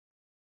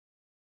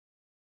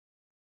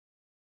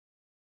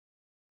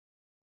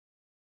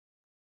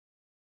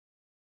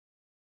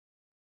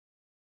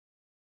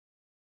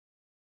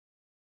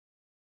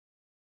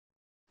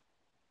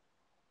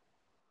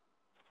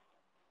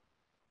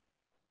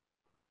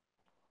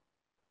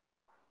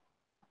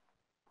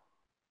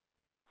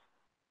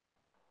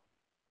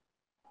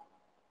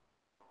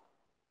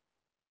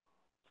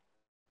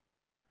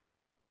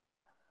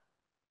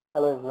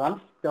Hello everyone,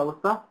 কি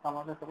অবস্থা? কেমন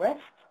আছেন সবাই?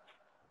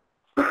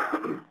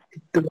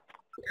 একটু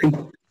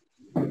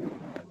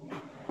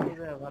জি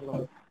ভাইয়া ভালো।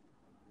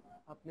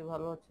 আপনি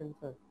ভালো আছেন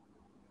স্যার?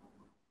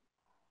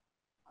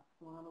 আজকে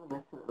মনে হয় আমাদের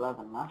লেকচার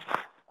 11 না?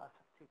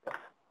 আচ্ছা, ঠিক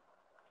আছে।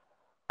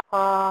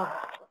 আহ,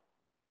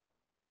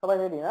 সবাই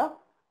রেডি না?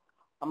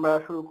 আমরা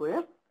শুরু করি।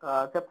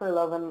 চ্যাপ্টার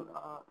 11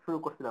 শুরু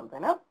করছিলাম,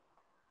 তাই না?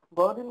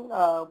 গতদিন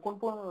কোন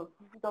কোন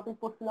কি কি টপিক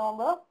পড়ছিলাম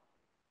আমরা?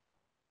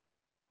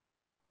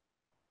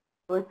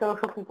 তড়িৎচালক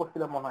শক্তি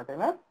পড়ছিলাম মনে হয়, তাই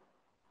না?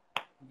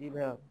 জি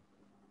ভাইয়া,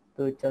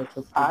 তড়িৎচালক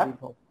শক্তি আর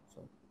বিভব,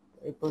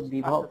 এরপর আচ্ছা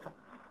বিভব। আচ্ছা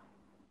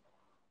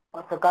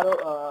আচ্ছা,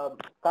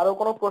 কারো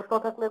কোনো প্রশ্ন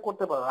থাকলে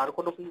করতে পারো। আর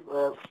কোনো কি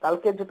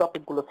কালকের যে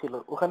টপিক গুলো ছিল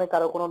ওখানে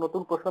কারো কোনো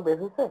নতুন প্রশ্ন বের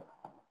হয়েছে?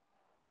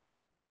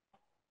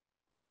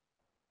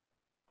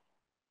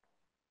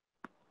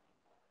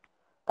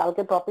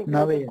 কালকে টপিক না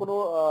রিলেটেড ভাইয়া। কোনো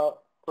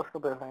প্রশ্ন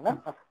বের হয় না?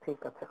 আচ্ছা, ঠিক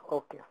আছে,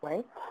 ওকে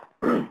ফাইন।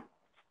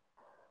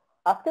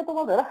 আজকে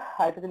তোমাদের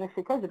আরেকটা জিনিস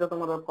শেখাই, যেটা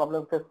তোমরা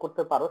প্রবলেম ফেস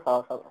করতে পারো,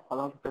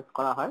 সাধারণত ফেস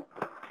করা হয়,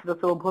 সেটা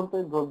হচ্ছে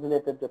অভ্যন্তরীণ রোগ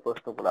রিলেটেড যে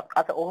প্রশ্নগুলো।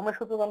 আচ্ছা, ওহমের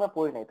সূত্র তো আমরা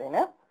পড়ি নাই, তাই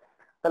না?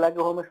 তাহলে আগে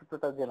ওহমের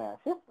সূত্রটা জেনে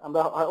আসি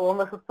আমরা।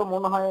 ওহমের সূত্র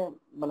মনে হয়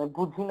মানে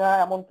বুঝি না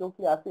এমন কেউ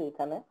কি আছে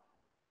এখানে?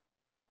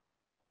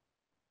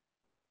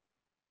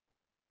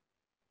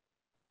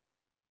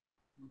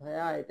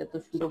 ভাইয়া এটা তো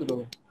কেউ সূত্র,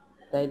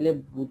 কি তাইলে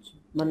বুঝ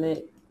মানে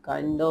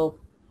কাইন্ড অফ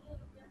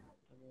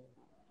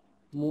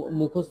ভি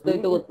মুখস্থই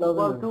তো ইজ করতে হবে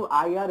ইকুয়াল না। টু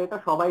আই আর, এটা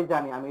সবাই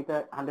জানি, আমি এটা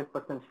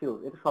 100% শিওর,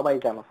 এটা সবাই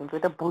জানো, কিন্তু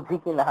এটা বুঝি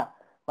কিনা,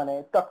 মানে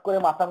চট করে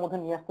মাথার মধ্যে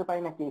নিয়ে আসতে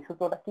পারি নাকি এই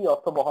সূত্রটা কি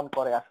অর্থ বহন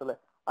করে আসলে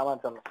আমার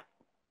জন্য।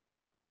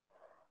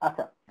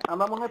 আচ্ছা,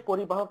 আমরা মনে হয়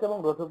পরিবাহক এবং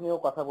রোধক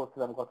নিয়েও কথা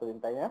বলছিলাম গতদিন,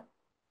 তাই না?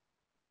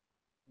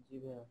 জি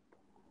ভাইয়া।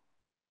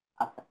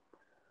 আচ্ছা,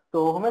 তো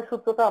ওহমের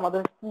সূত্রটা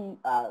আমাদের কি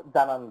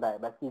জানান দেয়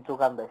বা কি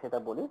যোগান দেয় সেটা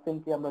বলি।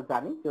 সিম্পলি আমরা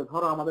জানি যে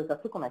ধরো আমাদের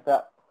কাছে কোন একটা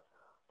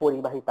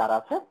পরিবাহী তার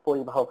আছে,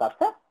 পরিবাহক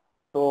আছে।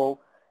 তো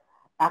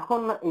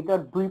এখন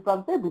এটার দুই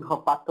প্রান্তে বিভব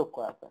পার্থক্য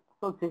আছে।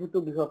 তো যেহেতু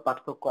বিভব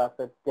পার্থক্য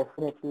আছে,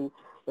 ডেফিনেটলি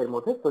এর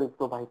মধ্যে তড়িৎ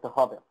প্রবাহিত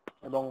হবে।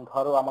 এবং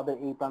ধরো আমাদের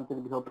এই প্রান্তের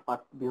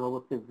বিভব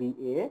হচ্ছে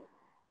VA,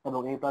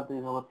 এবং এই প্রান্তের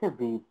বিভব হচ্ছে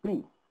VB,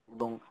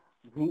 এবং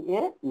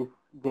VA is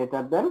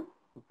greater than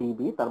VB,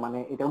 তার মানে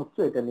এটা উচ্চ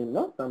এটা নিম্ন,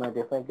 তার মানে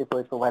ডেফিনেটলি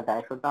তড়িৎ প্রবাহের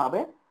ডাইরেকশনটা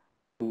হবে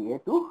VA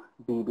টু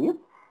VB।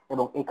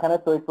 এবং এখানে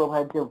তড়িৎ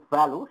প্রবাহের যে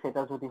ভ্যালু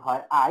সেটা যদি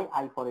হয়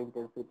I ফর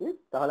ইন্টেন্সিটি,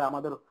 তাহলে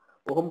আমাদের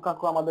ওহম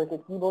কাকু আমাদেরকে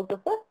কি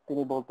বলতেছে?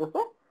 তিনি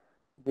বলতেছে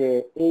যে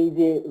এই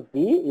যে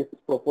V is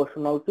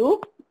proportional to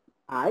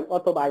I,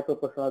 অথবা আই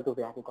প্রপোর্শনাল টু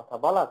ভি, একই কথা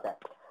বলা যায়।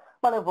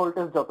 মানে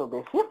ভোল্টেজ যত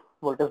বেশি,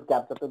 ভোল্টেজ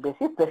গ্যাপ যত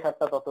বেশি,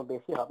 প্রেসারটা তত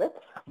বেশি হবে।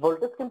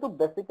 ভোল্টেজ কিন্তু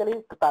বেসিক্যালি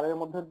তারের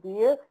মধ্যে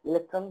দিয়ে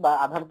ইলেকট্রন বা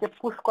আধানকে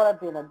পুশ করার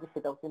যে এনার্জি,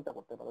 সেটাও চিন্তা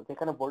করতে পারো।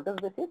 যেখানে ভোল্টেজ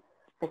বেশি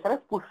সেখানে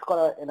পুশ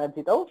করার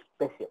এনার্জিটাও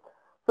বেশি।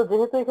 তো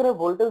যেহেতু এখানে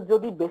ভোল্টেজ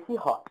যদি বেশি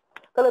হয়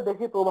তাহলে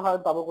বেশি প্রবাহ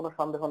পাবো, কোনো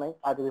সন্দেহ নেই।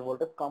 আর যদি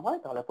ভোল্টেজ কম হয়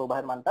তাহলে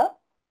প্রবাহের মানটা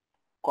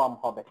কম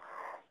হবে।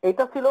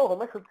 এটা ছিল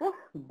ওহমের সূত্রের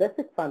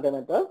বেসিক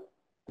ফান্ডামেন্টাল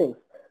থিংস।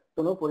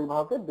 কোন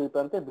পরিবাহকের দুই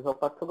প্রান্তের বিভব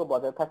পার্থক্য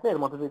বজায় থাকলে এর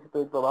মধ্যে দিয়ে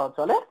তড়িৎ প্রবাহ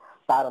চলে,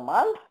 তার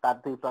মান তার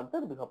দুই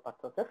প্রান্তের বিভব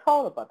পার্থক্যের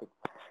সমানুপাতিক।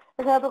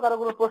 এখানে তো কারো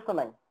কোনো প্রশ্ন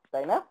নাই,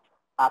 তাই না?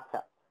 আচ্ছা,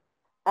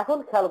 এখন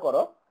খেয়াল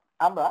করো,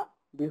 আমরা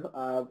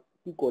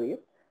কি করি,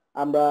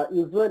 আমরা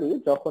ইউজুয়ালি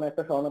যখন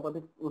একটা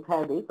সমানুপাতিক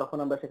উঠায় দিই তখন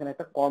আমরা সেখানে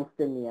একটা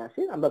কনস্ট্যান্ট নিয়ে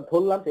আসি। আমরা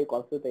ধরলাম সেই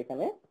কনস্ট্যান্ট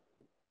এখানে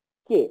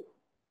কে।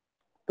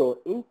 তো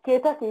এই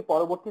কেটাকে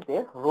পরবর্তীতে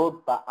রোধ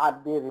বা আর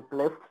দিয়ে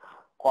রিপ্লেস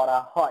করা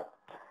হয়।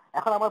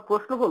 এখন আমার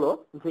প্রশ্ন হলো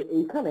যে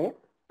এইখানে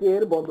কে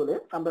এর বদলে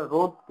আমরা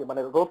রোধকে,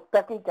 মানে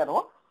রোধটাকেই কেন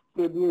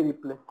কে দিয়ে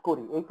রিপ্লেস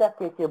করি? এইটা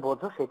কে কে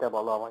বোঝো সেটা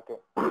বলো আমাকে।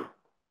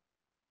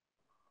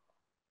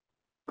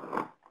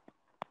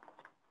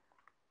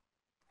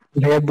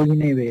 ভাইয়া বুঝি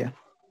নাই ভাইয়া।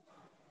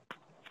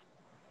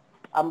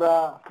 আমরা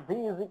ভি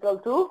ইজ ইকাল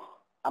টু,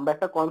 আমরা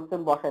একটা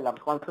কনস্ট্যান্ট বসাইলাম,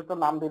 কনস্ট্যান্টের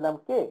নাম দিলাম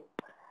কে,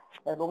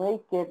 এবং এই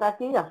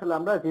কেটাকেই আসলে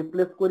আমরা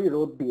রিপ্লেস করি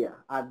রোধ দিয়ে,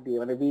 আর দিয়ে,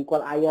 মানে ভি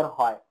ইকুয়াল আই আর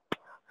হয়।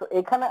 তো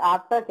এখানে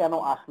আরটা কেন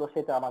আসলো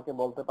সেটা আমাকে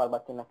বলতে পারবা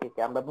কিনা কে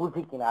কে? আমরা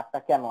বুঝি কিনা আরটা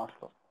কেন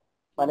আসলো,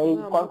 মানে এই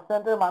প্রথমে আমরা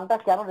কনস্ট্যান্টের মানটা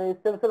কেন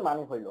রেজিস্ট্যান্সের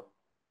মানই হইলো?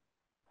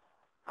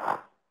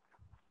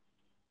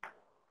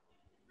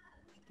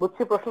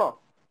 বুঝছি প্রশ্ন?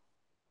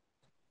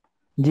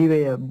 জি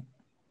ভাইয়া।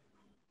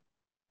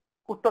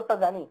 উত্তরটা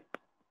জানি?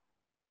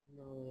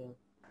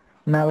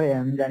 না ভাইয়া,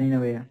 আমি জানি না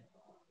ভাইয়া।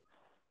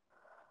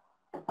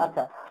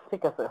 আচ্ছা,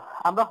 ঠিক আছে।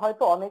 আমরা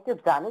হয়তো অনেকে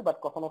জানি বাট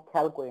কখনো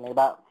খেয়াল করি নাই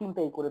বা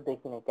চিন্তাই করে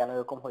দেখি নাই কেন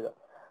এরকম হইলো।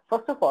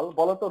 ফার্স্ট অফ অল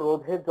বলো তো,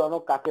 রোধের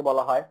জনক কাকে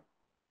বলা হয়?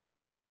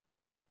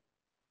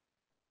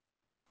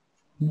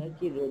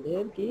 কি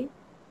রোধের কি?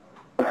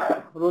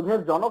 রোধের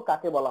জনক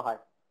কাকে বলা হয়?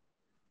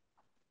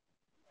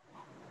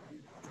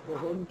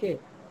 ওহমকে।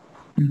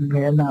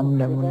 ভাইয়া নাম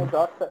যেমন।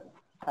 যেখানে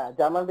হ্যাঁ,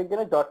 জার্মান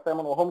বিজ্ঞানী জর্জ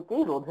সাইমন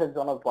ওহমকেই রোধের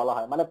জনক বলা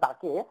হয়, মানে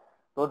তাকে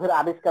রোধের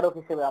আবিষ্কারক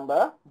হিসেবে আমরা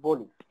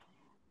বলি।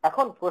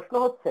 এখন প্রশ্ন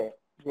হচ্ছে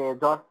যে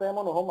জর্জ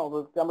সাইমন ওহম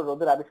আমরা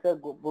রোধের আবিষ্কার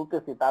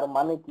বলতেছি, তার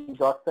মানে কি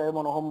জর্জ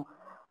সাইমন ওহম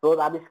রোধ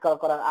আবিষ্কার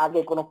করার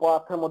আগে কোনো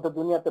পদার্থের মধ্যে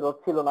দুনিয়াতে রোধ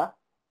ছিল না?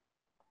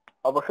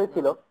 অবশ্যই না,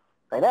 ছিল,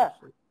 তাই না?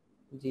 অবশ্যই।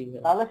 জি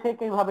ভাই। তাহলে সে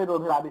কিভাবে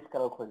রোধের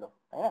আবিষ্কারক হইলো,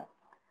 তাই না?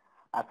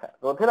 আচ্ছা,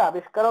 রোধের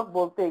আবিষ্কারক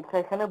বলতে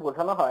এখানে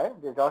বোঝানো হয়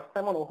যে জর্জ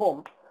সাইমন ওহম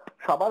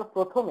সবার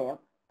প্রথমে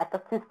একটা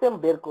সিস্টেম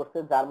বের করছে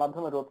যার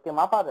মাধ্যমে রোধকে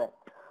মাপা যায়।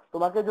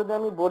 তোমাকে যদি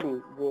আমি বলি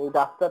যে এই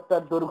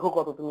রাস্তাটার দৈর্ঘ্য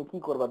কত, তুমি কি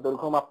করবা?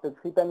 দৈর্ঘ্য মাপতে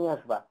ফিতা নিয়ে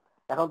আসবা।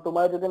 এখন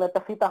তোমার যদি আমি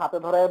একটা ফিতা হাতে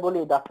ধরায় বলি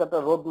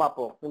রাস্তাটার রোধ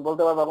মাপো, তুমি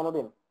বলতে পারবা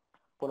কোনোদিন? না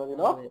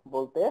কোনোদিনও ভাই।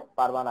 বলতে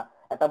পারবা না।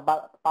 একটা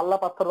পাল্লা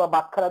পাথর বা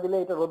বাটখারা দিলে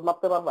এটা রোধ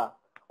মাপতে পারবা?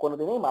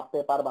 কোনোদিনই মাপতে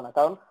পারবা না,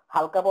 কারণ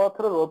হালকা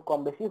পদার্থের রোধ কম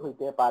বেশি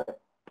হইতে পারে,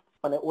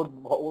 মানে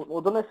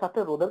ওজনের সাথে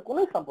রোধের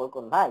কোনো সম্পর্ক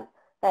নাই।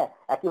 হ্যাঁ,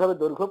 একইভাবে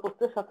দৈর্ঘ্য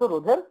প্রস্থের সাথে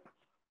রোধের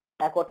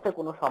এক অর্থে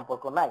কোনো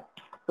সম্পর্ক নাই।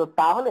 তো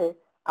তাহলে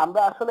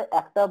আমরা আসলে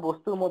একটা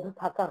বস্তুর মধ্যে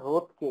থাকা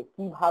রোধকে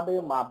কিভাবে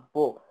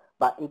মাপবো,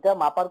 বা এটা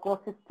মাপার কোনো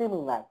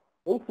সিস্টেমই নাই।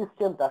 এই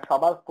সিস্টেমটা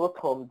সবার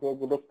প্রথম যে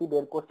ব্যক্তি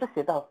বের করছে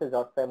সেটা হচ্ছে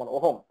জর্জ সাইমন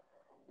ওহম,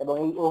 এবং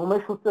এই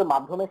ওহমের সূত্রের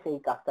মাধ্যমে সেই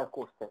কাজটা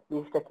করছে।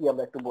 জিনিসটা কি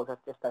আমরা একটু বোঝার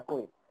চেষ্টা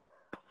করি।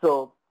 তো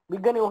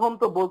বিজ্ঞানী ওহম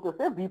তো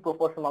বলতেছে ভি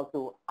প্রপোর্শনাল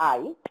টু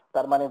আই,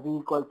 তার মানে V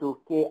equal to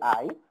K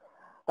I.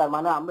 তার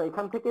মানে আমরা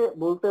এখান থেকে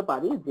বলতে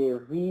পারি যে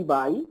V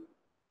by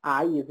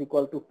I is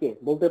equal to কে,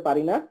 বলতে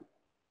পারি না?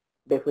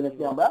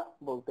 ডেফিনেটলি আমরা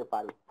বলতে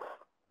পারি।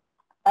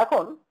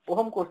 এখন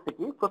ওহম করছে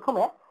কি,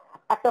 প্রথমে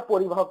একটা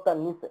পরিবাহক তার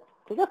নিচে,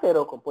 ঠিক আছে,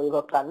 এরকম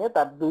পরিবাহক তার নিয়ে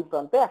তার দুই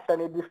প্রান্তে একটা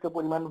নির্দিষ্ট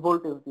পরিমাণ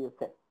ভোল্টেজ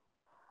দিয়েছে।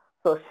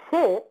 তো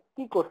সে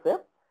কি করছে,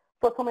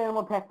 প্রথমে এর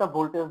মধ্যে একটা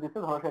ভোল্টেজ দিচ্ছে,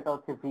 ধরো সেটা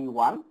হচ্ছে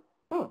V1।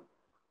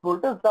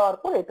 ভোল্টেজ দেওয়ার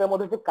পর এটার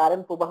মধ্যে যে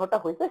কারেন্ট প্রবাহটা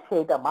হয়েছে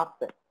সেটা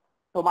মাপছে।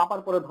 তো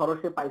মাপার পরে ধরো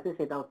সে পাইছে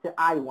সেটা হচ্ছে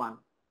I1।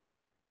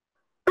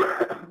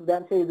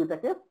 দেন সেই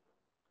দুটাকে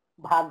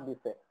ভাগ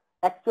দিছে।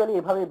 অ্যাকচুয়ালি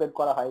এভাবেই বের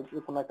করা হয় যে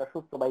কোনো একটা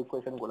সূত্র বা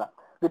ইকুয়েশন গুলা,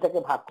 দুটাকে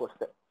ভাগ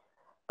করছে।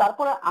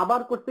 তারপরে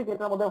আবার করছে কি,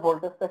 এটার মধ্যে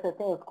ভোল্টেজটা সে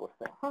চেঞ্জ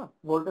করছে।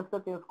 ভোল্টেজটা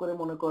চেঞ্জ করে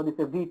মনে করে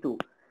দিচ্ছে V2।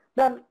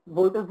 দেন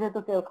ভোল্টেজ যেহেতু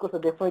চেঞ্জ করছে,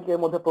 ডেফিনেটলি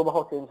এর মধ্যে প্রবাহ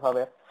চেঞ্জ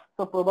হবে।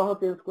 তো প্রবাহ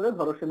চেঞ্জ করে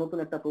ধরো সে নতুন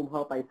একটা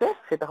প্রবাহ পাইছে,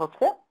 সেটা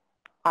হচ্ছে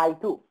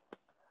I2।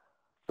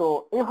 তো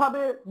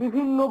এভাবে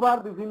বিভিন্নবার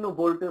বিভিন্ন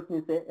ভোল্টেজ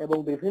নিতে এবং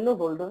বিভিন্ন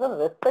ভোল্টেজের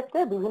রেসপেক্টে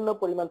বিভিন্ন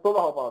পরিমাণ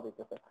প্রবাহ পাওয়া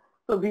যেতেছে।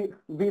 তো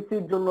V3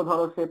 জন্য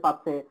ধরো সে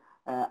পাচ্ছে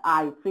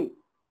I3।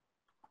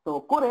 তো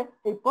করে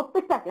এই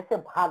প্রত্যেকটাকে সে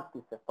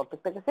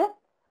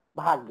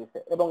ভাগ দিছে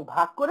এবং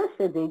ভাগ করে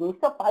সে যে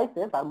জিনিসটা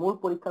পাইছে তার মূল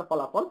পরীক্ষার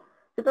ফলাফল,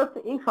 সেটা হচ্ছে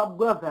এই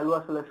সবগুলা ভ্যালু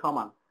আসলে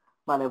সমান,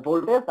 মানে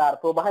ভোল্টেজ আর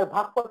প্রবাহের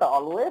ভাগফলটা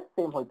অলওয়েজ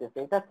সেম হইতেছে,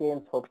 এটা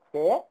চেঞ্জ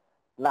হচ্ছে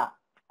না।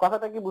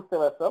 কথাটা কি বুঝতে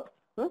পারছো?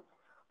 হুম।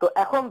 তো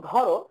এখন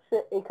ধরো সে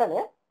এখানে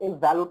এই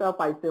ভ্যালুটা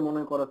পাইছে,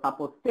 মনে করো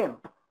সাপোজ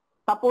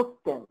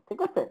 10, ঠিক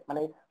আছে,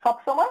 মানে সব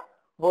সময়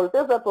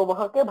ভোল্টেজ আর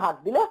প্রবাহকে ভাগ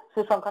দিলে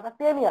সে সংখ্যাটা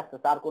 10ই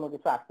আসতেছে, আর কোনো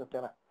কিছু আসতেছে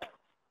না।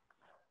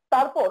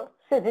 তারপর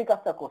সে যে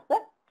কাজটা করছে,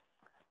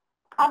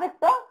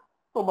 আরেকটা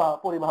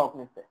পরিবাহক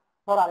নিচ্ছে,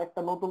 ধর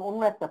আরেকটা নতুন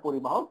অন্য একটা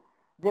পরিবাহক,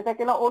 যেটা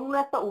কিনা অন্য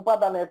একটা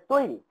উপাদানের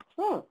তৈরি।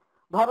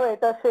 ধরো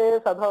এটা সে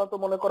সাধারণত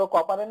মনে করো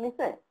কপারের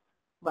নিচে,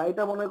 বা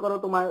এটা মনে করো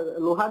তোমার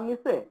লোহার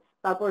নিচে,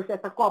 তারপর সে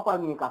একটা কপার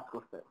নিয়ে কাজ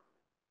করছে।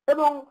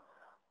 এবং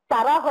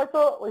তারা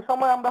হয়তো ওই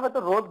সময় আমরা হয়তো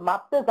রোদ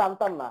মাপতে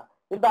জানতাম না,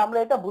 কিন্তু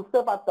আমরা এটা বুঝতে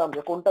পারতাম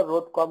যে কোনটা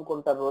রোদ কম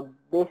কোনটা রোদ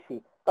বেশি,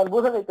 কারণ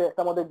বোঝা যেত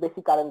একটা মধ্যে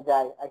বেশি কারেন্ট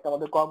যায় একটা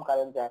মধ্যে কম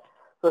কারেন্ট যায়।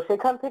 তো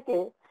সেখান থেকে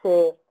সে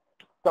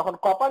যখন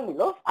কপার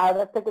নিল,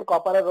 আয়রনের থেকে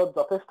কপারের রোধ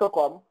যথেষ্ট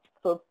কম,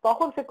 তো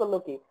তখন সে করলো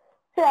কি,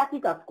 সে একই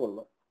কাজ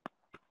করলো,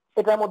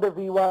 এটার মধ্যে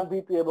V1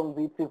 V2 এবং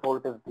V3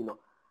 ভোল্টেজ দিল।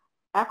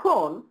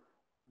 এখন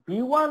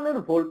V1 এর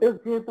ভোল্টেজ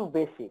যেহেতু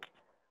বেশি,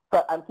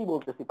 আমি কি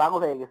বলতেছি, পাগল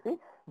হয়ে গেছি।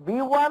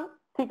 V1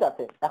 ঠিক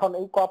আছে, এখন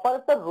এই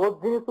কপারটার রোধ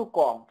যেহেতু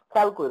কম,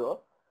 খেয়াল করো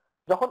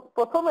যখন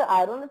প্রথমে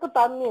আয়রনে তো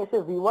তার নিয়ে এসে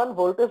V1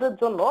 ভোল্টেজের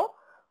জন্য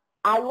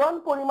I1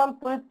 পরিমাণ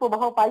তড়িৎ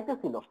প্রবাহ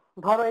পাইতেছিল।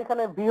 ধরো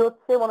এখানে V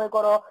হচ্ছে মনে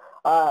করো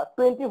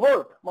 20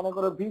 ভোল্ট, মনে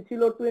করো V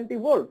ছিল 20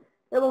 ভোল্ট,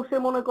 এবং সে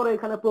মনে করো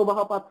এখানে প্রবাহ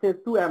পাচ্ছে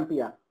 2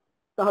 অ্যাম্পিয়ার,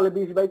 তাহলে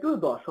 20/2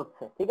 10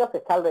 হচ্ছে, ঠিক আছে,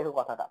 খেয়াল রেখো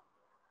কথাটা।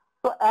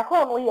 তো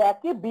এখন ওই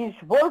একই 20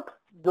 ভোল্ট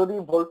যদি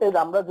ভোল্টেজ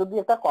আমরা যদি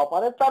একটা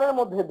কপারের তারের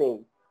মধ্যে দেই,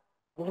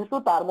 যেহেতু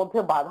তার মধ্যে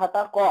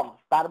বাধাটা কম,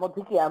 তার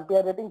মধ্যে কি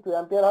অ্যাম্পিয়ার রেটিং 2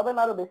 অ্যাম্পিয়ার হবে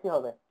না আরো বেশি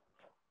হবে?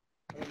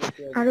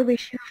 আরো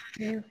বেশি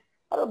হবে।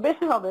 আরো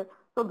বেশি হবে।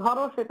 তো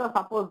ধরো সেটা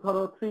সাপোজ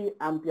ধরো 3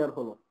 অ্যাম্পিয়ার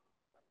হলো,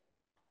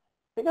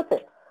 ঠিক আছে।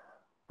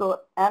 তো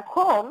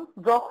এখন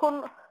যখন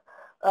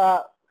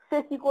আহ, সে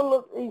কি করলো,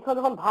 এইখানে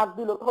যখন ভাগ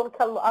দিল তখন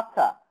খেললো,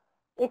 আচ্ছা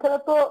এখানে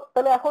তো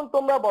তাহলে এখন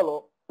তোমরা বলো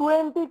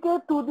 20 কে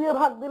 2 দিয়ে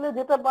ভাগ দিলে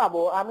যেটা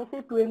পাবো, আমি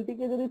সেই 20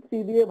 কে যদি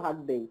 3 দিয়ে ভাগ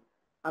দেই,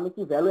 আমি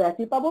কি ভ্যালু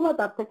একই পাবো না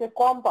তার থেকে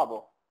কম পাবো?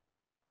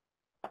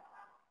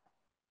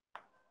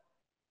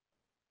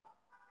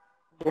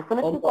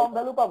 ডেফিনেটলি কম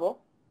ভ্যালু পাবো।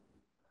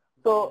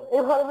 তো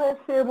এভাবে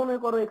সে মনে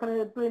করো এখানে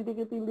 20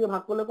 কে 3 দিয়ে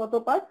ভাগ করলে কত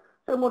পায়,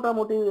 সে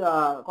মোটামুটি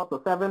কত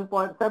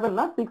 7.7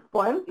 না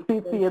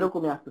 6.33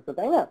 এরকমই আসতেছে,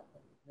 তাই না?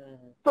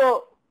 তো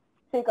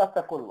সেই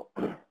কাজটা করলো,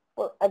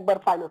 একবার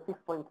পাইলো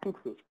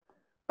 6.33।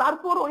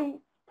 তারপর ওই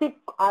ঠিক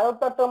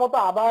আয়তারটার মতো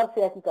আবার সে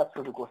একই কাজ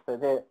শুরু করছে,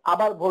 যে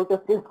আবার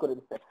ভোল্টেজ চেঞ্জ করে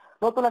দিচ্ছে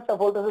নতুন একটা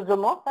ভোল্টেজের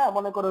জন্য। হ্যাঁ,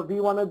 মনে করো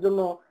V1 এর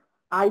জন্য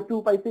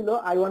I2 পাইছিল,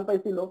 I1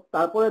 পাইছিল,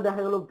 তারপরে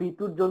দেখা গেল V2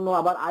 এর জন্য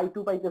আবার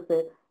I2 পাইতেছে,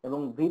 এবং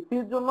V3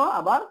 এর জন্য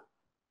আবার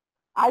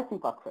I3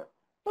 পাচ্ছে।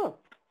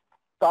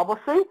 তো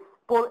অবশ্যই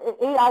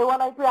এই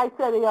I1 I2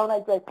 I3 আর এই I1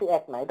 I2 I3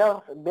 এক না, এটা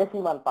বেশি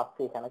মান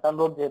পাচ্ছে এখানে, কারণ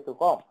রোধ যেহেতু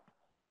কম।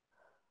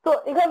 তো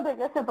এখান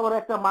থেকে সে তোমার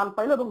একটা মান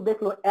পাইলো এবং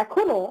দেখলো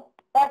এখনো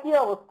একই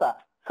অবস্থা,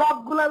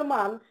 সবগুলার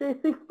মান সেই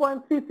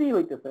 6.33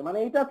 হইতেছে, মানে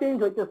এটা চেঞ্জ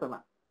হইতেছে না।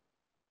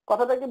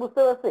 কথাটা কি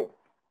বুঝতে পারছি?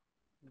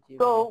 জি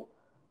তো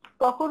ভাইয়া।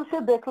 তখন সে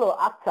দেখলো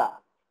আচ্ছা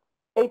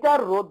এইটার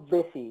রোধ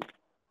বেশি,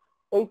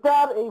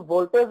 এইটার এই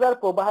ভোল্টেজ আর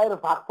প্রবাহের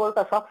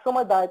ভাগফলটা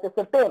সবসময়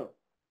দাঁড়াইতেছে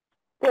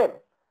 10।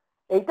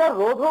 এইটার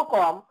রোধও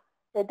কম,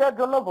 এটার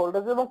জন্য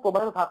ভোল্টেজ এবং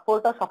প্রবাহের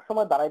ভাগফলটা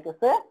সবসময়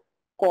দাঁড়াইতেছে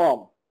কম।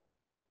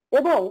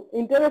 এবং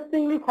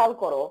ইন্টারেস্টিংলি খেয়াল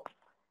করো,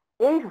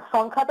 এই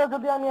সংখ্যাটা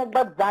যদি আমি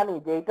একবার জানি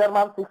যে এইটার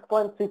মান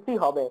 6.33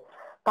 হবে,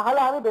 তাহলে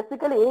আমি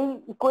বেসিক্যালি এই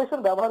ইকুয়েশন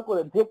ব্যবহার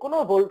করে যে কোনো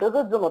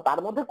ভোল্টেজের জন্য তার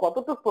মধ্যে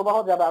কতটুকু প্রবাহ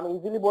যাবে আমি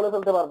ইজিলি বলে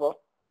ফেলতে পারবো,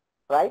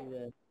 রাইট? জি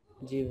ভাইয়া।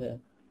 জি ভাইয়া।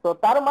 তো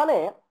তার মানে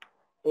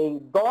এই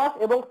 10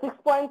 এবং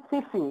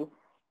 6.33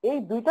 এই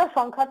দুইটা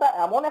সংখ্যাটা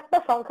এমন একটা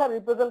সংখ্যা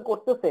রিপ্রেজেন্ট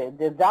করতেছে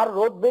যে যার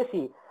রোধ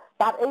বেশি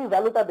তার এই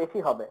ভ্যালুটা বেশি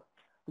হবে,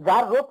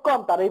 যার রোধ কম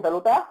তার এই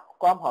ভ্যালুটা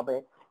কম হবে।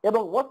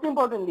 এবং মোস্ট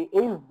ইম্পর্টেন্টলি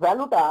এই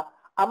ভ্যালুটা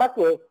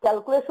আমাকে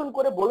ক্যালকুলেশন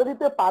করে বলে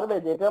দিতে পারবে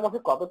যে এটার মধ্যে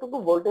কতটুকু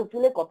ভোল্টেজ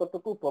দিলে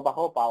কতটুকু প্রবাহ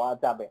পাওয়া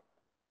যাবে।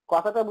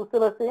 কথাটা বুঝতে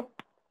পারছি?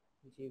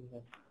 জি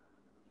ভাইয়া।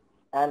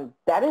 এন্ড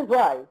দ্যাট ইজ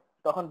ওয়াই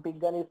তখন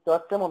বিজ্ঞানী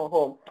স্টর্কসেমন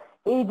হোম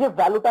এই যে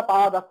ভ্যালুটা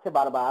পাওয়া যাচ্ছে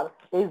বারবার,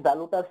 এই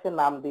ভ্যালুটার সে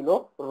নাম দিল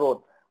রোধ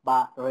বা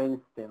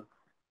রেজিস্ট্যান্স।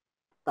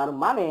 তার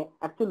মানে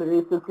অ্যাকচুয়ালি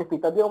রেজিস্ট্যান্সকে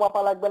ফিতা দিয়েও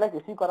মাপা লাগবে না,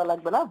 কিছুই করা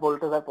লাগবে না,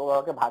 ভোল্টেজ আর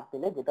প্রবাহকে ভাগ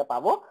দিলে যেটা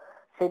পাবো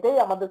সেটাই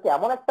আমাদেরকে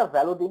এমন একটা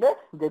ভ্যালু দিবে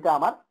যেটা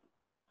আমার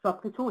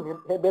সবকিছু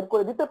বের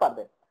করে দিতে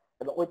পারবে,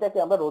 এবং ওইটাকে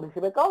আমরা রোধ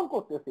হিসেবে কাউন্ট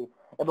করতেছি।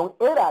 এবং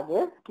এর আগে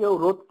কেউ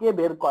রোধকে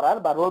বের করার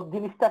বা রোধ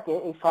জিনিসটাকে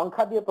এই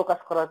সংখ্যা দিয়ে প্রকাশ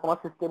করার কোন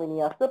সিস্টেমে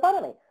নিয়ে আসতে পারে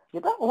নাই,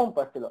 যেটা ওহম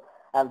পাচ্ছিল।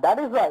 এন্ড দ্যাট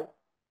ইজ ওয়াই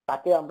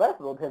তাকে আমরা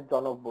রোধের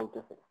জনক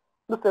বলতেছি।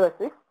 বুঝতে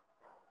পারছি?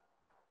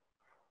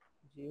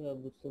 জি ভাইয়া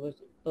বুঝতে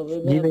পারছি। তবে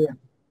জি ভাইয়া ভাইয়া।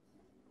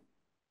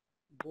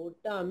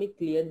 বোর্ডটা আমি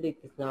ক্লিয়ার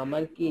দেখতেছি না,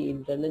 আমার কি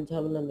ইন্টারনেট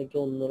ঝামেলা নাকি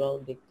অন্যরাও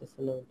দেখতেছে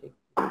না ওটা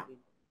একটু যদি।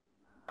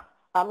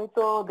 আমি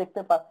তো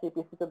দেখতে পাচ্ছি,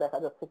 পিসিতে দেখা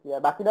যাচ্ছে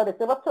ক্লিয়ার, বাকিরা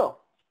দেখতে পাচ্ছ?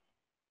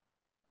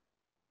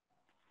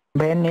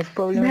 ভাইয়া নেট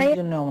প্রবলেমের ভাইয়া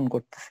জন্য এমন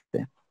করতেছে। ওকে ওকে।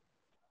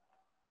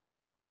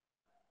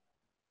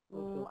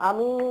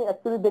 আমি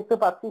অ্যাকচুয়ালি দেখতে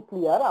পাচ্ছি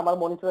ক্লিয়ার, আমার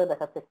মনিটরে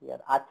দেখাচ্ছে ক্লিয়ার।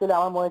 অ্যাকচুয়ালি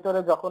আমার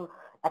মনিটরে যখন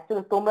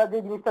অ্যাকচুয়ালি তোমরা যে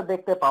জিনিসটা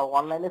দেখতে পাও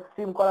অনলাইনে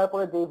স্ট্রিম করার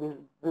পরে যে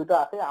ভিউটা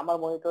আসে, আমার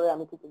মনিটরে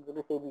আমি ঠিক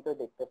যদি সেই ভিডিও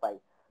দেখতে পাই।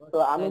 তো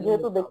আমি তাহলে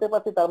যেহেতু হয়তো দেখতে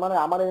পাচ্ছি তার মানে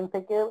আমার এন্ড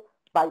থেকে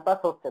বাইপাস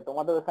হচ্ছে,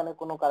 তোমাদের ওখানে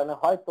কোনো কারণে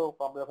হয়তো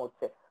প্রবলেম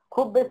হচ্ছে।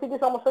 খুব বেশি কি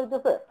সমস্যা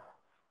হইতেছে?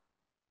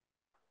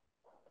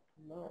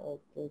 না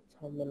অত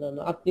ঝামেলা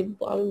না, আপনি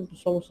আমি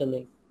সমস্যা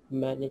নেই,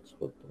 ম্যানেজ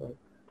করতে পারি।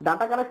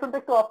 ডাটা কানেকশনটা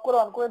একটু অফ করে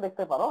অন করে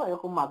দেখতে পারো,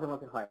 এরকম মাঝে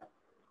মাঝে হয়।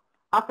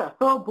 আচ্ছা,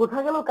 তো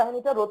বোঝা গেল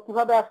কাহিনীটা রোধ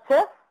কিভাবে আসছে।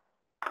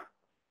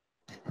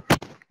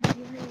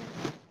 জি ভাইয়া।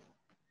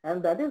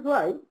 and that is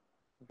why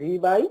V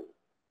by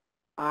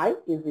I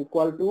is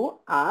equal to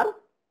R,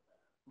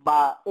 বা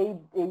এই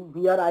এই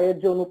ভি আর আই এর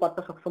যে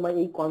অনুপাতটা সবসময়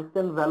এই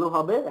কনস্ট্যান্ট ভ্যালু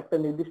হবে একটা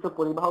নির্দিষ্ট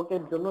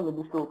পরিবাহকের জন্য,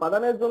 নির্দিষ্ট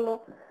উপাদানের জন্য।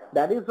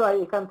 দ্যাট ইজ ওয়াই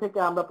এখান থেকে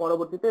আমরা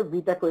পরবর্তীতে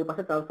ভিটাকে ওই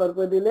পাশে ট্রান্সফার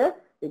করে দিলে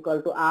equal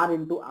to R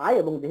into I,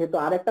 এবং যেহেতু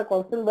আর একটা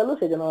কনস্ট্যান্ট ভ্যালু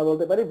সেই জন্য আমরা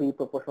বলতে পারি ভি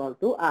প্রপোর্শনাল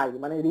টু আই,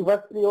 মানে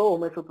রিভার্সলি ও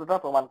ওহমের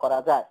সূত্রটা প্রমাণ করা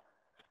যায়।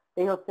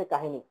 এই হচ্ছে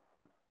কাহিনী।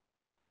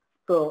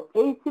 তো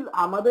এই ছিল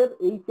আমাদের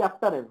এই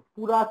চ্যাপ্টারের,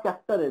 পুরা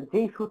চ্যাপ্টারের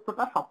যেই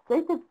সূত্রটা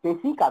সবচাইতে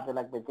বেশি কাজে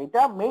লাগবে,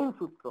 যেটা মেইন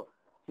সূত্র,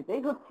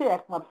 সেটাই হচ্ছে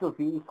একমাত্র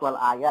ভি ইকুয়াল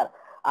আই আর।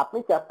 আপনি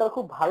চ্যাপ্টার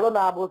খুব ভালো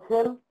না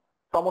বোঝেন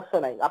সমস্যা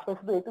নাই, আপনি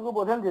শুধু এটুকু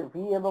বোঝেন যে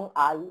ভি এবং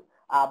আই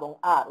এবং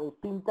আর এই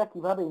তিনটা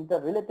কিভাবে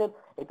ইন্টার রিলেটেড,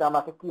 এটা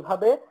আমাকে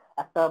কিভাবে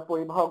একটা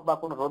পরিবাহক বা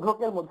কোন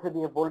রোধকের মধ্যে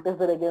দিয়ে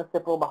ভোল্টেজের এগেনস্টে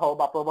প্রবাহ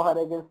বা প্রবাহের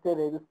এগেনস্টে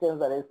রেজিস্ট্যান্স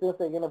বা রেজিস্ট্যান্স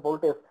এগেনস্টে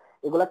ভোল্টেজ,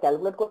 এগুলা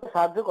ক্যালকুলেট করতে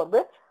সাহায্য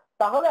করবে।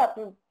 তাহলে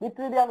আপনি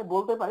লিটারেলি আমি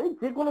বলতে পারি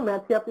যে কোনো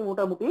ম্যাথে আপনি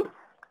মোটামুটি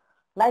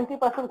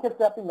 90%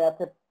 ক্ষেত্রে আপনি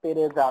ম্যাথে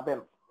পেরে যাবেন।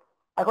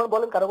 এখন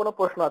বলেন কারো কোনো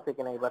প্রশ্ন আছে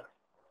কিনা এবার?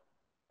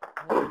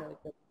 হ্যাঁ আমার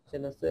একটা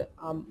কোশ্চেন আছে।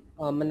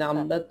 মানে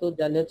আমরা তো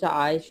জানি হচ্ছে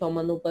আই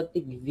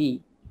সমানুপাতিক ভি,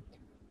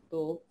 তো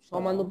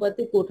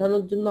সমানুপাতিক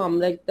ওঠানোর জন্য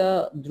আমরা একটা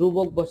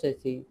ধ্রুবক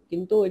বসাইছি,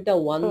 কিন্তু এটা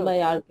ওয়ান হুম, বাই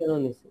আর কেন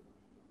নিছে?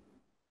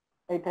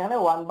 এখানে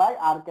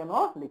 1/r কেন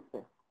লিখছে?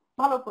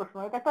 ভালো প্রশ্ন,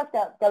 এটা একটা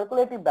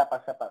ক্যালকুলেটিভ ব্যাপার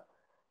স্যাপার।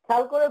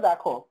 খেয়াল করে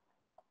দেখো,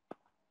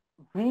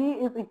 V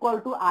is equal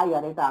to I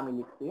আর, এটা আমি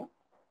লিখছি।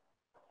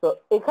 তো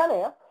এখানে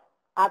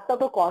আরটা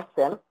তো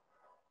কনস্ট্যান্ট,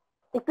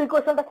 একটু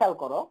ইকুয়েশনটা খেয়াল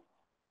করো,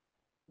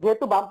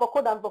 যেহেতু বাম পক্ষ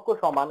ডান পক্ষ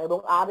সমান এবং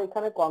আর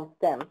এখানে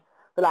কনস্ট্যান্ট,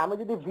 তাহলে আমি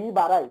যদি ভি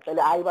বাড়াই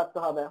তাহলে আই বাড়তে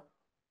হবে,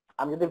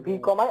 আমি যদি ভি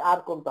কমাই আর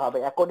কমতে হবে,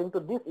 according to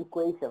this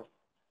equation,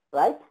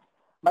 right?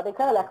 But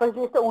এখানে লেখা হয়েছে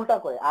জিনিসটা উল্টা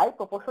করে, আই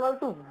প্রপোর্শনাল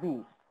টু ভি।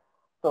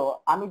 তো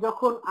আমি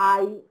যখন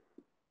আই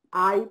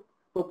আই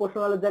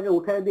প্রপোর্শনালের জায়গায়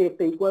উঠাই দিয়ে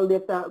একটা ইকুয়াল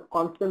দিয়ে একটা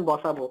কনস্ট্যান্ট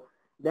বসাবো,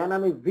 দেন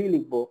আমি ভি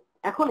লিখবো।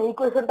 এখন এই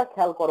ইকুয়েশনটা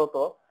খেয়াল করো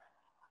তো,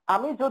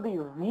 আমি যদি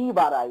ভি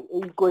বাড়াই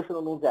এই ইকুয়েশন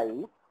অনুযায়ী,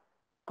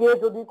 কে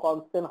যদি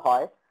কনস্ট্যান্ট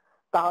হয়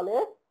তাহলে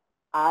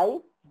আই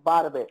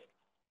বাড়বে,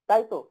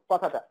 তাই তো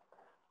কথাটা।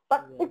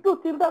 বাট একটু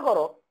চিন্তা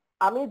করো,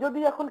 আমি যদি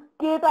এখন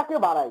কে টাকে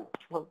বাড়াই,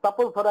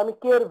 সাপোজ ধরো আমি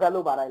কে এর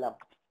ভ্যালু বাড়াইলাম,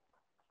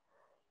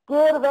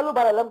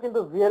 কিন্তু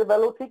জি এর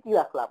ভ্যালু ঠিকই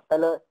রাখলাম,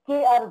 তাহলে কে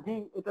আর জি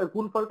এটার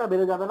গুণফলটা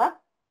বেড়ে যাবে না?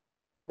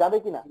 যাবে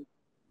কিনা?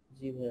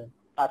 জি ভাইয়া।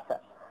 আচ্ছা,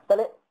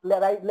 তাহলে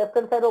রাইট লেফট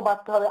হ্যান্ড সাইডও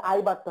বাড়তে হবে, আই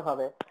বাড়তে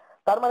হবে।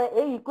 তার মানে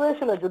এই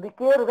ইকুয়েশনে যদি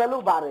কে এর ভ্যালু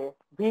বাড়ে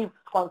ভি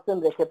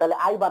কনস্ট্যান্ট রেখে, তাহলে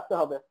আই বাড়তে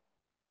হবে,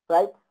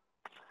 রাইট?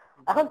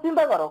 এখন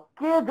চিন্তা করো,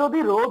 কে যদি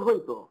রোধ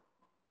হইতো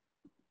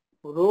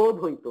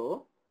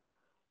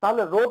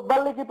তাহলে রোধ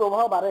বাড়লে কি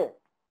প্রবাহ বাড়ে?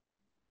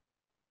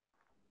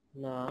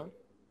 না।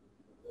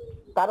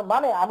 তার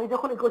মানে আমি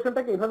যখন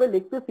ইকুয়েশনটাকে এইভাবে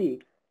লিখতেছি,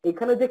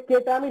 এখানে যে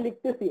কেটা আমি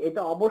লিখতেছি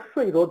এটা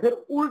অবশ্যই রোধের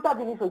উল্টা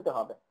জিনিস হইতে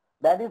হবে।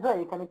 দ্যাট ইজ ওয়াই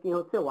এখানে কে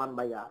হচ্ছে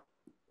 1/r।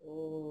 O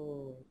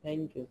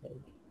thank you.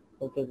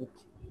 ওকে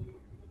বুঝছি।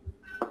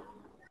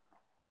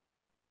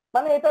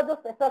 মানে এটা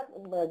জাস্ট একটা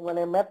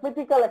মানে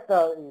ম্যাথমেটিক্যাল একটা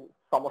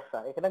সমস্যা,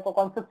 এখানে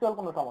কনসেপচুয়াল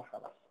কোনো সমস্যা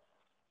না।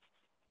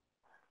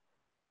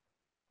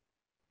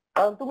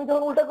 কারণ তুমি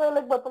যখন উল্টা করে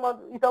লিখবা তোমার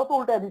এটাও তো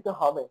উল্টায় দিতে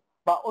হবে,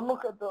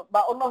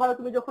 বা অন্যভাবে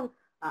তুমি যখন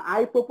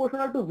আই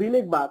প্রপোর্শনাল টু ভি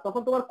লিখবা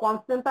তখন তোমার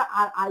কনস্ট্যান্টটা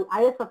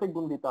আই এর সাথে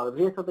গুণ দিতে হবে,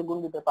 ভি এর সাথে গুণ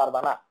দিতে পারবা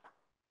না।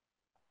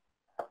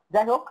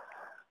 যাই হোক,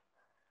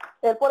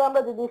 এরপরে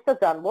আমরা যে জিনিসটা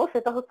জানবো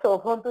সেটা হচ্ছে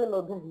অভ্যন্তরীণ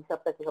রোধের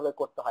হিসাবটা কিভাবে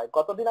করতে হয়।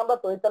 গতদিন আমরা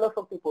তড়িৎচালক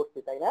শক্তি পড়ছি,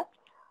 তাই না?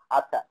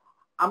 আচ্ছা,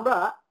 আমরা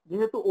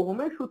যেহেতু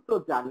ওহমের সূত্র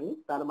জানি,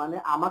 তার মানে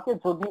আমাকে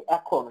যদি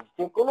এখন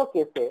যে কোনো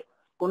কেসে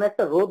কোনো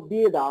একটা রোধ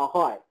দিয়ে দেওয়া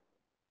হয়,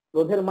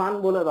 রোধের মান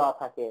বলে দেওয়া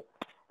থাকে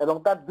এবং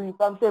তার দুই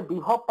প্রান্তে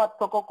বিভব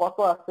পার্থক্য কত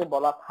আছে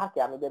বলা থাকে,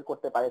 আমি বের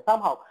করতে পারি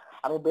সামহাও,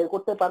 আমি বের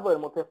করতে পারবো এর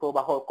মধ্যে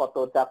প্রবাহ কত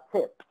যাচ্ছে।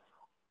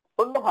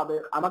 অন্যভাবে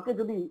আমাকে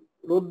যদি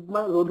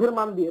রোধের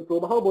মান দিয়ে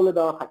প্রবাহ বলে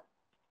দেওয়া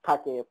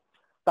থাকে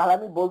তাহলে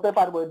আমি বলতে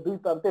পারবো এর দুই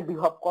প্রান্তে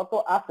বিভব কত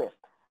আছে,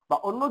 বা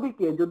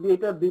অন্যদিকে যদি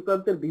এটার দুই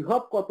প্রান্তের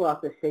বিভব কত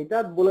আছে সেটা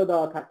বলে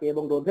দেওয়া থাকে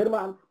এবং রোধের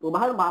মান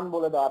প্রবাহের মান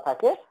বলে দেওয়া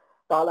থাকে,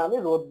 তাহলে আমি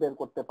রোধ বের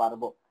করতে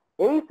পারবো।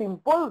 এই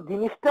সিম্পল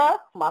জিনিসটা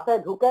মাথায়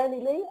ঢুকায়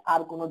নিলেই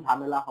আর কোনো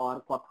ঝামেলা হওয়ার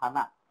কথা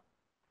না।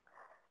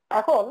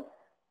 এখন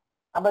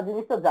আমরা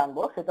জিনিসটা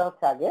জানবো সেটা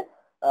হচ্ছে আগে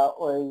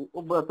ওই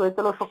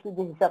তড়িৎচালক শক্তির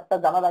যে হিসাবটা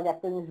জানার আগে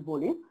একটা জিনিস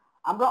বলি।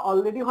 আমরা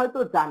অলরেডি হয়তো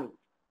জানি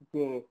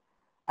যে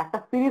একটা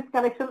সিরিজ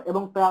কানেকশন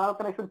এবং প্যারালাল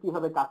কানেকশন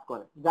কিভাবে কাজ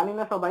করে, জানি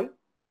না সবাই?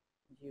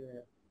 জি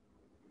ভাইয়া।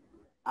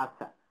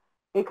 আচ্ছা,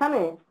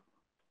 এখানে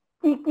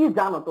কি কি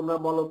জানো তোমরা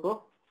বলো তো,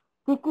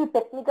 কি কি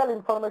টেকনিক্যাল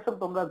ইনফরমেশন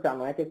তোমরা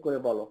জানো এক এক করে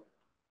বলো।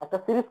 একটা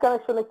সিরিজ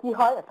কানেকশনে কি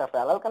হয়, একটা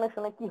প্যারালাল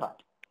কানেকশনে কি হয়?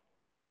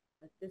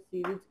 একটা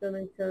সিরিজ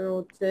কানেকশন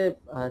হচ্ছে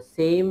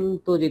সেম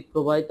তড়িৎ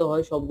প্রবাহিত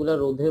হয় সবগুলা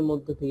রোধের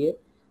মধ্য দিয়ে,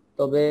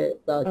 তবে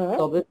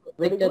তবে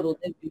ভেরি প্রত্যেকটা গুড।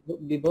 রোধের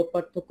বিভব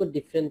পার্থক্য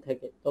ডিফারেন্ট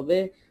থাকে। তবে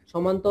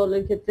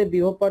সমান্তরালের ক্ষেত্রে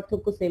বিভব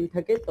পার্থক্য সেম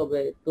থাকে, তবে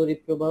তড়িৎ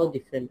প্রবাহ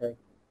ডিফারেন্ট হয়।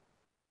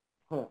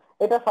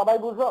 এটা সবাই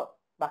বুঝো?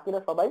 বাকিরা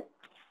সবাই?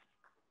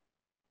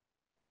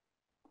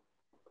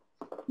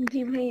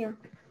 জি ভাইয়া।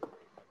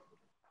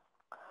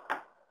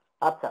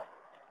 আচ্ছা,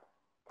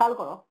 খেয়াল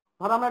করো,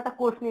 ধরো আমরা একটা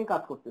কোষ নিয়ে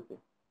কাজ করতেছি,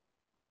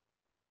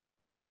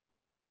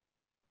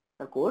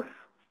 কোষ,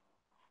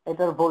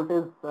 এটার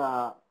ভোল্টেজ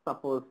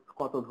সাপোজ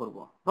কত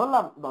ধরবো,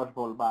 ধরলাম 10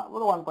 ভোল্ট বা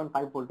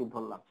 1.5 ভোল্ট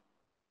ধরলাম।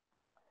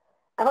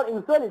 এখন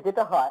ইউজুয়ালি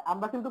যেটা হয়,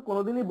 আমরা কিন্তু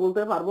কোনোদিনই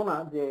বলতে পারবো না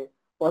যে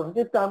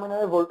পজিটিভ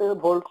টার্মিনালের ভোল্টেজ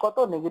ভোল্ট কত,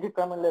 নেগেটিভ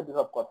টার্মিনালের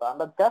বিভব কত,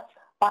 আমরা জাস্ট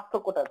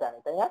পার্থক্যটা জানি,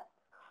 তাই না?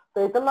 তো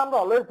এই জন্য আমরা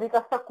অলওয়েজ যে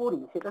কাজটা করি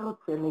সেটা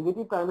হচ্ছে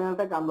নেগেটিভ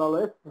টার্মিনালটাকে আমরা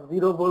অলওয়েজ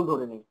 0 ভোল্ট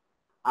ধরে নিই,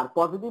 আর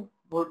পজিটিভ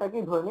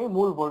ভোল্টটাকেই ধরে নিই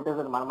মূল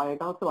ভোল্টেজের মান, মানে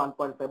এটা হচ্ছে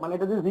 1.5, মানে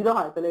এটা যদি 0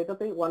 হয় তাহলে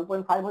এটাতে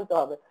 1.5 হইতে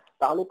হবে,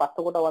 তাহলে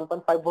পার্থক্যটা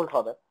 1.5 ভোল্ট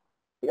হবে,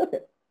 ঠিক আছে?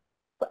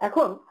 তো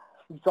এখন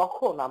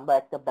যখন আমরা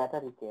একটা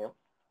ব্যাটারিকে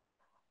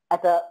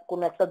একটা কোন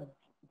একটা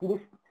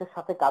জিনিসের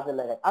সাথে কাজে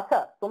লাগাই, আচ্ছা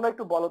তোমরা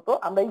একটু বলো তো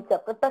আমরা এই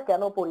চ্যাপ্টারটা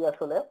কেন পড়ি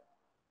আসলে?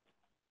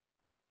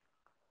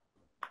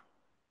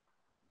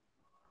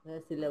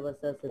 হ্যাঁ,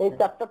 সিলেবাসে আছে এই স্যার।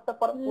 চ্যাপ্টারটা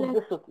পড়ার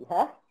উদ্দেশ্য কি?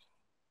 হ্যাঁ,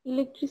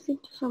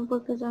 ইলেকট্রিসিটি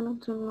সম্পর্কে জানার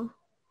জন্য।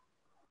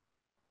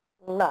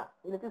 না,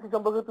 ইলেকট্রিসিটি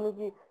সম্পর্কে তুমি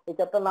কি এই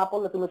চ্যাপ্টার না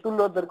পড়লে, তুমি তুল্য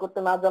বের করতে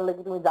না জানলে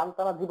কি তুমি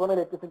জানতা না জীবনের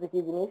ইলেকট্রিসিটি কি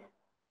জিনিস?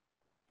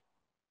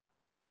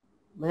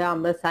 ভাই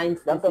আমরা সায়েন্স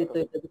জানতো নিছি, তো? তো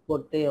এটা তো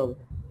পড়তেই হবে।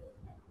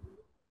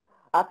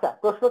 আচ্ছা,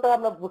 প্রশ্নটা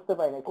আমরা বুঝতে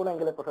পারি না কোন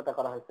অ্যাঙ্গেলে প্রশ্নটা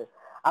করা হয়েছে।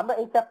 আমরা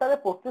এই চ্যাপ্টারে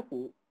পড়তেছি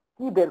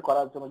কি বের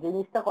করার জন্য, যে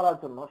জিনিসটা করার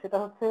জন্য, সেটা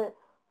হচ্ছে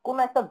কোন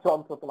একটা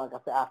যন্ত্র তোমার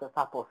কাছে আছে,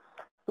 সাপোজ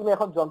তুমি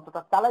এখন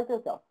যন্ত্রটা চালাইতে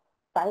চাও।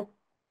 সায়েন্স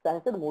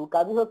সায়েন্সের মূল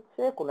কাজই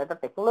হচ্ছে কোন একটা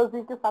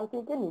টেকনোলজিকে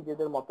সামথিংকে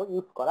নিজেদের মতো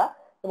ইউজ করা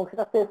এবং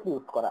সেটা সেফলি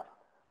ইউজ করা,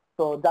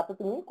 তো যাতে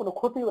তুমি কোনো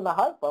ক্ষতিও না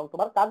হয় বরং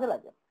তোমার কাজে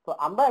লাগে। তো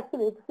আমরা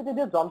অ্যাকচুয়ালি ইলেকট্রিসিটি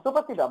দিয়ে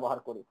যন্ত্রপাতি ব্যবহার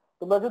করি।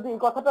 তোমরা যদি এই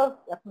কথাটা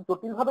এত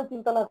জটিল ভাবে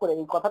চিন্তা না করে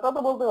এই কথাটা তো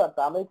বলতে পারতো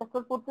আমরা এই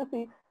চ্যাপ্টার পড়তেছি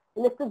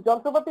ইলেকট্রিক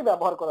যন্ত্রপাতি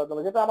ব্যবহার করার জন্য,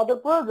 যেটা আমাদের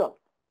প্রয়োজন।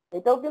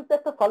 এটাও কিন্তু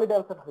একটা সলিড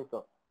অ্যান্সার হইতো।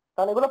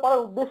 কারণ এগুলো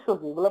পড়ার উদ্দেশ্য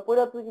কি, এগুলো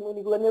পড়ে তুই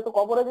এগুলো নিয়ে তো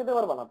কবরে যেতে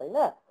পারবা না, তাই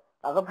না?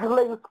 আমরা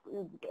এগুলো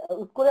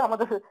ইউজ করে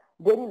আমাদের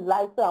ডেইলি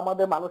লাইফে,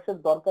 আমাদের মানুষের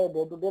দরকার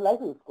day to day life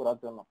use করার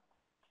জন্য।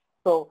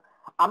 তো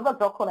আমরা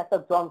যখন একটা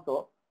যন্ত্র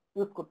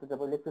ইউজ করতে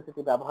যাবো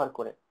ইলেকট্রিসিটি ব্যবহার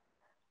করে,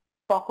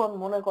 তখন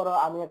মনে করো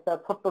আমি একটা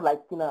ছোট্ট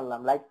লাইট কিনে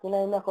আনলাম, লাইট কিনে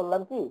এনে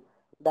করলাম কি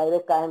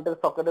ডাইরেক্ট কারেন্টের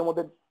সকেটের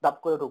মধ্যে দাপ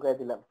করে ঢুকিয়ে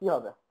দিলাম, কি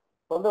হবে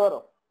বলতে পারো?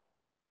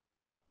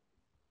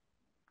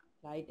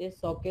 লাইটের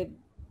সকেট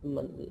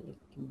মানে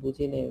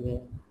বুঝি নেই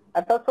ভাইয়া।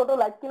 একটা ছোট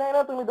লাইট কিনে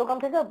না তুমি দোকান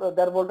থেকে,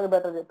 1.5 ভোল্টের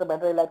ব্যাটারি, একটা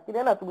ব্যাটারি লাইট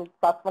কিনে না তুমি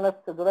 5 মিনিট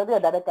জোড়া দিয়ে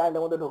ডাইরেক্ট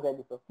কারেন্টের মধ্যে ঢুকিয়ে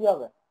দিছো, কি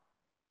হবে?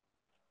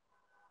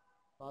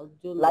 বাল্ব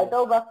জ্বলবে।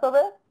 লাইটটাও বাঁচতে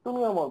হবে,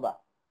 তুমিও মরবা,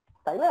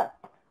 তাই না?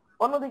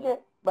 অন্যদিকে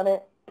মানে,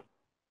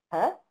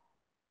 হ্যাঁ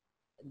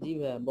জি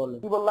ভাইয়া বলেন।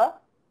 কি বললা?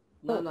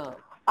 না না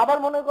আবার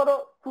মনে করো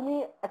তুমি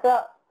একটা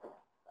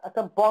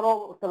একটা বড়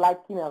একটা লাইট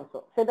কিনে আনছো,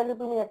 সেটাকে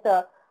তুমি একটা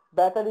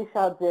ব্যাটারির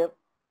সাহায্যে,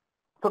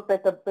 ছোট্ট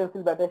একটা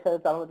পেন্সিল ব্যাটারির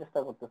সাহায্যে চালানোর চেষ্টা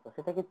করতেছো,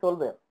 সেটা কি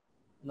চলবে?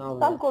 না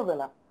কাজ ভাইয়া। করবে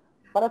না।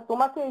 মানে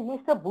তোমাকে এই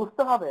জিনিসটা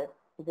বুঝতে হবে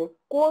যে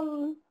কোন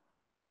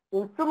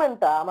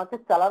ইনস্ট্রুমেন্টটা আমাকে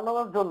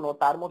চালানোর জন্য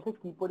তার মধ্যে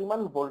কি পরিমাণ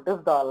ভোল্টেজ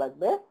দেওয়া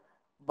লাগবে,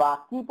 বা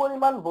কি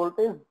পরিমাণ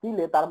ভোল্টেজ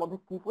দিলে তার মধ্যে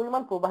কি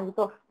পরিমাণ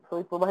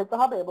প্রবাহিত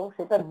হবে এবং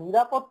সেটা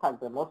নিরাপদ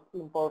থাকবে, মোস্ট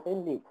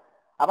ইম্পর্টেন্টলি।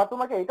 আবার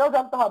তোমাকে এটাও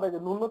জানতে হবে যে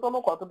ন্যূনতম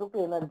কতটুকু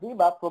এনার্জি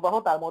বা প্রবাহ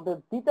তার মধ্যে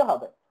দিতে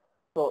হবে।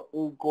 তো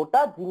এই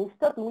গোটা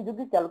জিনিসটা তুমি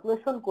যদি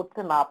ক্যালকুলেশন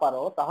করতে না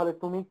পারো, তাহলে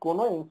তুমি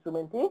কোনো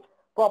ইনস্ট্রুমেন্টই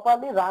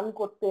প্রপারলি রান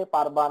করতে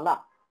পারবা না।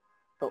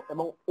 তো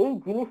এবং এই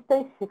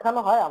জিনিসটাই শেখানো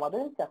হয়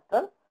আমাদের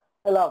চ্যাপ্টার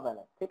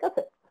 11-এ, ঠিক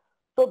আছে?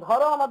 তো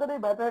ধরো আমাদের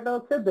এই ব্যাটারিটা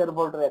হচ্ছে 1.5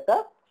 ভোল্টের একটা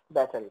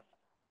ব্যাটারি।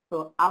 তো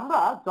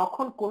আমরা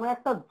যখন কোনো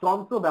একটা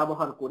যন্ত্র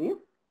ব্যবহার করি,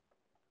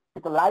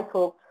 সেটা লাইট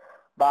হোক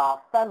বা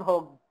ফ্যান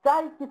হোক,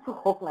 যাই কিছু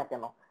হোক না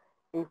কেন,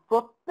 এই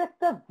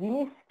প্রত্যেকটা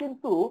জিনিস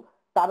কিন্তু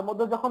তার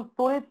মধ্যে যখন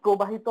তড়িৎ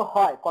প্রবাহিত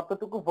হয়,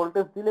 কতটুকু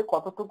ভোল্টেজ দিলে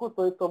কতটুকু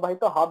তড়িৎ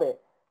প্রবাহিত হবে,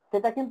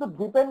 সেটা কিন্তু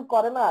ডিপেন্ড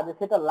করে না যে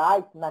সেটা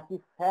লাইট নাকি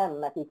ফ্যান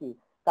নাকি কি।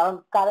 কারণ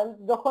কারেন্ট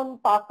যখন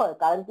পাস হয়,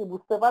 কারেন্ট কি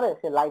বুঝতে পারে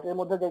সে লাইটের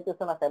মধ্যে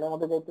যাইতেছে না ফ্যানের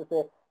মধ্যে যাইতেছে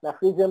না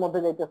ফ্রিজের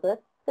মধ্যে যাইতেছে?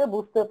 সে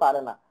বুঝতে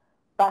পারে না।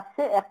 তার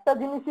সে একটা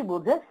জিনিসই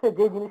বুঝে, সে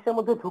যে জিনিসের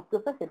মধ্যে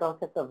ঢুকতেছে সেটা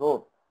হচ্ছে একটা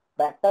রোধ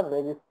বা একটা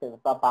রেজিস্ট্যান্স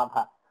বা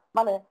বাধা।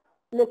 মানে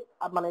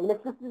মানে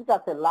ইলেকট্রিসিটির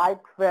কাছে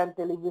লাইট ফ্যান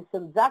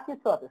টেলিভিশন যা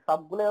কিছু আছে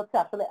সবগুলো হচ্ছে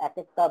আসলে এক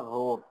একটা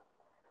রোধ।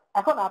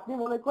 এখন আপনি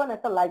মনে করেন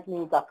একটা লাইট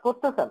নিয়ে কাজ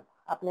করতেছেন,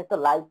 আপনি একটা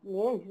লাইট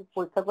নিয়ে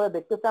পরীক্ষা করে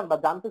দেখতে চান বা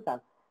জানতে চান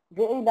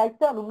যে এই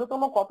লাইটটা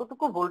ন্যূনতম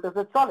কতটুকু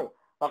ভোল্টেজে চলে,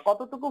 বা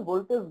কতটুকু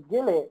ভোল্টেজ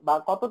গেলে বা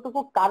কতটুকু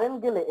কারেন্ট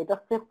গেলে এটা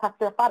সেফ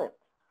থাকতে পারে।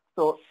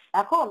 তো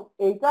এখন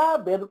এইটা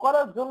বের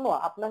করার জন্য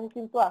আপনাকে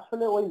কিন্তু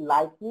আসলে ওই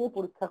লাইট নিয়ে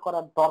পরীক্ষা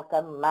করার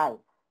দরকার নাই।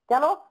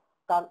 কেন?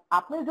 কারণ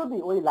আপনি যদি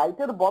ওই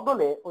লাইটের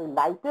বদলে ওই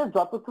লাইটের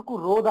যতটুকু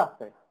রোধ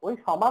আছে ওই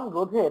সমান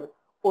রোধের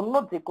অন্য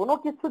যে কোনো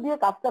কিছু দিয়ে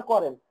কাজটা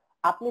করেন,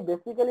 আপনি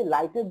বেসিক্যালি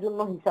লাইটের জন্য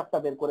হিসাবটা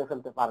বের করে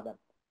ফেলতে পারবেন।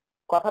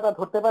 কথাটা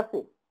ধরতে পারছি?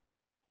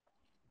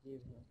 জি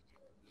ভাইয়া।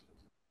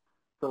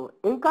 তো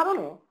এই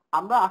কারণে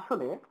আমরা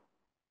আসলে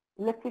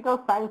ইলেকট্রিক্যাল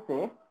সায়েন্সে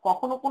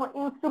কখনো কোনো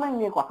ইনস্ট্রুমেন্ট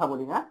নিয়ে কথা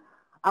বলি না,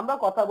 আমরা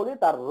কথা বলি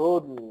তার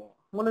রোধ নিয়ে।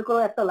 মনে করো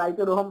একটা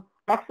লাইটের ওহম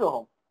 100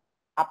 ওহম,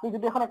 আপনি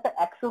যদি এখন একটা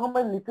 100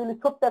 ওহমের লিটারালি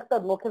ছোট্ট একটা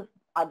নখের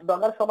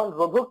ডগার সমান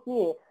রোধক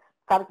নিয়ে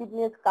সার্কিট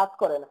নিয়ে কাজ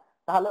করেন,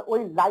 তাহলে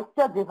ওই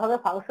লাইটটা যেভাবে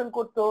ফাংশন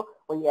করতো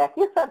ওই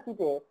একই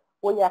সার্কিটে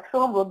ওই 100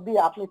 ওহম রোধ দিয়ে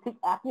আপনি ঠিক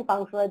একই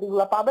ফাংশনালিটি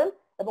গুলো পাবেন,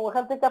 এবং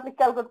ওখান থেকে আপনি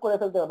ক্যালকুলেট করে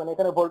ফেলতে পারবেন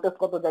এখানে ভোল্টেজ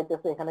কত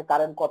যাইতেছে, এখানে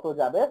কারেন্ট কত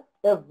যাবে,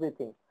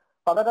 এভরিথিং।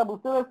 কথাটা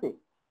বুঝতে পারছি?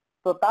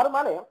 তো তার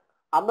মানে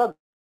আমরা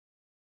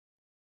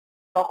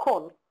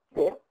তখন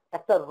যে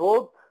একটা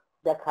রোধ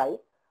দেখাই,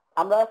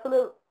 আমরা আসলে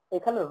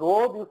এখানে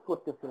রোধ ইউজ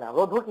করতেছি না,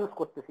 রোধক ইউজ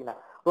করতেছি না।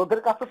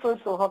 রোধের কাছে তড়িৎ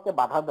প্রবাহকে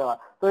বাধা দেওয়া,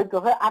 তড়িৎ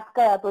প্রবাহে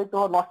আটকায়, তড়িৎ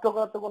প্রবাহ নষ্ট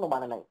করার তো কোনো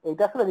মানে নাই।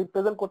 এইটা আসলে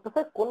রিপ্রেজেন্ট করতেছে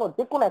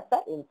যে কোনো একটা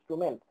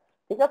ইনস্ট্রুমেন্ট।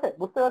 ঠিক আছে,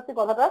 বুঝতে পারছি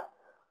কথাটা?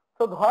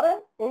 তো ধরেন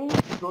এই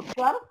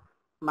রোধটার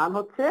মান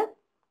হচ্ছে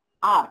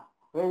আর,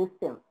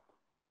 রেজিস্ট্যান্স।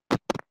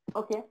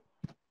 ওকে,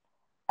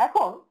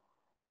 এখন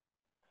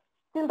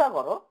চিন্তা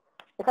করো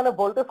এখানে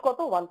ভোল্টেজ কত,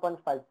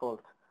 1.5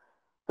 ভোল্ট।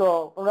 তো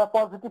আমরা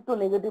positive two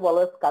negative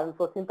always current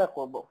flow চিন্তা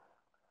করব।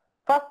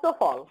 ফার্স্ট অফ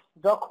অল,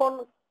 যখন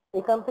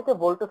এখান থেকে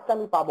ভোল্টেজটা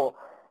আমি পাবো,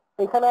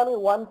 এখানে আমি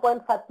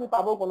 1.5 কি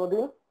পাবো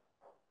কোনোদিন?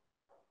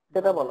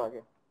 সেটা বলো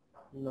আগে।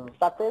 না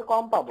তার থেকে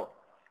কম পাবো।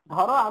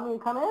 ধরো আমি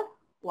এখানে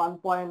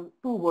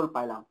 1.2 ভোল্ট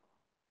পাইলাম,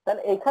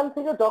 তাহলে এখান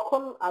থেকে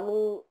যখন আমি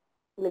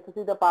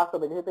ইলেকট্রিসিটিটা পাস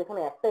হবে, যেহেতু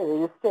এখানে একটাই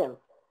রেজিস্ট্যান্স,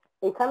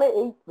 এখানে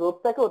এই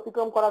রোধটাকে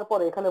অতিক্রম করার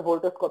পরে এখানে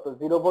ভোল্টেজ কত,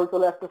 0 ভোল্ট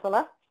চলে আসতেছে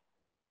না?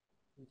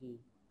 জি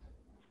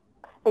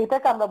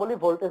এইটাকে আমরা বলি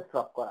ভোল্টেজ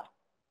ড্রপ করা।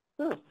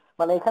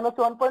 মানে এখানে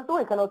হচ্ছে 1.2,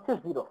 এখানে হচ্ছে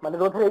 0, মানে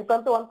রোধের এই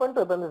প্রান্তে 1.2,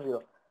 এই প্রান্তে 0।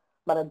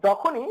 মানে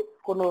যখনই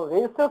কোনো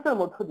রেজিস্ট্যান্সের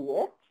মধ্য দিয়ে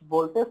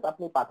ভোল্টেজ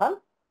আপনি পাঠান,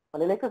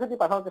 মানে ইলেকট্রিসিটি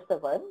পাঠানোর চেষ্টা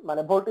করেন,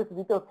 মানে ভোল্টেজ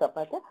দিতে হচ্ছে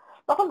আপনাকে,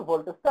 তখন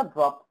ভোল্টেজটা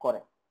ড্রপ করে।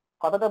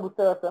 কথাটা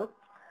বুঝতে পারছেন?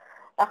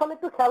 এখন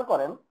একটু খেয়াল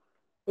করেন,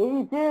 এই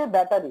যে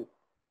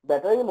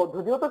ব্যাটারির মধ্য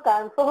দিয়েও তো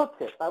কারেন্ট ফ্লো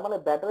হচ্ছে, তার মানে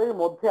ব্যাটারির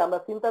মধ্যে আমরা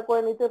চিন্তা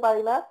করে নিতে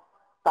পারি না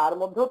তার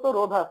মধ্যেও তো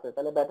রোধ আছে,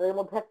 তাহলে ব্যাটারির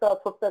মধ্যে একটা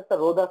ছোট্ট একটা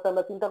রোধ আছে,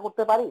 আমরা চিন্তা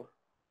করতে পারি?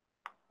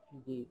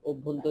 জি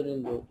অভ্যন্তরীণ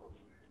রোধ।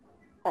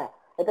 হ্যাঁ,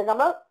 এটাকে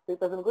আমরা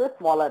রিপ্রেজেন্ট করি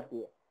স্মল আর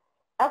দিয়ে।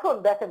 এখন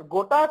দেখেন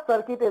গোটা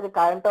সার্কিটে যে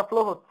কারেন্টটা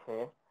ফ্লো হচ্ছে,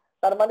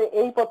 তার মানে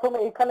এই প্রথমে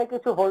এখানে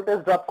কিছু ভোল্টেজ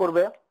ড্রপ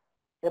করবে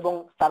এবং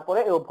তারপরে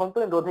এই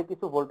অভ্যন্তরীণ রোধে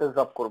কিছু ভোল্টেজ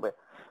ড্রপ করবে।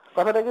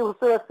 কথাটা কি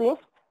বুঝতে পারছি?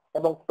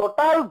 এবং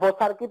টোটাল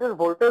সার্কিটের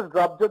ভোল্টেজ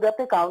ড্রপ যদি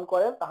আপনি কাউন্ট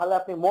করেন তাহলে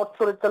আপনি মোট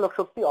তড়িৎচালক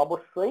শক্তি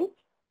অবশ্যই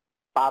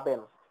পাবেন।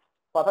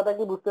 কথাটা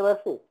কি বুঝতে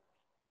পারছি?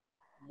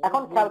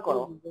 এখন খেয়াল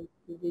করো,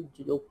 যদি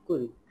যোগ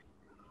করি,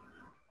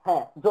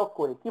 হ্যাঁ যোগ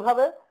করি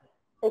কিভাবে,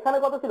 এখানে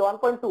কত ছিল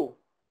 1.2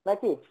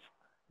 নাকি,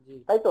 জি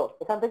তাই তো,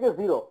 এখান থেকে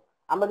 0,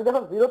 আমরা যদি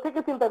এখন 0 থেকে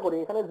চিন্তা করি,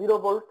 এখানে 0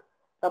 ভোল্ট,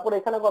 তারপর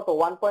এখানে কত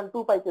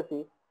 1.2 পাইতেছি,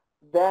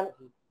 দেন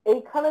জি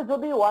এইখানে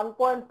যদি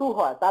 1.2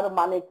 হয় তার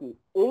মানে কি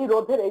এই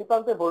রোধের এই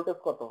প্রান্তে ভোল্টেজ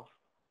কত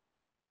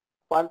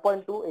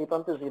 1.2, এই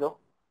প্রান্তে 0,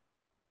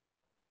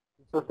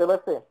 জি বুঝতে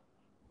পারছে?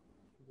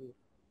 জি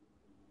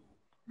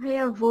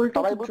ভাইয়া ভোল্টেজ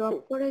সবাই ড্রপ বুঝছি?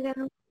 করে কেন?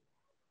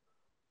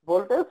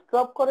 ভোল্টেজ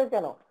ড্রপ করে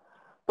কেন,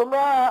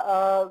 তোমরা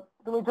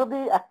তুমি যদি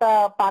একটা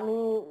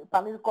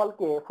পানির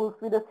কলকে ফুল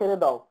স্পিডে ছেড়ে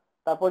দাও,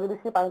 তারপর যদি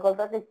সেই পানির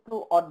কলটাকে একটু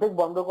অর্ধেক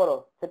বন্ধ করো,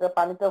 সেটা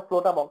পানিটা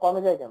ফ্লোটা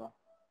কমে যায় কেন?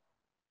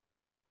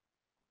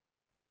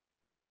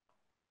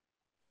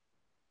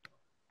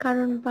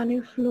 কারণ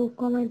পানির ফ্লো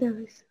কমাই দেওয়া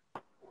হয়েছে।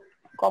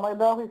 কমাই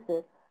দেওয়া হয়েছে,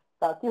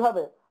 তা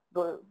কিভাবে?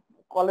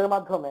 কলের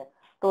মাধ্যমে।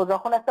 তো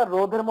যখন একটা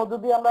রোধের মধ্যে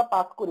দিয়ে আমরা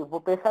পাস করি,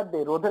 প্রেসার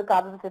দিই, রোধের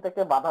কাজ হচ্ছে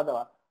সেটাকে বাধা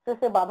দেওয়া,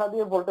 সে বাধা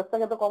দিয়ে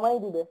ভোল্টেজটাকে তো কমাই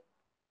দিবে।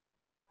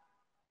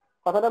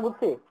 কথাটা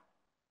বুঝছি?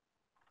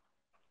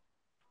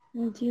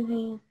 জি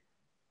ভাইয়া।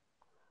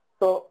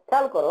 তো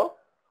খেয়াল করো,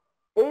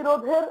 এই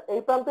রোধের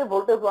এই প্রান্তে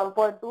ভোল্টেজ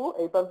 1.2,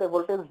 এই প্রান্তে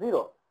ভোল্টেজ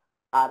 0,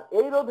 আর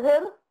এই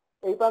রোধের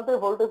এই প্রান্তে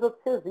ভোল্টেজ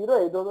হচ্ছে 0,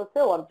 এই রোধ হচ্ছে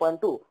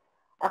 1.2।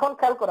 এখন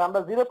খেয়াল করো,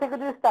 আমরা 0 থেকে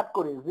যদি স্টার্ট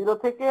করি, 0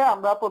 থেকে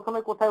আমরা প্রথমে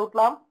কোথায়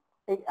উঠলাম,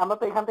 আমরা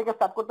তো এখান থেকে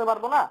স্টার্ট করতে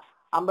পারবো না,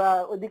 আমরা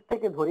ওই দিক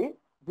থেকে ধরি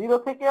 0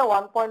 থেকে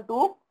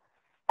 1.2।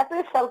 একটা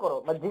জিনিস খেয়াল করো,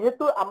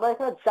 যেহেতু আমরা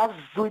এখানে জাস্ট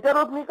দুইটা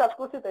রোধ নিয়ে কাজ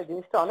করছি, তাই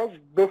জিনিসটা অনেক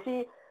বেশি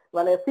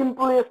মানে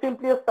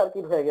সিম্পলিয়েস্ট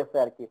সার্কিট হয়ে গেছে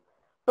আর কি।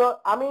 তো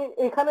আমি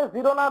এখানে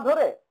 0 না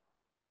ধরে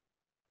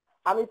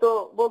আমি তো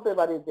বলতে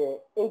পারি যে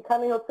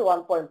এইখানে হচ্ছে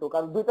 1.2,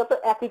 কারণ দুইটা তো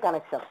একই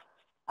কানেকশন,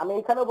 আমি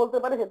এখানেও বলতে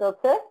পারি সেটা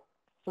হচ্ছে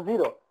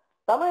 0।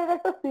 তার মানে এটা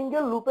একটা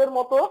সিঙ্গেল লুপের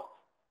মতো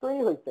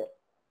তৈরি হয়েছে।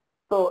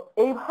 তো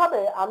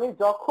এইভাবে আমি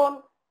যখন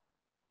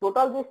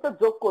টোটাল জিনিসটা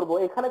যোগ করব,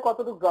 এখানে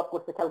কতটুকু ড্রপ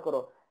করছে খেয়াল করো,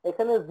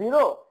 এখানে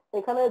 0,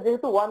 এখানে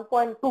যেহেতু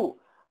 1.2,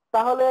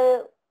 তাহলে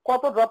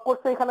কত ড্রপ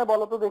করছে এখানে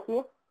বলো তো দেখি,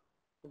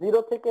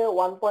 0 থেকে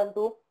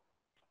 1.2,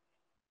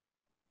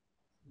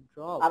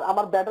 ড্রপ আর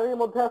আমার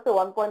ব্যাটারির মধ্যে আছে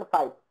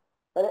 1.5,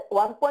 তাহলে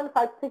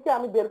 1.5 থেকে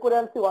আমি বের করে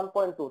আনছি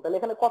 1.2, তাহলে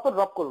এখানে কত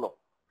ড্রপ করলো?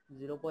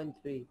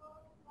 0.3।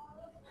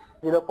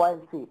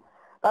 0.3।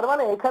 তার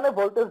মানে এখানে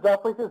ভোল্টেজ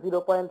ড্রপ হয়েছে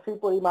 0.3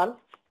 পরিমাণ,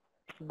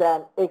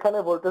 দেন এখানে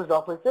ভোল্টেজ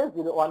ড্রপ হয়েছে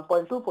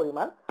 1.2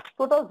 পরিমাণ,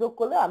 টোটাল যোগ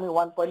করলে আমি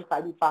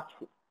 1.5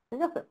 পাচ্ছি।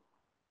 ঠিক আছে?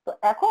 তো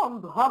এখন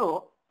ধরো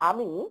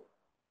আমি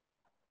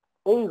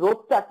এই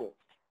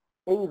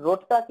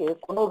রোধটাকে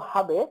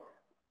কোনোভাবে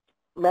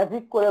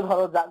ম্যাজিক করে,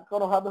 ধরো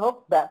কোনোভাবে হোক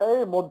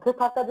ব্যাটারির মধ্যে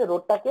থাকা যে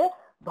রোধটাকে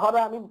ধরো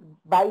আমি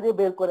বাইরে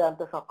বের করে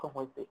আনতে সক্ষম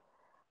হয়েছি।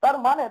 তার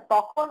মানে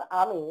তখন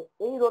আমি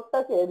এই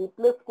রোধটাকে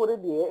রিপ্লেস করে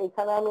দিয়ে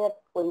এখানে আমি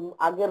ওই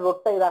আগের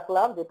রোধটাই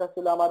রাখলাম যেটা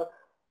ছিল আমার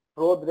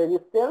রোধ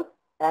রেজিস্ট্যান্স,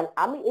 এন্ড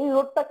আমি এই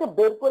রোধটাকে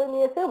বের করে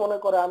নিয়ে এসে মনে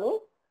করে আমি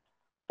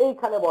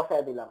এইখানে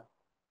বসায় দিলাম।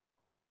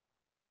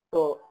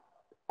 তো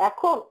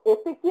এখন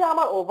এতে কি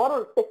আমার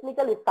ওভারঅল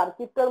টেকনিক্যালি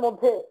সার্কিটটার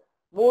মধ্যে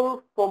মূল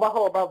প্রবাহ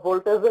বা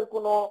ভোল্টেজের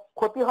কোনো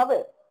ক্ষতি হবে?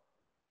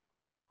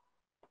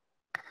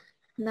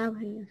 না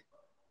ভাইয়া।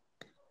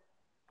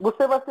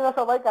 বুঝতে পারছি না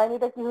সবাই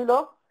কাহিনীটা কি হইলো?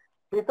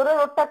 ভিতরের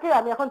রোধটাকে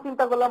আমি এখন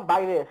চিন্তা করলাম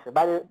বাইরে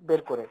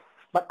বের করে,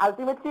 বাট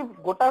আলটিমেটলি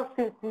গোটা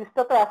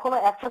সিরিজটা তো এখনো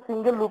একটা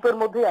সিঙ্গেল লুপের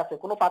মধ্যেই আছে,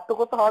 কোনো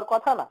পার্থক্য তো হওয়ার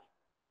কথা না।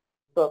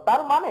 তো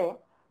তার মানে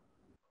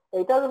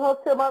এটা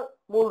হচ্ছে আমার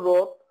মূল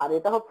রোধ, আর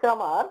এটা হচ্ছে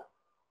আমার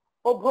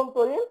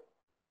অভ্যন্তরীণ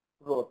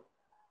রোধ।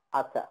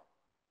 আচ্ছা,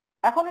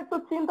 এখন একটু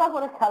চিন্তা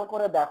করে খেয়াল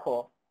করে দেখো,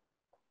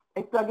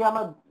 একটু আগে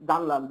আমরা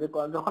জানলাম যে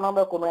যখন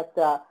আমরা কোনো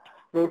একটা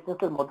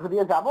রেজিস্ট্যান্সের মধ্য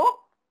দিয়ে যাব,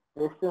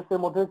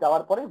 রেজিস্ট্যান্সের মধ্যে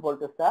যাওয়ার পরে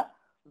ভোল্টেজটা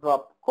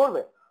ড্রপ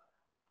করবে।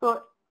 তো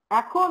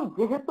এখন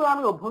যেহেতু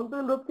আমি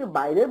অভ্যন্তরীণ রোধকে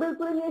বাইরে বের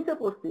করে নিয়ে এসে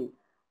পড়ছি,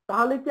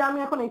 তাহলে কি আমি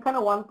এখন এখানে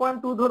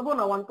 1.2 ধরবো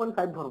না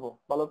 1.5 ধরবো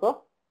বলো তো?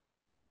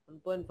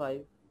 1.5।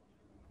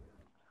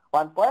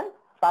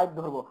 1.5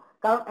 ধরবো,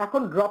 কারণ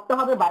এখন ড্রপটা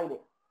হবে বাইরে।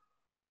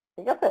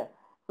 ঠিক আছে?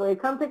 তো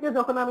এখান থেকে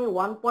যখন আমি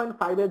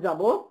 1.5 এ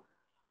যাব,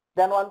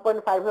 দেন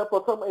 1.5 এর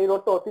প্রথম এই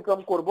রোডটা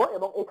অতিক্রম করব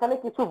এবং এখানে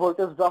কিছু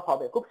ভোল্টেজ ড্রপ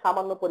হবে, খুব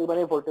সামান্য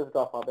পরিমাণে ভোল্টেজ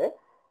ড্রপ হবে।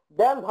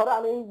 দেন ধরো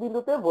আমি এই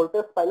বিন্দুতে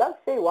ভোল্টেজ পাইলাম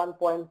সেই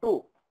 1.2,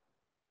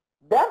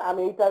 দেন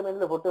আমি এই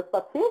টার্মিনালে ভোল্টেজ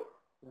পাচ্ছি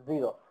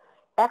 0।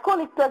 এখন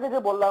একটু আগে যে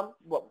বললাম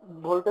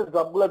ভোল্টেজ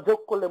ড্রপ গুলো যোগ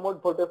করলে মোট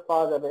ভোল্টেজ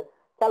পাওয়া যাবে,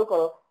 খেয়াল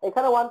করো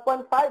এখানে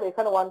 1.5,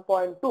 এখানে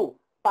 1.2,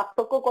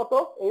 পার্থক্য কত?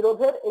 এই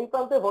রোধের এই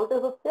প্রান্তে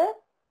ভোল্টেজ হচ্ছে,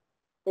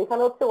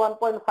 এখানে হচ্ছে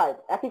 1.5,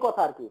 একই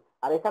কথা আর কি,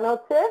 আর এখানে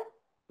হচ্ছে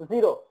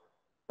 0।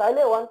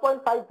 তাইলে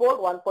 1.5 ভোল্ট,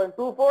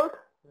 1.2 ভোল্ট,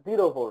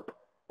 0 ভোল্ট,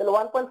 তাহলে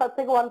 1.5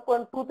 থেকে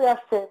 1.2 তে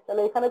আসছে,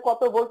 তাহলে এখানে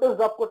কত ভোল্টেজ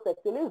ড্রপ করছে?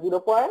 Actually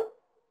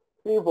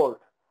 0.3 volt.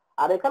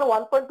 আর এখানে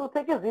 1.2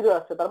 থেকে 0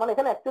 আসছে, তার মানে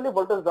এখানে অ্যাকচুয়ালি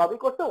ভোল্টেজ ড্রপই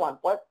করছে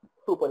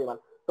 1.2 পরিমাণ।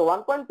 তো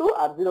 1.2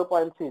 আর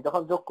 0.3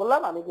 যখন যোগ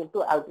করলাম আমি কিন্তু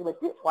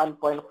আলটিমেটলি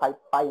 1.5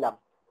 পাইলাম।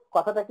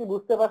 কথাটা কি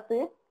বুঝতে পারছি?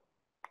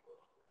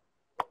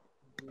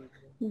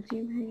 জি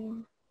ভাইয়া।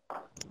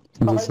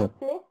 জি সবাই স্যার।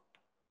 বুঝছি?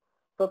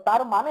 তো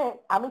তার মানে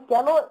আমি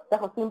কেন,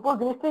 দেখো সিম্পল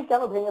জিনিসটাই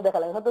কেন ভেঙে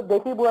দেখালাম, এখানে তো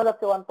দেখেই বোঝা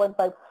যাচ্ছে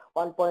 1.5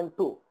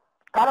 1.2।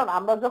 কারণ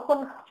আমরা যখন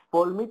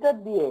ভোল্টমিটার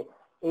দিয়ে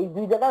এই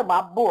দুই জায়গায়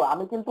মাপবো,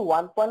 আমি কিন্তু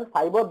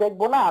 1.5ও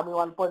দেখবো না, আমি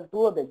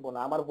 1.2ও দেখবো না,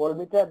 আমার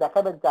ভোল্টমিটার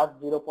দেখাবে জাস্ট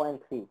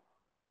 0.3।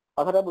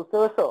 কথাটা বুঝতে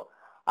পারছো?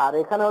 আর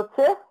এখানে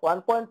হচ্ছে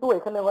 1.2,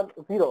 এখানে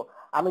 0।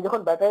 আমি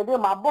যখন ব্যাটারি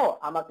দিয়ে মাপবো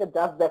আমাকে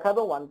জাস্ট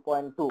দেখাবে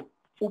 1.2।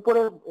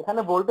 উপরে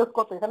এখানে ভোল্টেজ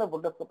কত, এখানে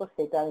ভোল্টেজ কত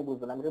সেটা আমি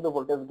বুঝবো না, আমি শুধু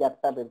ভোল্টেজ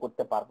গ্যাপটা বের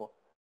করতে পারবো।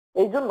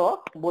 এই জন্য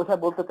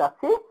বলতে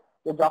চাচ্ছি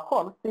যে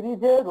যখন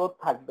সিরিজে রোধ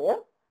থাকবে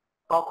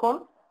তখন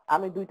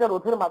আমি দুইটা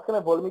রোধের মাঝখানে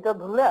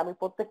ভোল্টমিটার ধরলে আমি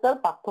প্রত্যেকটার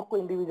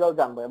পার্থক্য ইন্ডিভিজুয়াল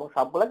জানবো, এবং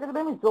সবগুলোকে যদি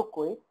আমি যোগ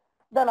করি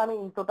দেন আমি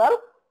ইন টোটাল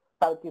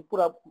সার্কিট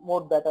পুরো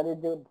মোট ব্যাটারির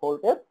যে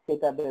ভোল্টেজ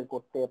সেটা বের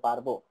করতে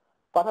পারবো।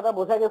 কথাটা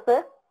বোঝা গেছে?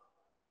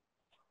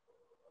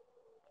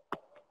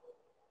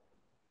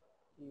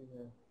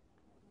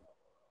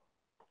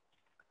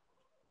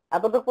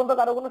 এতটুকু পর্যন্ত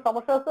কারো কোনো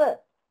সমস্যা আছে?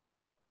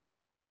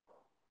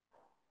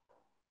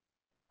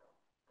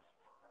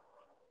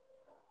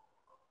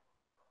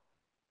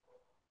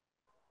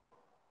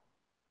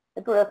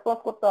 একটু রেসপন্স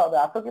করতে হবে।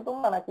 আছো কি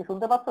তোমরা, নাকি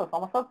শুনতে পাচ্ছ?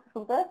 সমস্যা হচ্ছে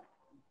শুনতে?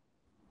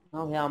 না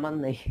ভাই আমার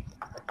নেই।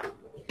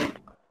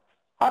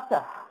 আচ্ছা,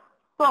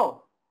 তো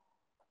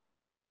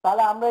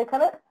তাহলে আমরা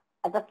এখানে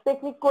একটা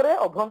টেকনিক করে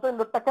অভ্যন্তরীণ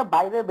লোডটাকে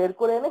বাইরে বের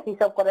করে এনে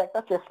হিসাব করে একটা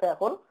চেষ্টা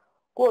এখন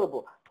করব,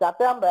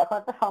 যাতে আমরা এখন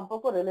একটা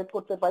সম্পর্ক রিলেট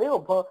করতে পারি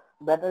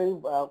ব্যাটারি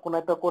কোন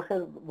একটা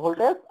কোষের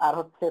ভোল্টেজ আর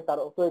হচ্ছে তার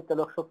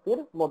তড়িৎচালক শক্তির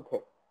মধ্যে।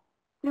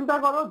 চিন্তা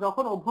করো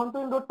যখন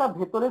অভ্যন্তরীণ লোডটা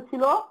ভেতরে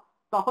ছিল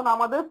তখন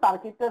আমাদের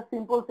সার্কিটের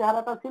সিম্পল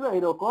চেহারাটা ছিল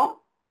এরকম,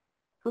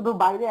 শুধু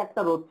বাইরে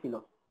একটা রোধ ছিল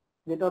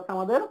যেটা হচ্ছে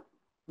আমাদের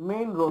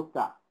মেইন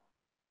রোধটা,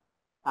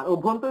 আর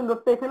অভ্যন্তরীণ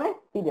লোডটা এখানে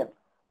হিডেন।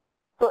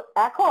 তো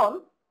এখন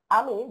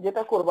আমি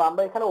যেটা করব,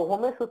 আমরা এখানে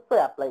ওহমের সূত্র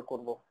অ্যাপ্লাই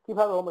করব।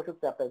 কিভাবে ওহমের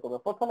সূত্র অ্যাপ্লাই করব?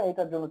 প্রথমে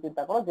এটার জন্য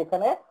চিন্তা করো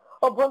যেখানে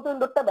অভ্যন্তরীণ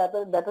লোডটা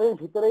ব্যাটারির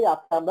ভিতরেই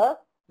আছে আমরা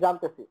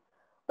জানতেছি।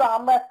 তো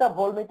আমরা একটা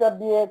ভোল্টমিটার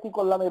দিয়ে কি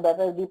করলাম, এই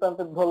ব্যাটারির দুই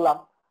প্রান্তে ধরলাম,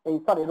 এই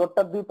সরি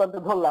রোডটার দুই প্রান্তে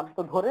ধরলাম,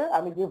 তো ধরে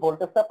আমি যে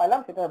ভোল্টেজটা পাইলাম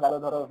সেটার ভ্যালু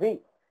ধরো ভি।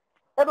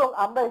 এবং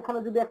আমরা এখানে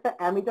যদি একটা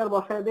অ্যামিটার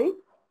বসায় দেই,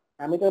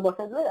 অ্যামিটার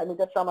বসায় দিলে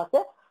অ্যামিটারটা আমাকে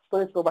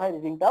তড়িৎ প্রবাহের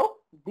রিডিংটাও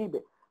দিবে।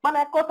 মানে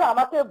এক কথা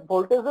আমাকে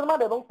ভোল্টেজের মান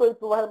এবং তড়িৎ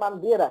প্রবাহের মান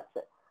দিয়ে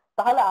রাখছে।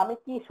 তাহলে আমি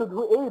কি শুধু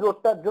এই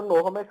রোধটার জন্য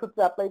ওহমের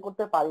সূত্র অ্যাপ্লাই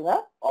করতে পারি না?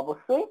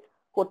 অবশ্যই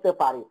করতে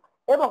পারি।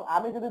 এবং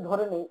আমি যদি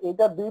ধরে নিই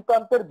এটা দুই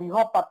প্রান্তের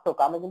বিভব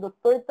পার্থক্য, আমি কিন্তু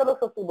তড়িৎচালক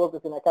শক্তি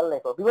বলতেছি না, খেয়াল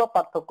রেখো বিভব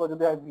পার্থক্য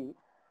যদি হয় ভি,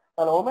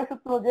 তাহলে ওহমের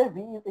সূত্র যে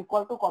ভি ইজ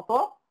ইকুয়াল টু কত,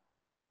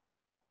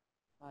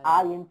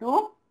 আই ইন্টু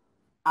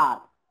আর।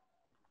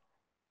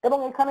 এবং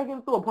এখানে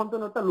কিন্তু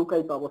অভ্যন্তরীণতা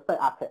লুকায়িত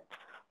অবস্থায় আছে।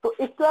 তো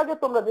একটু আগে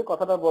তোমরা যে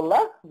কথাটা বললা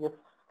যে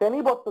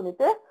শ্রেণী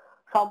বর্তনীতে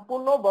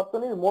সম্পূর্ণ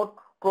বর্তনীর মোট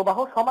প্রবাহ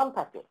সমান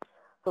থাকে,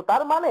 তো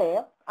তার মানে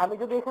আমি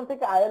যদি এখান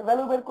থেকে আই এর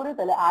ভ্যালু বের করি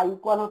তাহলে আই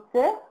ইকুয়াল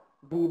হচ্ছে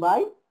ভি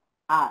বাই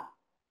আর।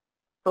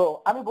 তো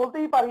আমি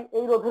বলতেই পারি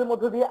এই রোধের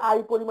মধ্য দিয়ে আই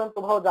পরিমাণ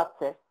প্রবাহ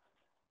যাচ্ছে,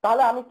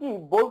 তাহলে আমি কি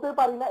বলতে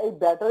পারি না এই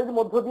ব্যাটারির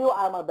মধ্য দিয়েও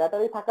আমার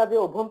ব্যাটারি থাকা যে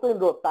অভ্যন্তরীণ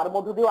রোধ তার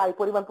মধ্য দিয়েও আই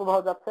পরিমাণ প্রবাহ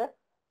যাচ্ছে?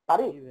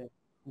 পারি। জি ভাই।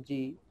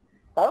 জি।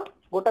 কারণ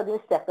গোটা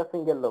জিনিসটা একটা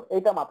সিঙ্গেল লোড,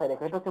 এইটা মাথায়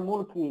রেখো, এটা হচ্ছে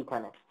মূল কি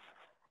এখানে।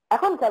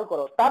 এখন খেয়াল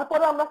করো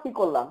তারপরে আমরা কি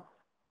করলাম,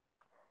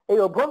 এই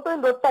অভ্যন্তরীণ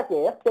লোডটাকে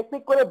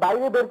টেকনিক করে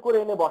বাইরে বের করে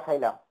এনে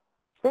বসাইলাম।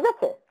 ঠিক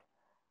আছে,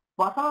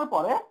 বসানোর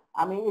পরে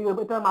আমি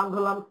এটার মান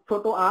ধরলাম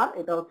ছোট আর,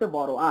 এটা হচ্ছে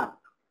বড় আর।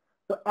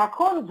 তো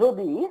এখন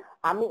যদি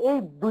আমি এই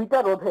দুইটা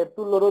রোধের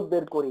তুল্য রোধ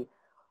বের করি,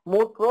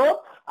 মোট রোধ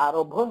আর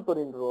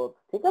অভ্যন্তরীণ রোধ,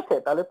 ঠিক আছে,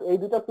 তাহলে এই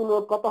দুইটা তুল্য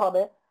রোধ কত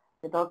হবে?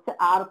 এটা হচ্ছে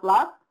আর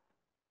প্লাস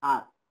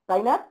আর,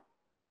 তাই না?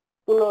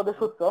 তুল্য রোধের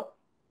সূত্র।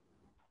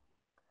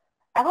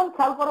 এখন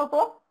খেয়াল করো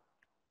তো,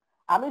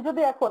 আমি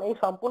যদি এখন এই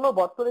সম্পূর্ণ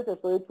বর্তনীতে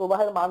তড়িৎ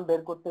প্রবাহের মান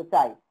বের করতে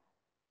চাই,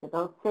 সেটা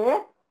হচ্ছে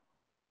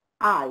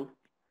I,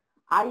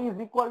 I is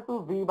equal to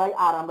V by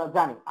আর আমরা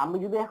জানি। আমি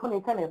যদি এখন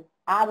এখানে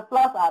আর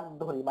প্লাস আর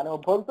ধরি, মানে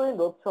অভ্যন্তরীণ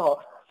রোধ সহ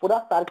পুরো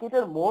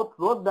সার্কিটের মোট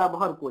রোধ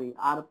ব্যবহার করি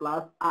আর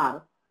প্লাস আর,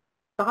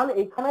 তাহলে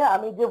এখানে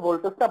আমি যে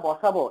ভোল্টেজটা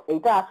বসাবো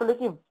এইটা আসলে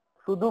কি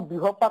শুধু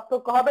বিভব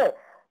পার্থক্য হবে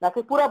নাকি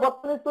পুরো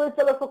বর্তনীর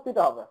তড়িৎচালক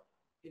শক্তিটা হবে?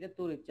 এটা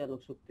তড়িৎচালক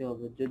শক্তি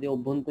হবে যদি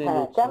অভ্যন্তরীণ হ্যাঁ,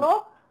 রোধ কেন?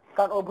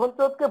 কারণ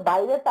অভ্যন্তরকে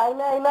বাইরে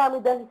টাইনে আইলে আমি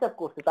দেখ হিসাব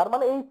করছি, তার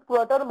মানে এই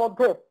পুরোটার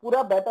মধ্যে পুরো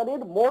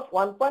ব্যাটারির মোট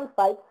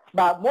 1.5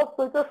 বা মোট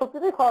তড়িৎ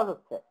শক্তিটাই খরচ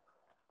হচ্ছে।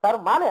 তার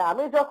মানে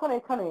আমি যখন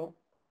এখানে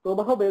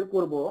প্রবাহ বের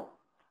করব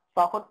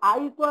তখন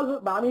আই ইকুয়াল,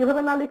 বা আমি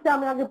এভাবে না লিখে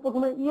আমি আগে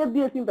প্রথমে ই এর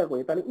দিয়ে চিন্তা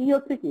করি, তাহলে ই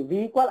হচ্ছে কি ভি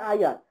ইকুয়াল আই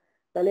আর,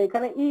 তাহলে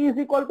এখানে ই ইজ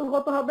ইকুয়াল টু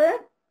কত হবে,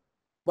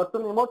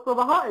 বর্তমানে মোট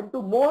প্রবাহ ইনটু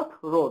মোট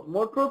রোধ,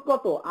 মোট রোধ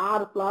কত,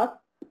 আর প্লাস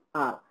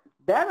আর।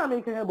 দেন আমি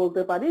এখানে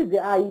বলতে পারি যে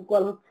আই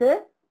ইকুয়াল হচ্ছে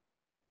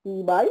পি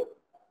বাই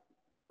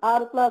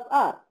আর প্লাস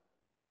আর,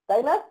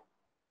 তাই না?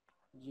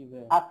 জি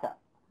ভাই। আচ্ছা,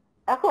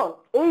 এখন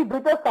এই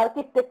দুইটা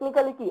সার্কিট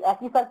টেকনিক্যালি কি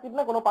একই সার্কিট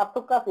না? কোনো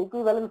পার্থক্য আছে?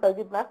 ইকুইভ্যালেন্ট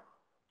সার্কিট না?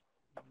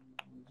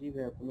 জি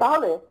ভাই।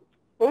 তাহলে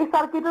এই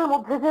সার্কিটের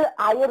মধ্যে যে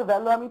আই এর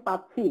ভ্যালু আমি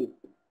পাচ্ছি,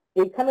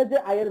 এখানে যে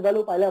আই এর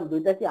ভ্যালু পাইলাম,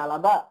 দুইটা কি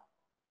আলাদা?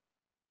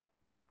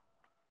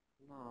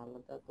 না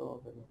আলাদা তো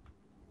হবে না।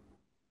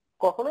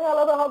 কখনোই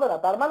আলাদা হবে না।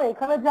 তার মানে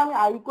এখানে যে আমি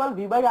আই ইকুয়াল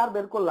ভি বাই আর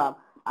বের করলাম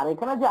আর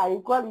এখানে যে I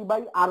equal E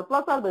by R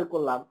plus আর বের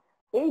করলাম,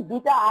 এই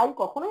দুইটা আই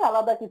কখনোই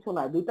আলাদা কিছু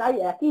নয়, দুইটা আই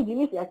একই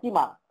জিনিস, একই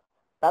মান।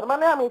 তার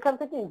মানে আমি এখান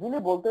থেকে ইজিলি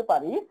বলতে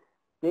পারি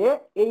যে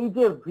এই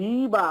যে V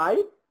by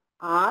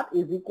R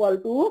is equal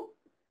to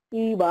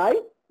E by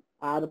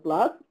R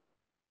plus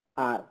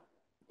আর,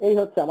 এই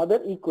হচ্ছে আমাদের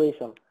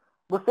ইকুয়েশন।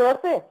 বুঝতে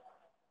পারছি?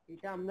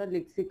 এটা আমরা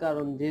লিখছি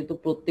কারণ যেহেতু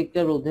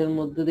প্রত্যেকটা রোধের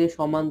মধ্যে দিয়ে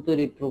সমান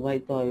তড়িৎ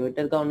প্রবাহিত হয়,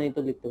 ওইটার কারণেই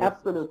তো লিখতে পারছি।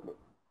 Absolutely,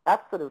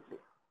 absolutely.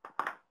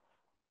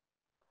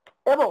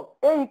 এবং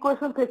এই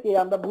ইকুয়েশন থেকে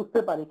আমরা বুঝতে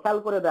পারি, খেয়াল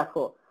করে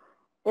দেখো,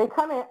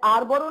 এখানে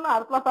আর বড় না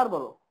আর প্লাস আর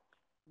বড়?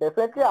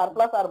 ডেফিনেটলি আর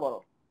প্লাস আর বড়।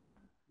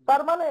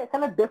 তার মানে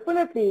এখানে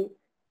definitely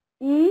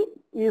E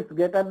is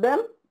greater than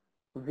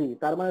V.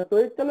 তার মানে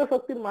তড়িৎচালীয়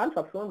শক্তির মান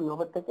সবসময়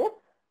বিভবের থেকে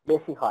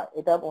বেশি হয়।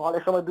 এটা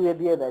অনেক সময়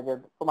দিয়ে দেয় যে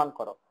প্রমাণ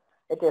করো,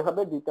 এটা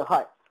এভাবে দিতে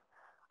হয়।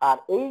 আর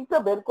এইটা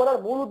বের করার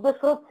মূল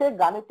উদ্দেশ্য হচ্ছে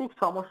গাণিতিক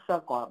সমস্যা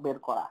বের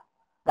করা।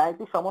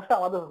 গাণিতিক সমস্যা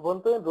আমাদের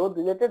অভ্যন্তরীণ রোধ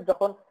রিলেটেড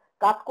যখন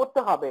কাজ করতে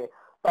হবে,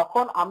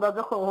 তখন আমরা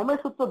যখন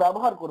ওহমের সূত্র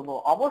ব্যবহার করব,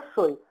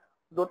 অবশ্যই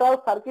টোটাল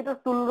সার্কিটের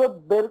তুল্য রোধ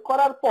বের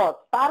করার পর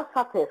তার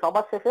সাথে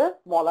সবার শেষে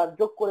মলার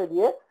যোগ করে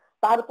দিয়ে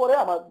তারপরে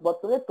আমার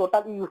বর্তমানে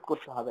টোটাল ইউজ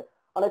করতে হবে।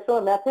 অনেক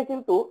সময় ম্যাথে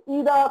কিন্তু ই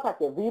দেওয়া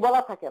থাকে, ভি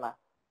বলা থাকে না।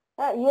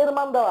 হ্যাঁ, ই এর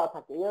মান দেওয়া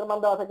থাকে, ই এর মান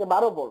দেওয়া থাকে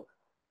 12 ভোল্ট।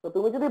 তো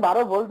তুমি যদি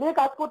 12 ভোল্ট দিয়ে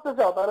কাজ করতে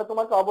চাও, তাহলে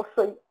তোমাকে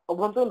অবশ্যই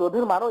অভ্যন্তরীণ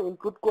রোধের মানও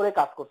ইনক্লুড করে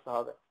কাজ করতে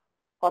হবে।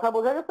 কথা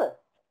বোঝা গেছে?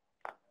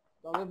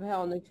 তবে ভাই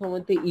অনেক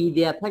সময় তো ই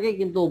দেয়া থাকে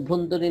কিন্তু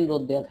অভ্যন্তরীণ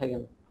রোধ দেয়া থাকে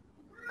না,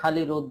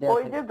 খালি রোধ দেয়া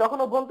ওই থাকে। যে যখন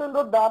অভ্যন্তরীণ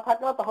রোধ দেওয়া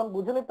থাকে না, তখন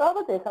বুঝে নিতে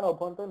হবে যে এখানে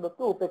অভ্যন্তরীণ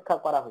রোধকে উপেক্ষা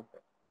করা হয়েছে।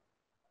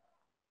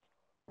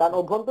 কারণ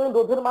অভ্যন্তরীণ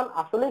রোধের মান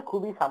আসলেই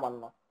খুবই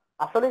সামান্য,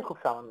 আসলেই খুব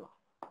সামান্য।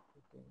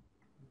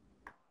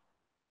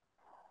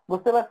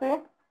 বুঝতে পারছি?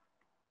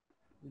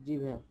 জি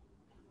ভাই।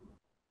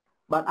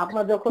 বাট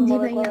আপনার যখন জি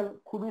মনে ভাইয়া। করেন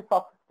খুবই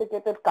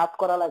সফিস্টিকেটেড কাজ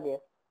করা লাগে,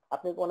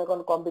 আপনি মনে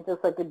করেন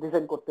কম্পিউটার সার্কিট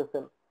ডিজাইন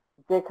করতেছেন,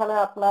 যেখানে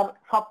আপনার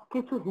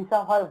সবকিছু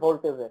হিসাব হয়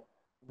ভোল্টেজে,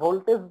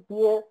 ভোল্টেজ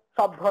দিয়ে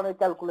সব ধরনের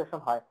ক্যালকুলেশন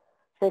হয়,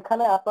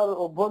 সেখানে আপনার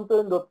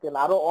অভ্যন্তরীণ রোধকে না,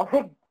 আরো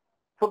অনেক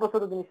ছোট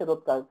ছোট জিনিসের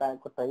রোধ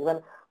কানেক্ট করতে হয়, ইভেন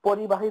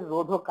পরিবাহীর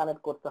রোধও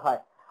কানেক্ট করতে হয়।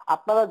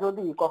 আপনারা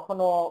যদি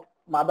কখনো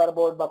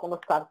মাদারবোর্ড বা কোনো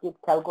সার্কিট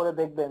খেয়াল করে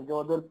দেখবেন যে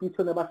ওদের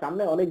পিছনে বা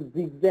সামনে অনেক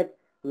জিগজ্যাগ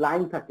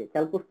লাইন থাকে,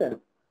 খেয়াল করছেন?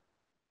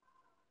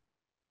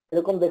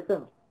 এরকম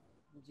দেখছেন?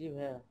 জি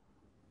ভাইয়া,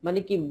 মানে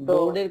কি তো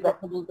বোর্ডের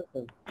কথা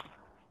বলতেছেন?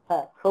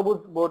 হ্যাঁ, সবুজ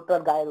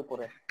বোর্ডটার গায়ের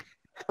উপরে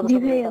ছোট জি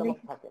ছোট ভাইয়া লেখার মতো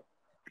দেখি। থাকে,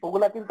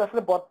 ওগুলা কিন্তু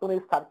আসলে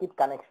বর্তনীর সার্কিট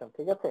কানেকশন,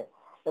 ঠিক আছে?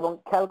 এবং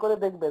খেয়াল করে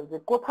দেখবেন যে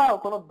কোথাও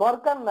কোনো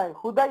দরকার নাই,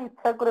 হুদাই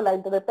ইচ্ছা করে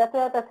লাইনটাতে প্যাঁচে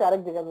প্যাঁচে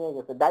আরেক জায়গায় নিয়ে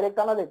গেছে, ডাইরেক্ট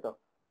আনা যেত,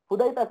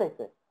 হুদাই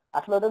প্যাঁচাইছে।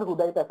 আসলে ওটা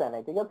হুদাই প্যাঁচায়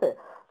নাই, ঠিক আছে?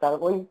 কারণ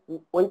ওই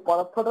ওই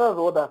পদার্থটার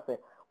রোধ আছে,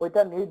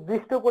 ওইটা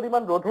নির্দিষ্ট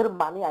পরিমাণ রোধের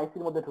মানই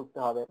আইসির মধ্যে ঢুকতে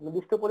হবে,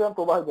 নির্দিষ্ট পরিমাণ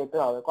প্রবাহ যেতে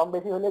হবে, কম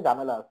বেশি হলে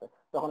ঝামেলা আছে,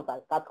 তখন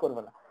কাজ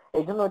করবে না।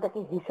 এই জন্য ওটাকে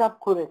হিসাব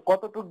করে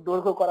কতটুকু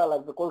দৈর্ঘ্য করা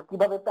লাগবে,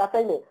 কিভাবে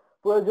প্যাঁচাইলে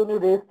প্রয়োজনীয়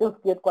রেজিস্ট্যান্স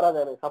ক্রিয়েট করা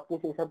যাবে,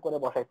 সবকিছু হিসাব করে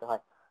বসাইতে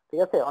হয়, ঠিক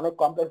আছে? অনেক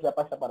কমপ্লেক্স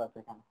ব্যাপার স্যাপার আছে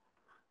এখানে।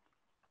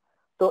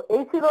 তো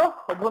এই ছিল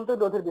অভ্যন্তরীণ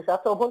রোধের বিষয়।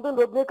 আচ্ছা, অভ্যন্তরীণ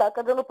রোধ নিয়ে কার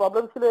কার জন্য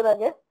প্রবলেম ছিল এর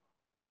আগে?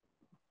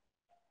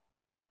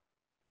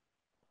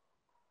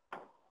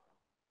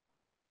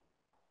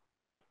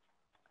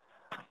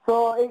 তো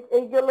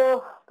এই গেল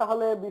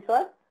তাহলে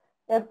বিষয়।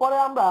 এরপরে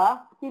আমরা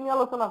কি নিয়ে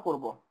আলোচনা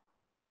করব?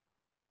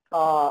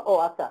 ও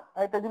আচ্ছা,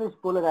 একটা জিনিস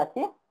বলে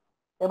রাখি,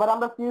 এবার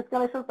আমরা সিরিজ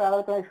কানেকশন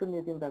প্যারালাল কানেকশন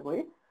নিয়ে চিন্তা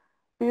করি।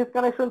 সিরিজ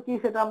কানেকশন কি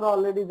সেটা আমরা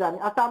অলরেডি জানি।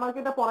 আচ্ছা, আমাকে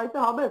এটা পড়াইতে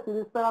হবে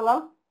সিরিজ প্যারালাল?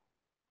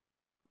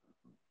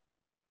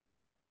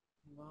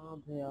 না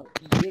ভাইয়া,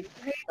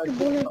 একটু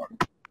বলে দেন।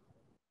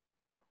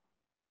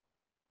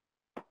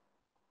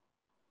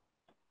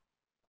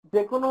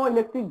 যে কোনো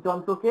ইলেকট্রিক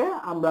যন্ত্রকে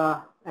আমরা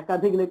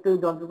একাধিক ইলেকট্রিক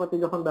যন্ত্রপাতি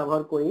যখন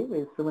ব্যবহার করি,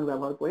 ইনস্ট্রুমেন্ট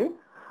ব্যবহার করি,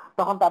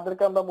 তখন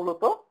তাদেরকে আমরা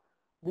মূলত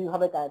দুই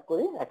ভাবে কানেক্ট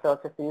করি। একটা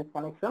হচ্ছে সিরিজ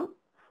কানেকশন,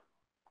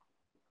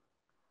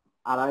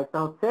 আর আরেকটা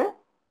হচ্ছে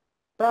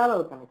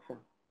প্যারালাল কানেকশন।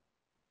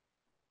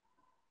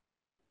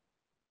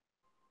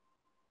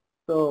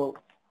 তো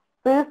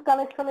সিরিজ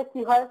কানেকশনে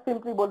কি হয়,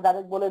 সিম্পলি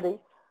ডাইরেক্ট বলে দেই।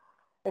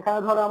 এখানে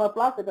ধরো আমার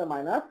প্লাস, এটা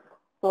মাইনাস,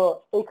 তো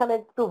এখানে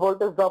একটু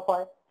ভোল্টেজ ড্রপ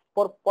হয়,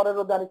 পরের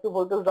রোধে আরেকটু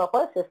ভোল্টেজ ড্রপ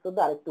হয়, শেষ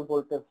রোধে আরেকটু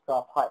ভোল্টেজ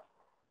ড্রপ হয়।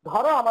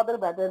 ধরো আমাদের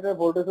ব্যাটারিটার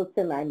ভোল্টেজ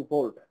হচ্ছে 9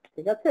 ভোল্ট,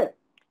 ঠিক আছে?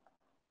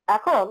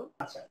 এখন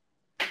আচ্ছা,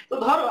 তো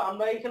ধরো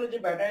আমরা এখানে যে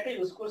ব্যাটারিটা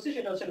ইউজ করছি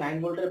সেটা হচ্ছে 9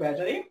 ভোল্টের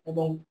ব্যাটারি,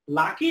 এবং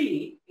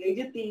লাকিলি এই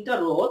যে তিনটা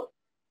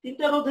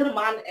রোধের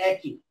মান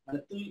একই, মানে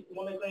তুই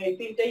মনে কর এই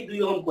তিনটাই 2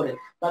 ওহম করে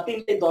বা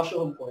তিনটাই 10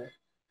 ওহম করে।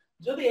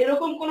 যদি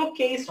এরকম কোনো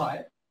কেস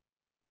হয়,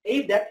 এই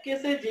দ্যাট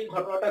কেসে যে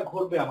ঘটনাটা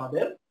ঘটবে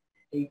আমাদের,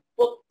 এই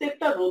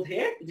প্রত্যেকটা রোধে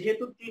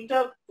যেহেতু তিনটা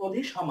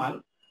রোধই সমান,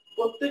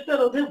 প্রত্যেকটা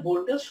রোধের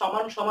ভোল্টেজ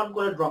সমান সমান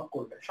করে ড্রপ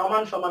করবে,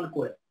 সমান সমান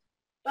করে।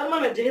 তার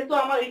মানে যেহেতু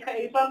আমার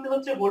এই প্রান্তে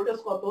হচ্ছে ভোল্টেজ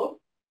কত,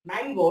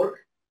 9 ভোল্ট,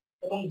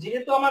 এবং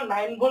যেহেতু আমার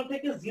 9 ভোল্ট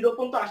থেকে 0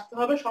 পর্যন্ত আসতে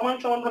হবে সমান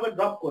সমান ভাবে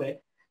ড্রপ করে,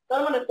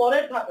 তার মানে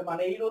পরের ধাপে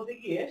মানে এই রোধে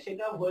গিয়ে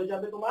সেটা হয়ে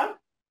যাবে তোমার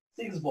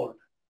 6 ভোল্ট।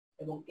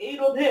 এবং এই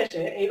রোধে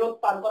এসে এই রোধ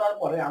পার করার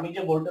পরে আমি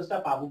যে ভোল্টেজটা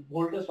পাবো,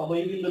 ভোল্টেজ পাবো,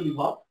 এই বিন্দু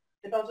বিভব,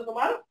 সেটা হচ্ছে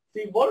তোমার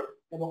 3 ভোল্ট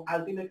এবং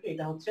আলটিমেটলি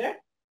এটা হচ্ছে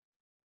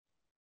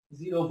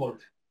 0 ভোল্ট।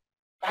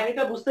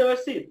 কাহিনীটা বুঝতে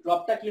পারছি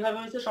ড্রপটা কিভাবে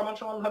হয়েছে সমান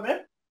সমান ভাবে।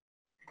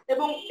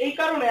 এবং এই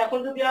কারণে এখন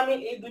যদি আমি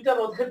এই দুইটা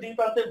রোধের দুই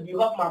প্রান্তের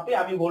বিভব মাপি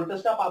আমি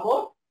ভোল্টেজটা পাবো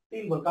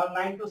 3 ভোল্ট, কারণ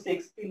 9 to 6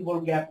 3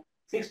 volt gap,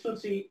 6 to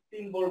 3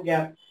 3 volt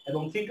gap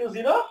এবং 3 to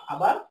 0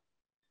 আবার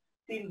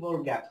 3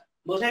 ভোল্ট গ্যাপ।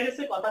 বোঝা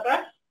গেছে কথাটা?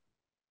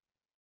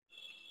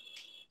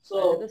 সো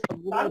এটা তো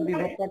সবগুলোর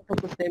বিভব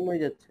পার্থক্য সেম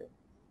হয়ে যাচ্ছে।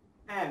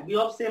 হ্যাঁ,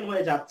 বিভব সেম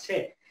হয়ে যাচ্ছে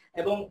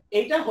এবং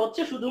এইটা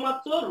হচ্ছে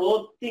শুধুমাত্র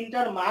রোধ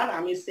তিনটার মান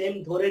আমি সেম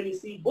ধরে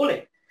নিছি বলে।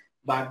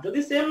 বাট যদি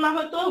সেম না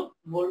হয়তো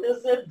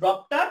ভোল্টেজের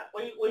ড্রপটা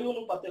ওই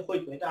অনুপাতে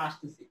হইতো, এটা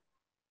আসতেছি।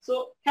 সো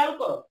খেয়াল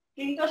করো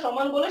তিনটা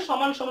সমান বলে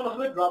সমান সমান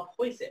ভাবে ড্রপ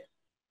হইছে।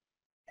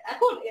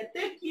 এখন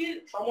এতে কি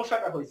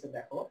সমস্যাটা হয়েছে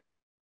দেখো,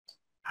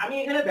 আমি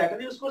এখানে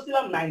ব্যাটারি ইউজ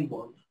করছিলাম 9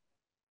 ভোল্ট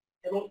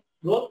এবং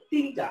রোধ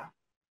তিনটা,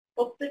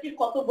 প্রত্যেকে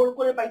কত ভোল্ট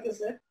করে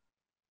পাইতেছে?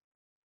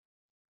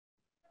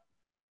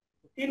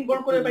 3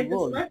 ভোল্ট করে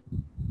পাইতেছে না?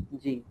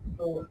 জি।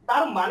 তো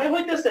তার মানে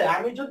হইতেছে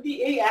আমি যদি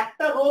এই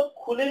একটা রোধ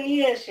খুলে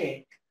নিয়ে এসে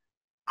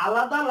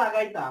আলাদা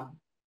লাগাইতাম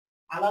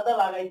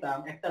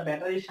একটা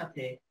ব্যাটারির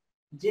সাথে,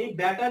 যে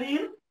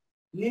ব্যাটারির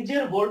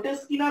নিজের ভোল্টেজ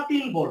কিনা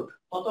 3 ভোল্ট,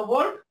 কত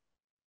ভোল্ট?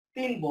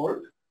 3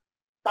 ভোল্ট,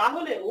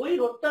 তাহলে ওই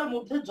রোধটার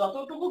মধ্যে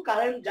যতটুকু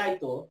কারেন্ট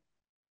যাইতো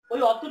ওই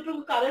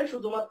অতটুকু কারেন্ট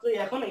শুধুমাত্র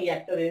এখন এই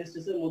একটা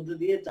রেজিস্ট্যান্সের মধ্যে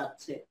দিয়ে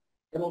যাচ্ছে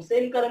এবং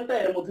সেম কারেন্টটা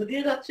এর মধ্যে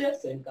দিয়ে যাচ্ছে,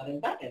 সেম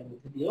কারেন্টটা এর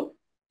মধ্যে দিয়েও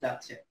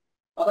যাচ্ছে।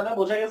 কথাটা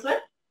বোঝা গেছে?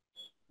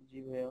 জি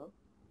ভাইয়া।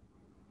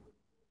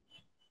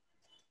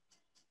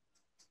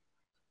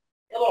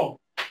 এবং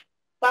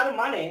তার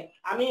মানে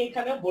আমি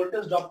এখানে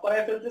ভোল্টেজ ড্রপ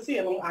করায় ফেলতেছি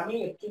এবং আমি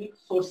অ্যাকচুয়ালি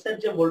সোর্সের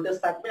যে ভোল্টেজ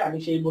থাকবে আমি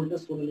সেই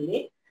ভোল্টেজ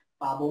কোনোদিনই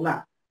পাবো না।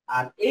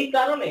 আর এই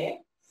কারণে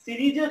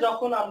সিরিজে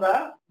যখন আমরা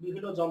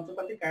বিভিন্ন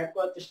যন্ত্রপাতি কানেক্ট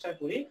করার চেষ্টা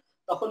করি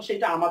তখন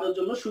সেটা আমাদের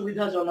জন্য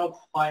সুবিধাজনক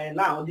হয়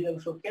না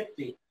অধিকাংশ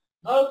ক্ষেত্রে।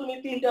 ধরো তুমি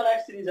 3টা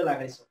লাইট সিরিজে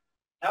লাগাইছো,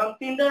 এখন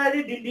 3টা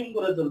লাইটই ডিম ডিম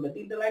করে জ্বলবে।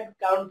 3টা লাইট,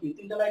 কারণ কি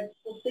 3টা লাইট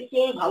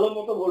প্রত্যেককেই ভালো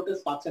মতো ভোল্টেজ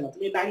পাচ্ছে না।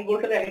 তুমি 9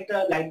 ভোল্টের একটা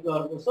লাইট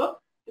ব্যবহার করছো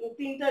কিন্তু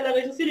 3টায়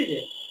লাগাইছো সিরিজে,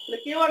 তাহলে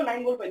কেউ আর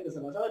 9 ভোল্ট পাইতেছে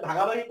না, সবাই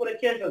ভাগাভাগি করে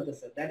খেয়ে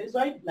ফেলতেছে। দ্যাট ইজ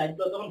ওয়াই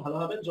লাইটগুলো তখন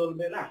ভালোভাবে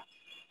জ্বলবে না।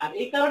 আর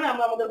এই কারণে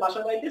আমরা আমাদের বাসা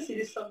বাড়িতে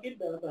সিরিজ সার্কিট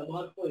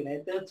ব্যবহার করি না।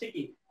 এতে হচ্ছে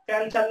কি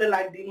ফ্যান চাললে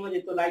লাইট ডিম হয়ে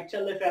যেত, লাইট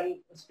চাললে ফ্যান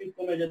স্পিড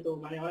কমে যেত,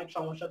 মানে অনেক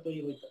সমস্যা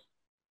তৈরি হইতো।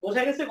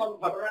 বোঝা গেছে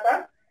ঘটনাটা?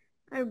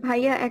 আর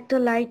ভাইয়া একটা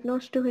লাইট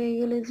নষ্ট হয়ে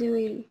গেলে যে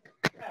ওই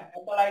হ্যাঁ,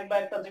 একটা লাইট বা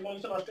একটা যে কোনো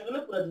কিছু নষ্ট হলে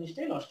পুরো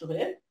জিনিসটাই নষ্ট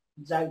হয়ে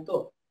যাইতো।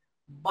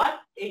 বাট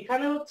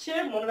এইখানে হচ্ছে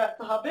মনে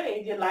রাখতে হবে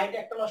এই যে লাইট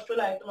একটা নষ্ট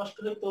হলে আরেকটা নষ্ট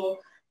হইতো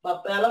বা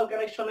প্যারালাল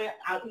কানেকশনে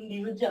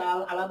ইন্ডিভিজুয়াল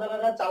আলাদা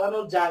আলাদা চালানো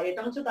যায়,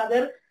 এটা হচ্ছে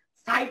তাদের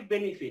সাইড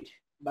বেনিফিট।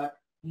 বাট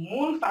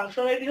মূল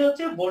ফাংশনালিটি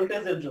হচ্ছে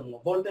ভোল্টেজের জন্য,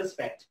 voltage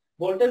fact,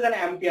 voltage and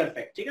ampere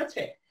fact. ঠিক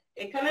আছে,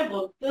 এখানে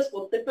ভোল্টেজ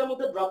প্রত্যেকটার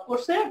মধ্যে ড্রপ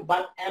করছে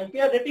বাট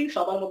অ্যাম্পিয়ার রেটিং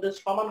সবার মধ্যে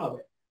সমান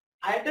হবে।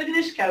 আরেকটা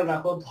জিনিস খেয়াল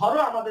রাখো, ধরো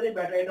আমাদের এই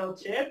ব্যাটারিটা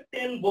হচ্ছে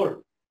 10 ভোল্ট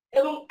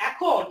এবং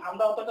এখন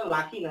আমরা অতটা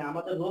লাকি না,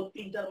 আমাদের রোধ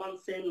তিনটার মান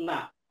সেম না।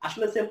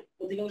 আসলে সেম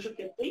অধিকাংশ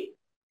ক্ষেত্রেই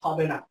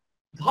হবে না।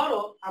 ধরো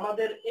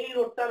আমাদের এই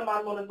রোধটার মান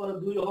মনে করো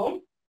 2 ওহম,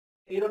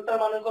 এই রোধটার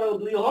মনে করো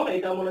 2 ওহম,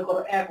 এটা মনে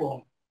করো 1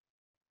 ওহম।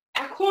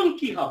 এখন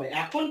কি হবে?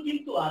 এখন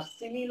কিন্তু আর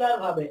সিমিলার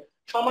ভাবে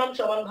সমান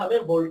সমান ভাবে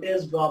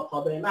ভোল্টেজ ড্রপ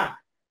হবে না।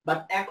 বাট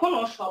এখনো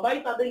সবাই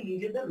তাদের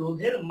নিজেদের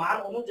রোধের মান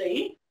অনুযায়ী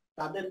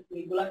তাদের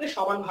এগুলাকে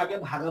সমান ভাগে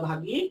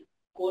ভাগাভাগি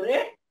করে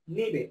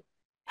নেবে।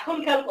 এখন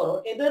খেয়াল করো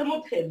এদের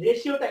মধ্যে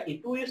রেশিওটা কি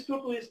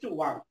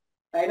 2:2:1,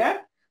 তাই না?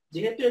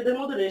 যেহেতু এদের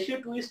মধ্যে রেশিও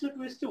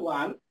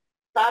 2:2:1,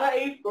 তারা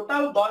এই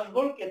টোটাল 10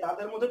 ভোল্টকে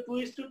তাদের মধ্যে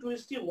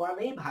 2:2:1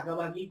 এই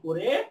ভাগাভাগি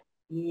করে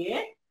নিয়ে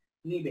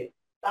নিবে।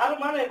 তার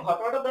মানে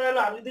ঘটনাটা দাঁড়ালো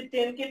আমি যদি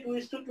 10 কে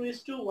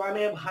 2:2:1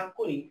 এ ভাগ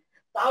করি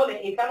তাহলে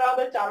এখানে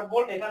হবে 4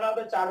 ভোল্ট, এখানে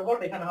হবে 4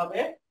 ভোল্ট, এখানে হবে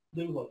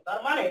 2 ভোল্ট। তার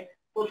মানে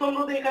প্রথম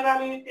রোধে এখানে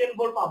আমি 10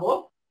 ভোল্ট পাবো,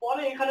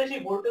 পরে এখানে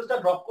সেই ভোল্টেজটা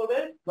ড্রপ করবে,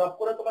 ড্রপ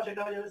করে তোমার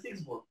সেটা হয়ে যাবে 6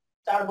 ভোল্ট,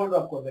 4 ভোল্ট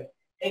ড্রপ করবে,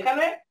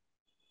 এখানে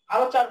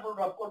আরো 4 ভোল্ট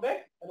ড্রপ করবে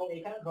এবং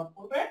এখানে ড্রপ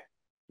করবে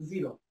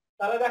 0।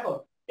 তাহলে দেখো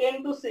 10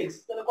 to 6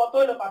 তাহলে কত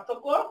হলো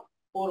পার্থক্য?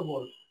 4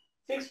 ভোল্ট।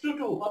 6 to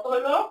 2 কত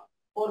হলো?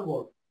 4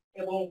 ভোল্ট।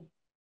 এবং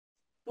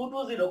 2 to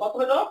 0 কত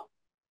হলো?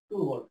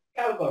 2 ভোল্ট।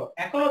 খেয়াল করো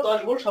এখনো 10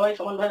 ভোল্ট সবাই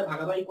সমানভাবে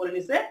ভাগাভাগি করে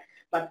নিছে,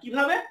 বাট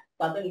কিভাবে?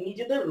 তাদের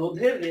নিজেদের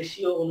রোধের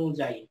রেশিও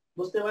অনুযায়ী।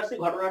 বুঝতে পারছি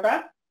ঘটনাটা?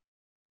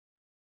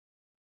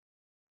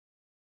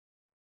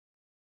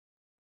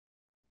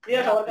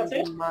 ক্লিয়ার সবার কাছে?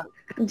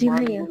 জি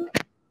ভাইয়া।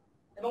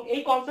 এবং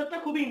এই কনসেপ্টটা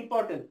খুবই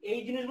ইম্পর্টেন্ট। এই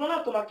জিনিসগুলো না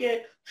তোমাকে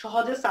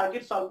সহজে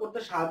সার্কিট সলভ করতে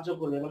সাহায্য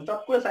করবে এবং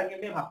চট করে সার্কিট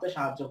নিয়ে ভাবতে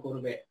সাহায্য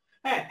করবে।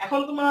 হ্যাঁ, এখন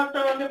তোমার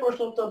একটা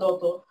প্রশ্ন উত্তর দাও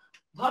তো।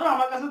 ধরো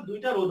আমার কাছে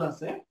দুইটা রোধ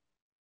আছে,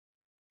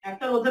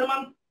 একটা রোধের মান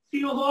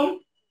 3 ওহম,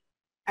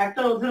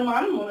 একটা রোধের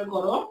মান মনে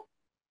করো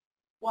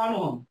 1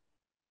 ওহম।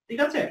 ঠিক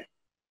আছে,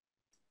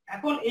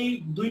 এখন এই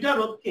দুইটা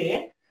রোধকে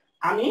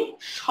আমি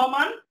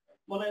সমান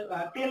মানে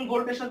 10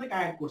 ভোল্টের সাথে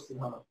কানেক্ট করছি,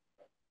 ধরো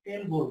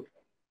 10 ভোল্ট।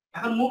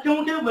 এখন মুখে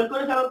মুখে বের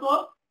করে ফেলো তো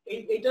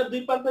এইটার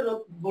দুই প্রান্তে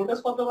ভোল্টেজ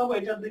কত পাবো,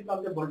 এটার দুই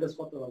প্রান্তে ভোল্টেজ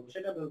কত পাবো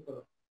সেটা বের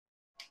করো।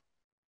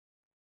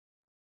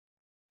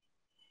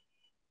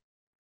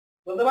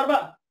 বলতে পারবা?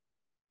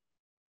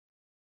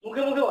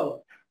 মুখে মুখে বলো।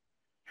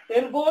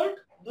 10 ভোল্ট,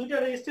 দুইটা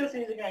রেজিস্ট্যান্স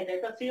সিরিজে কানেক্টেড,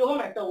 একটা 3 ওহম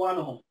একটা 1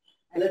 ওহম।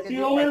 তাহলে 3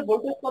 ওহমের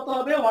ভোল্টেজ কত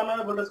হবে, 1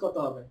 ওহমের ভোল্টেজ কত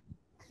হবে?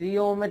 3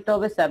 ওহমেরটা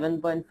হবে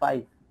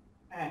 7.5।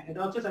 হ্যাঁ, এটা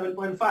হচ্ছে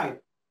 7.5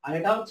 আর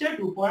এটা হচ্ছে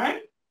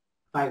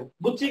 2.5।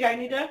 বুঝছি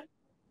কাহিনীটা?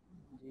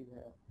 জি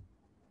ভাইয়া।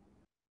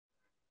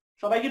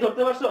 সবাই কি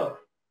ধরতে পারছো?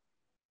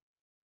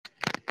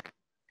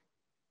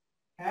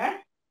 হ্যাঁ,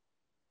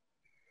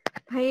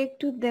 ভাই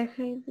একটু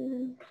দেখাই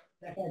দেন।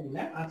 দেখাই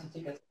দিলে। আচ্ছা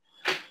ঠিক আছে।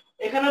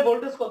 এখানে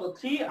ভোল্টেজ কত,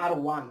 3 আর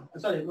 1,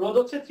 সরি রোধ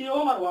হচ্ছে 3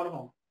 ওহম আর 1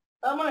 ওহম।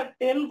 তার মানে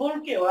 10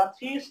 ভোল্টকে ওরা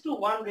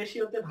 3:1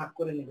 রেশিওতে ভাগ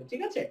করে নেবে,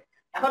 ঠিক আছে?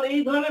 এখন এই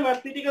ধরনের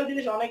ম্যাথমেটিক্যাল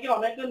জিনিস অনেকে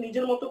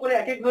নিজের মতো করে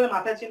এক এক ভাবে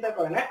মাথায় চিন্তা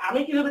করে না। আমি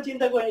কিভাবে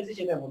চিন্তা করে নিয়েছি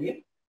সেটা বলি।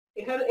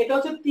 এখানে এটা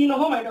হচ্ছে 3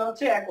 ওহম, এটা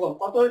হচ্ছে 1 ওহম,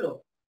 কত হইলো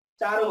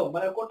 4 ওহম,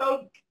 মানে টোটাল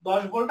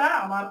 10 ভোল্টটা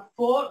আমার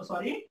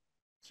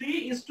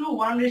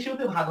 3:1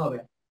 রেশিওতে ভাগ হবে।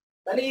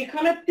 তাহলে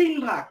এখানে 3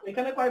 ভাগ,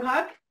 এখানে কয়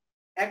ভাগ,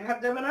 1 ভাগ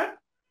যাবে না,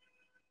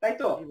 তাই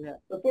তো? জি ভাইয়া।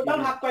 তো টোটাল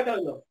ভাগ কয়টা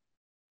হইলো?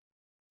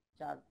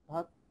 4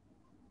 ভাগ।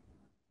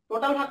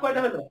 টোটাল ভাগ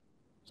কয়টা হলো?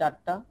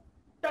 4টা।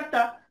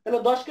 4টা। তাহলে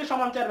 10 কে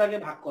সমান 4 ভাগে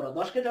ভাগ করো,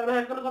 10 কে 4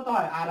 ভাগে করলে কত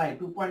হয়, আড়াই,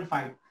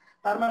 2.5।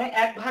 তার মানে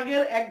এক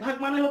ভাগ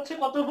মানে হচ্ছে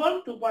কত ভোল্ট,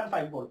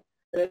 2.5 ভোল্ট।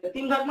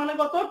 3 ভাগ মানে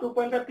কত,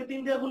 2.5 কে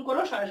 3 দিয়ে গুণ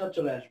করো, 7.5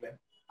 চলে আসবে।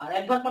 আর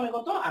 1 ভাগ মানে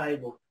কত, আড়াই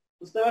ভোল্ট।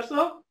 বুঝতে পারছো?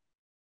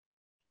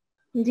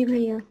 জি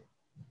ভাইয়া।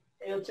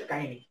 এই হচ্ছে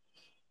কাহিনী।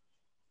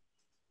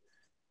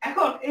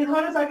 এখন এই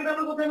ধরনের সার্কিট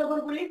আমরা কোথায়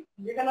ব্যবহার করি,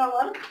 যেখানে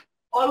আমার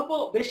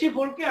বেশি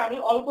ভোল্টকে আমি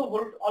অল্প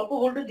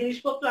ভোল্টের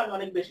জিনিসপত্র আমি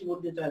অনেক বেশি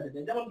ভোল্ট দিয়ে চালাতে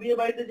চাই। যেমন বিয়ে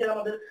বাড়িতে যে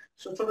আমাদের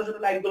ছোট ছোট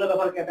লাইট গুলো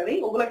ব্যবহার, ক্যাটারিং,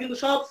 ওগুলা কিন্তু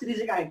সব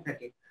সিরিজে কানেক্ট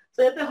থাকে। তো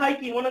এতে হয়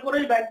কি, মনে করো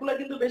এই লাইট গুলা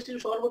কিন্তু বেশি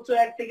সর্বোচ্চ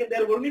 1 থেকে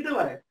 1.5 ভোল্ট নিতে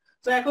পারে।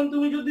 তো এখন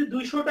তুমি যদি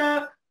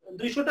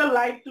 200টা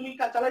লাইট তুমি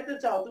চালাইতে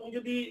চাও, তুমি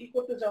যদি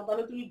করতে চাও,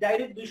 তাহলে তুমি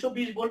ডাইরেক্ট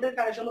 220 ভোল্টের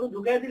কানেকশন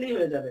ঢুকাই দিলেই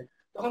হয়ে যাবে।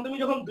 তখন তুমি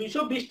যখন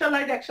 220টা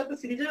লাইট একসাথে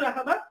সিরিজে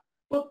রাখাবা,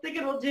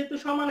 প্রত্যেকের রোধ যেহেতু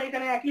সমান,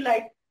 এখানে একই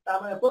লাইট, তার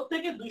মানে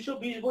প্রত্যেকে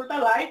 220 ভোল্টটা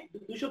লাইট,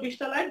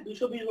 220টা লাইট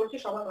 220 ভোল্টকে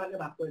সমান ভাগে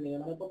ভাগ করে নেবে,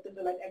 মানে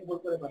প্রত্যেকটা লাইট 1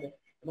 ভোল্ট করে পাবে।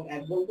 এবং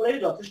 1 ভোল্ট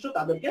করেই যথেষ্ট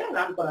তাদেরকে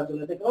রান করার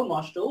জন্য, এতে কোনো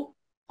নষ্টও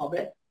হবে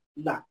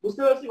না।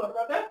 বুঝতে পারছি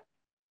ঘটনাটা?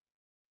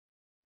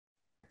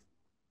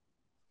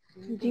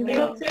 জি এই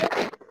ভাইয়া। হচ্ছে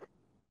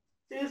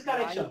সিরিজ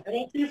কানেকশন।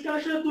 এবং সিরিজ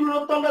কানেকশনের তুলনা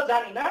তো আমরা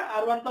জানি না,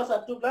 R1 +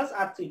 R2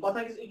 + R3, কথা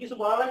কিছু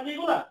বলা লাগবে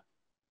এগুলা?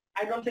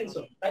 আই ডোন্ট থিংক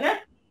সো, তাই না?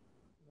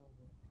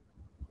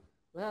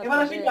 ভাইয়া এবার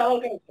আসি প্যারালাল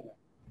কানেকশনে।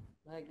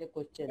 ভাই একটা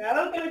কোশ্চেন।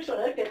 প্যারালাল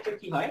কানেকশনের ক্ষেত্রে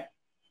কি হয়,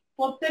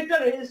 প্রত্যেকটা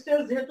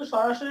রেজিস্ট্যান্স যেহেতু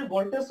সরাসরি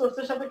ভোল্টেজ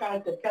সোর্সের সাথে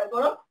কানেক্টেড, খেয়াল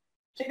করো,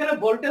 সেখানে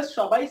ভোল্টেজ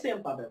সবাই সেম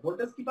পাবে।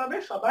 ভোল্টেজ কি পাবে,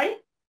 সবাই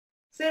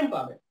সেম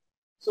পাবে।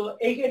 সো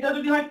এটা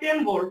যদি হয় 10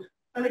 ভোল্ট,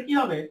 তাহলে কি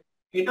হবে,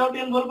 এটাও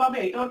 10 ভোল্ট পাবে,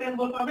 এটাও 10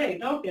 ভোল্ট পাবে,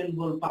 এটাও 10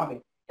 ভোল্ট পাবে।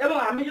 এবং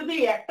আমি যদি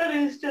একটা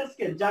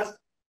রেজিস্ট্যান্সকে জাস্ট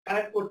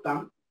কানেক্ট করতাম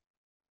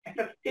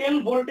একটা 10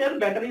 ভোল্টের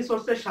ব্যাটারি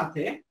সোর্সের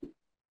সাথে,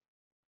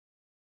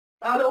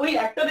 তাহলে ওই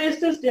একটা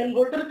রেজিস্ট্যান্স 10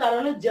 ভোল্টের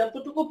কারণে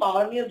যতটুকু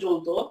পাওয়ার নিয়ে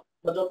জ্বলতো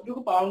বা যতটুকু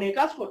পাওয়ার নিয়ে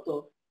কাজ করতো,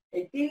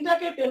 এই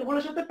তিনটাকে 10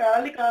 ভোল্টের সাথে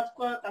প্যারালালি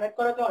কানেক্ট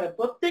করার কারণে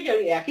প্রত্যেকে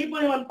একই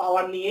পরিমাণ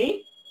পাওয়ার নিয়েই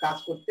কাজ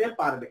করতে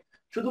পারবে।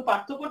 শুধু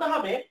পার্থক্যটা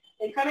হবে,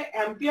 এখানে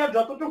অ্যাম্পিয়ার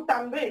যতটুকু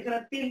টানবে, এখানে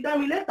তিনটা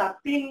মিলে তার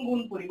 3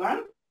 গুণ পরিমাণ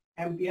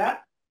অ্যাম্পিয়ার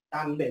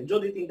টানবে,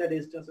 যদি তিনটা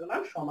রেজিস্ট্যান্সের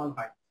মান সমান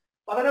হয়।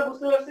 কথাটা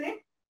বুঝতে পারছি?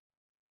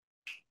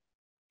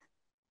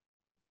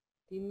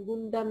 3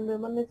 গুণ টানবে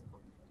মানে?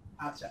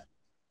 আচ্ছা,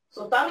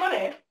 তো তার মানে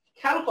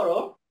খেয়াল করো,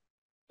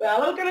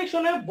 প্যারালাল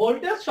কানেকশনে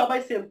ভোল্টেজ সবাই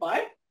সেম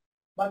পায়,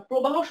 বা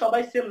প্রবাহ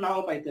সবাই সেম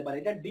নাও পাইতে পারে।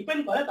 এটা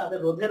ডিপেন্ড করে তাদের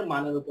রোধের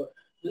মানের উপর।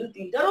 যদি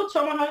তিনটা রোধ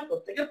সমান হয়,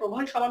 প্রত্যেকের প্রবাহ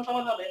সমান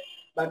সমান হবে।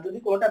 বা যদি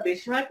কোনটা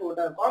বেশি হয়,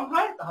 কোনটা কম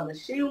হয়, তাহলে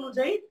সেই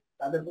অনুযায়ী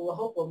তাদের প্রবাহ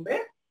কমবে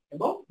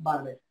এবং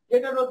বাড়বে।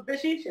 যেটা রোধ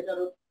বেশি সেটার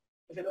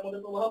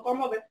মধ্যে প্রবাহ কম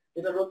হবে,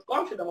 যেটা রোধ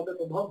কম সেটার মধ্যে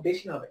প্রবাহ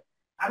বেশি হবে।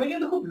 আমি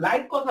কিন্তু খুব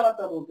লাইট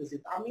কথাবার্তা বলতেছি,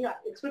 আমি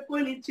এক্সপেক্ট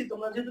করে নিচ্ছি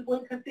তোমরা যেহেতু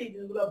পরীক্ষার্থী এই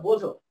জিনিসগুলো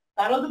বোঝো।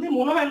 তাহলে যদি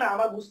মনে হয় না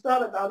আমার বুঝতে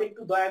হবে, তাহলে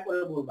একটু দয়া করে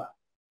বলবা,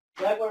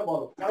 দয়া করে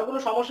বলো। কারো কোনো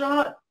সমস্যা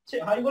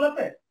হয়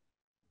বলাতে?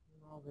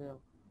 না ভাইয়া।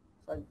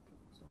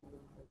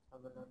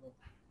 ঝামেলা নেই।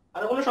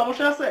 আর কোনো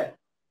সমস্যা আছে?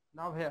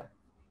 না ভাইয়া।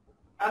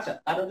 আচ্ছা,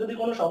 আর যদি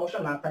কোনো সমস্যা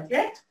না থাকে,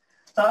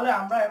 তাহলে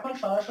আমরা এখন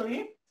সরাসরি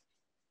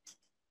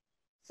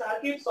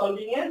সার্কিট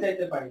সলভিং এ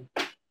যেতে পারি।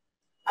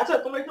 আচ্ছা,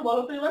 তোমরা একটু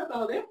বলো তো এবার,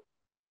 তাহলে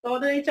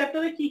তোমাদের এই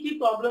চ্যাপ্টারে কি কি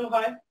প্রবলেম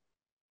হয়?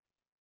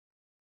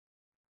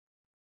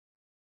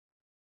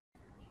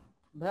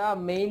 ভাইয়া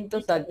মেইন তো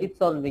সার্কিট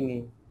সলভিং এ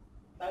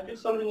সার্কিট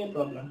সলভিং এর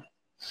প্রবলেম।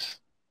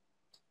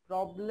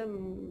 প্রবলেম।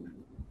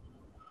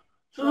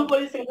 শুরু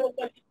করি সিঙ্গেল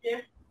সার্কিট দিয়ে।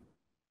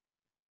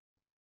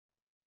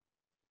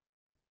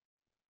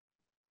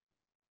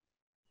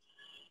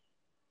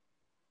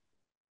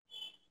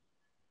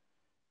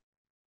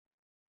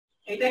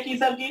 এটা কি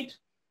সার্কিট?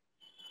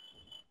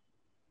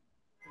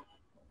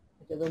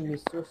 এটা তো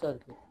মিশ্র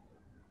সার্কিট।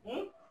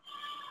 হুম,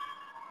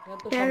 এটা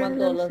তো প্যারালাল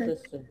সমান্তরাল circuit.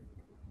 System.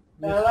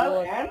 Mishra parallel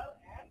and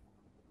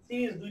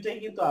series দুইটাই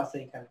কিন্তু আছে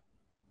এখানে।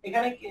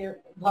 এখানে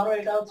ধরো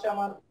এটা হচ্ছে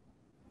আমার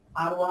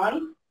R1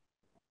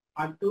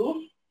 R2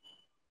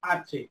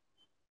 R3,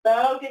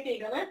 প্যারালাল কে কি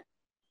এখানে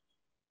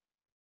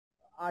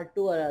R2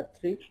 আর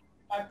R3।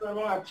 R2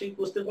 এবং R3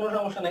 বুঝতে কোনো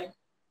সমস্যা নাই।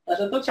 তার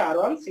সাথে হচ্ছে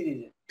R1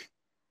 সিরিজে।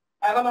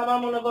 এখন আমার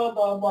মনে করো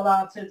বলা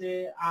আছে যে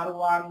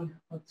R1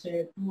 হচ্ছে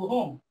 2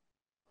 ওহম,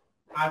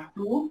 R2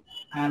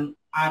 and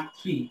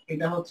R3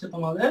 এটা হচ্ছে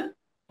তোমাদের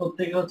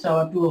প্রত্যেকে হচ্ছে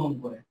আবার 2 ওহম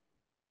করে,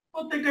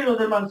 প্রত্যেকটাই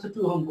রোধের মান হচ্ছে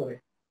 2 ওহম করে।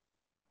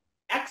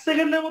 1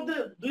 সেকেন্ডের মধ্যে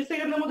 2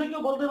 সেকেন্ডের মধ্যে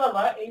কেউ বলতে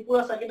পারবা এই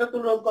পুরো সার্কিটের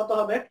তুল্য রোধ কত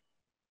হবে?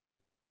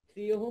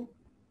 3 ওহম।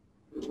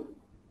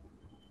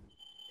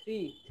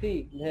 3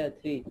 ভাইয়া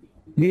 3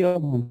 3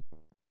 ওহম।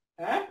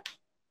 হ্যাঁ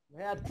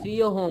ভাইয়া 3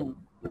 ওহম।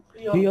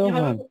 3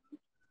 ওহম।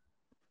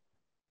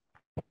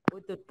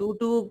 ওই তো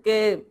 2 কে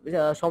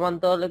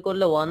সমান্তরালে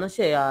করলে 1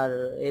 আসে আর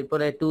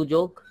এরপরে 2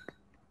 যোগ।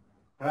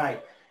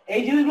 রাইট,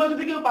 এই জিনিসগুলো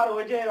যদি কেউ পারো,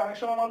 ওই যে অনেক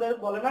সময় আমাদের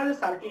বলে না যে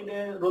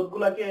সার্কিটের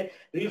রোধগুলোকে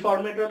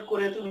রিফরমেটেড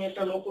করে তুমি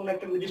একটা নতুন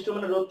একটা নির্দিষ্ট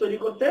মানে রোধ তৈরি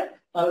করতে,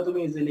 তাহলে তুমি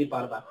ইজিলি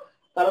পারবা।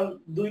 কারণ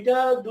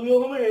 2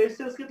 ওহমের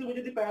রেজিস্ট্যান্স কে তুমি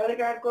যদি প্যারালালি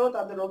কানেক্ট করো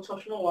তাদের রোধ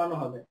সবসময় 1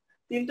 হবে।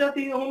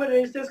 3 ওহমের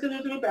রেজিস্ট্যান্স কে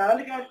যদি তুমি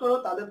প্যারালালি কানেক্ট করো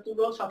তাদের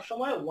রোধ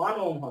সবসময় 1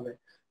 ওহম হবে।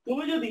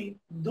 তুমি যদি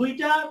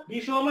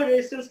 20 ওহমের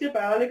রেজিস্ট্যান্স কে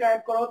প্যারালালি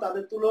কানেক্ট করো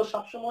তাদের রোধ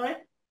সবসময়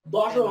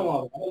 10 ওহম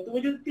হবে। এবং তুমি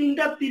যদি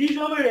 30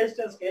 ওহমের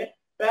রেজিস্ট্যান্স কে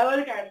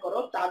প্যারালালি কানেক্ট করো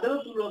তাদেরও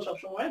তুল্য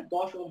সবসময়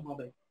 10 ওহম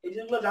হবে। এই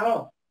জিনিসগুলো জানো?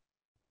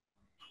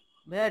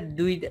 ভাইয়া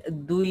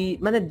দুই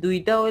মানে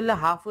 2টা হইলে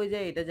হাফ হয়ে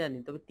যায় এটা জানি,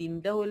 তবে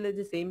 3টা হইলে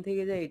যে সেম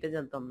থেকে যায় এটা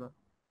জানতাম না।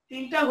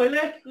 3টা হইলে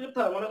কি করতে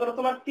হবে? মনে করো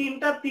তোমার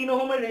 3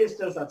 ওহমের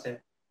রেজিস্ট্যান্স আছে,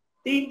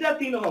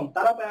 3 ওহম,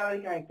 তারা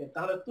প্যারালালি কানেক্টেড,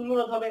 তাহলে তুল্য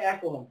রোধ হবে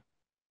 1 ওহম।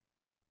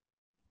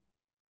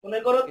 মনে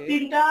করো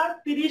 3টা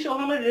 30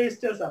 ওহমের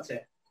রেজিস্ট্যান্স আছে,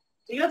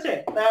 ঠিক আছে,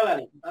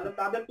 প্যারালালি, তাহলে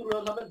তাদের তুল্য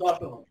রোধ হবে 10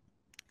 ওহম।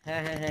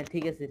 হ্যাঁ হ্যাঁ হ্যাঁ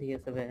ঠিক আছে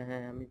ভাই,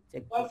 হ্যাঁ আমি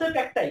চেক কনসেপ্ট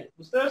একটাই,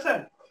 বুঝতে পারছেন?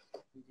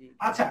 জি।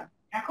 আচ্ছা,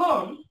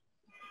 এখন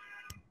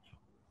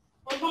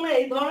প্রথমে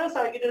এই ধরনের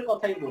সার্কিটের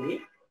কথাই বলি।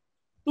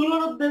 তুল্য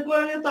রোধ বের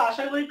করে নিয়ে তো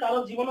আশা করি কারো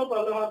জীবনেও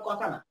প্রবলেম হওয়ার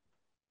কথা না।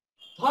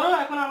 ধরো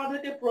এখন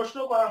আমাদেরকে প্রশ্ন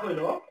করা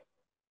হলো,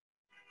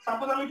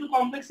 সাপোজ আমি একটু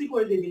কমপ্লেক্সই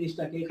করে দিই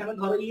জিনিসটাকে। এখানে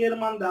ধরো ই এর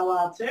মান দেওয়া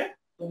আছে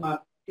তোমার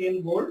 10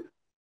 ভোল্ট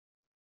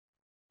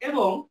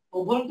এবং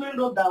অভ্যন্তরীণ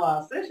রোধ দেওয়া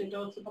আছে সেটা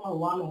হচ্ছে তোমার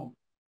 1 ওহম।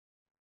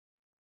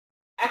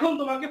 এখন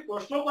তোমাকে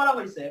প্রশ্ন করা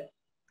হয়েছে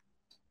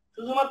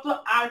শুধুমাত্র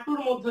R2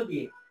 এর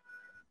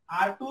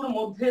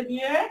মধ্যে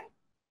দিয়ে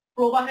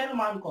প্রবাহের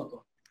মান কত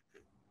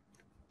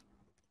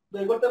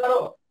বের করতে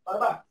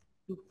পারবা?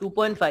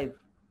 2.5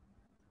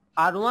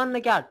 R1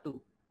 নাকি R2?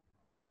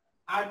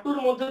 R2 এর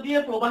মধ্যে দিয়ে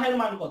প্রবাহের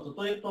মান কত?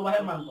 তো এই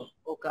প্রবাহের মান কত?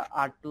 ওকে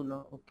R2 না,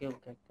 ওকে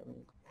একটা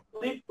মিনিট।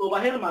 তড়িৎ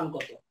প্রবাহের মান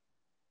কত?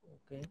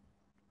 ওকে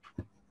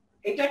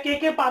এটা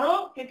কে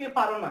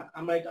পারো না,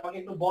 আমরা এটা আমাকে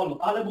একটু বলো,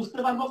 তাহলে বুঝতে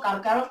পারবো কার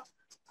কার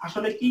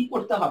আসলে কি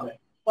করতে হবে,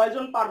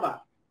 কয়জন পারবা।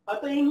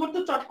 হয়তো এই মুহূর্তে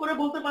চট করে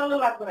বলতে পারলে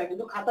লাগবে না,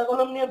 কিন্তু খাতা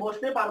কলম নিয়ে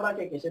বসলে পারবা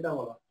কে সেটা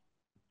বলো।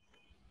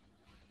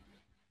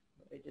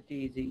 এটা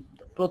ইজি।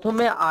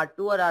 প্রথমে R2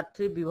 আর R3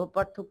 বিভব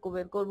পার্থক্য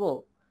বের করব,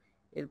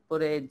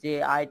 এরপরে যে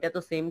আইটা তো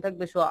সেম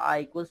থাকবে, সো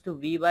I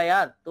 =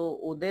 V/R, তো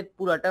ওদের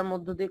পুরাটার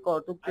মধ্য দিয়ে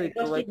কতটুকু তড়িৎ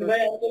প্রবাহিত।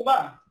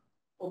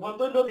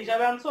 অভ্যন্তরীণ রোধ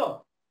হিসাবে আনছো?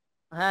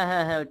 হ্যাঁ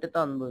হ্যাঁ হ্যাঁ ওটা তো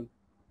আনবই।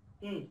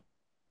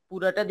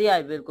 পুরাটা দিয়ে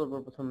আই বের করবো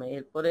প্রথমে,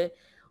 এরপরে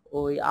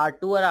ওই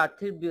R2 আর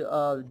R3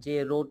 যে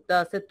রোধটা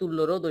আছে তুল্য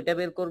রোধ ওইটা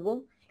বের করব,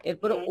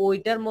 এরপরে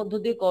ওইটার মধ্য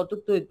দিয়ে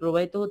কতটুকু তড়িৎ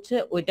প্রবাহিত হচ্ছে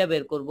ওইটা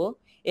বের করব,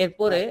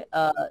 এরপরে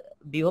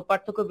বিভব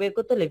পার্থক্য বের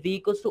করতে হলে V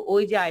 =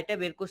 ওই যে আইটা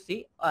বের করছি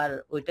আর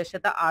ওইটার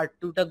সাথে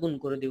R2 টা গুণ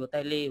করে দিব,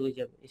 তাইলে হয়ে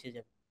যাবে, এসে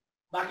যাবে।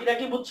 বাকিটা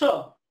কি বুঝছো?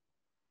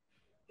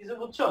 কিছু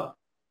বুঝছো?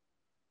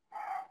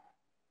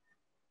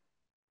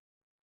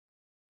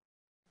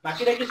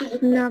 বাকিটা কিছু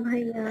না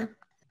ভাইয়া।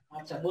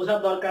 আচ্ছা, বোঝার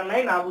দরকার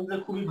নাই, না বুঝলে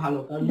খুবই ভালো,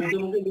 কারণ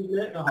মুখে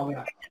বুঝলে হবে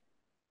না।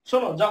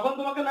 শোনো, যখন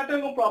তোমাকে একটা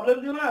এরকম প্রবলেম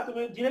দিও না,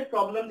 তুমি ডিরেক্ট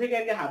প্রবলেম থেকে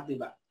আগে হাত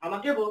দিবা।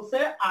 আমাকে বলছে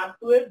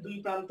R2 এর দুই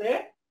প্রান্তে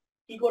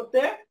কি করতে,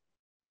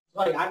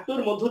 সরি R2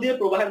 এর মধ্য দিয়ে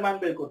প্রবাহের মান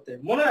বের করতে।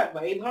 মনে রাখবা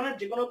এই ধরনের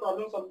যে কোনো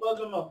প্রবলেম সলভ করার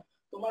জন্য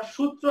তোমার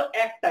সূত্র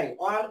একটাই,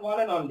 ওয়ান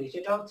এন্ড অনলি,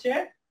 সেটা হচ্ছে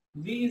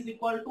V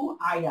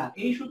 = IR।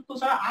 এই সূত্র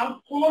ছাড়া আর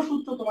কোনো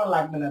সূত্র তোমার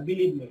লাগবে না,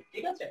 বিলিভ মি,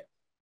 ঠিক আছে?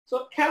 সো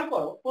খেয়াল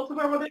করো,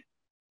 প্রথমে আমাদের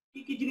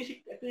কি কি জিনিস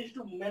একটা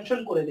একটু মেনশন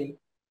করে দেই।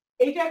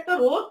 এইটা একটা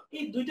রোধ,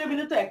 এই দুইটা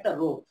মিলে তো একটা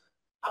রোধ,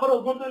 আবার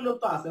অভ্যন্তরীণ রোধ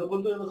তো আছে,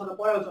 অভ্যন্তরীণ রোধ কথা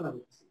পরে আলোচনা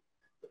করতেছি।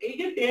 এই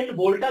যে 10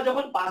 ভোল্টটা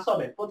যখন পাস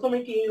হবে, প্রথমে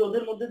কি এই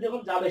রোধের মধ্যে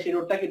যখন যাবে সেই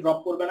রোধটা কি ড্রপ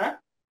করবে না?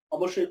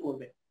 অবশ্যই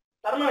করবে।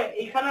 তার মানে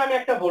এইখানে আমি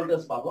একটা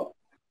ভোল্টেজ পাবো,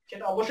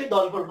 সেটা অবশ্যই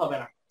 10 ভোল্ট হবে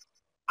না।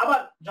 আবার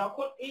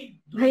যখন এই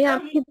ভাইয়া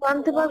আমি কি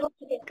জানতে পারবো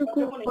একটুকু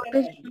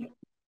ভোল্টেজ?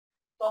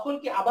 তখন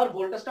কি আবার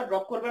ভোল্টেজটা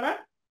ড্রপ করবে না?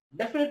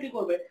 ডেফিনেটলি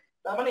করবে।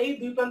 তার মানে এই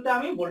দুই প্রান্তে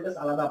আমি ভোল্টেজ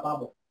আলাদা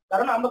পাবো,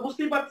 কারণ আমরা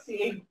বুঝতেই পারছি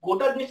এই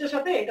গোটা জিনিসের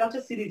সাথে এটা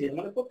হচ্ছে সিরিজে,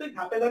 মানে প্রত্যেক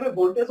ধাপে ধাপে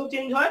ভোল্টেজও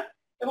চেঞ্জ হয়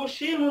এবং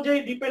সেই অনুযায়ী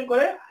ডিপেন্ড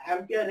করে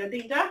অ্যাম্পিয়ার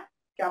রেটিংটা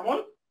কেমন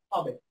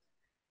হবে।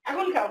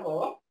 এখন খেয়াল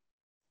করো,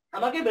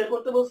 আমাকে বের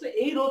করতে বলছে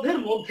এই রোধের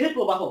মধ্যে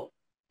প্রবাহ,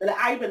 তাহলে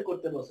আই বের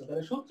করতে বলছে,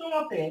 তাহলে সূত্র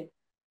মতে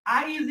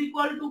I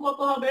 = কত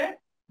হবে?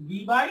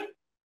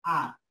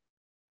 V/R।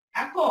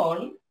 এখন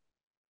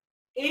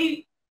এই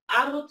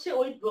আর হচ্ছে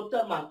ওই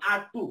রোধটার মান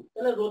R2,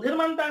 তাহলে রোধের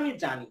মানটা আমি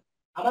জানি,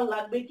 আমার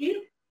লাগবে কি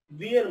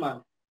V এর মান।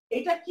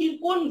 এটা কি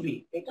কোন V?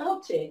 এটা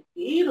হচ্ছে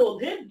এই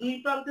রোধের দুই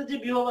প্রান্তে যে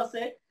বিভব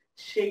আছে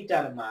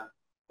সেইটার মান,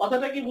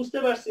 কথাটা কি বুঝতে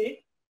পারছি?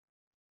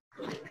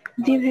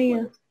 জি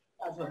ভাইয়া।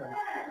 আচ্ছা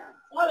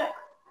তাহলে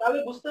তাহলে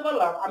বুঝতে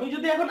পারলাম আমি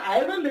যদি এখন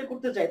আয়তন বের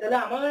করতে চাই তাহলে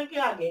আমাদেরকে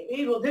আগে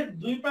এই রোধের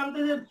দুই প্রান্তে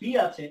যে ভি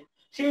আছে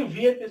সেই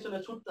ভি এর পেছনে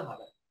ছুটতে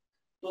হবে।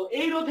 তো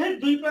এই রোধের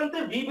দুই প্রান্তে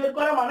ভি বের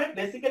করা মানে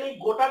বেসিক্যালি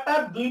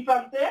গোটাটার দুই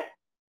প্রান্তে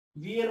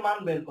ভি এর মান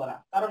বের করা,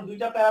 কারণ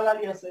দুইটা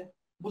প্যারালালি আছে।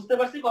 বুঝতে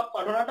পারছি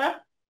ঘটনাটা?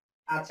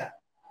 আচ্ছা,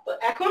 তো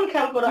এখন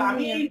খেয়াল করো জি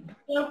আমি ভাইয়া। এই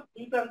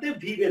দুই প্রান্তে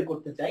ভি বের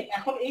করতে চাই।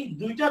 এখন এই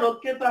দুইটা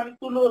রোধকে তো আমি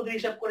তুল্য রোধ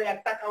হিসাব করে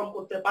একটা কাউন্ট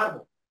করতে পারবো।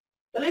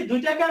 তাহলে এই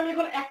দুইটাকে আমি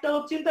এখন একটা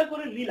রোধ চিন্তা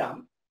করে নিলাম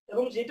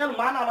এবং যেটার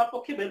মান আমার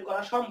পক্ষে বের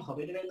করা সম্ভব,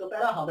 এটা কিন্তু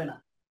প্যারা হবে না।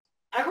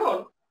 এখন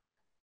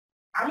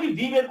আমি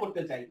ভি বের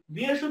করতে চাই।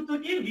 ভি এর সূত্র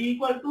কি? ভি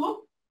ইকুয়াল টু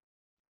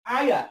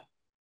আই আর।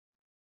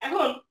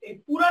 এখন এই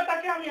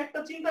পুরাটাকে আমি একটা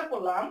চিন্তা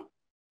করলাম,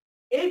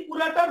 এই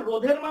পুরাটার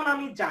রোধের মান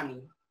আমি জানি,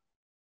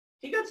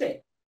 ঠিক আছে?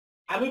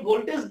 আমি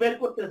ভোল্টেজ বের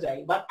করতে চাই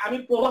বাট আমি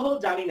প্রবাহ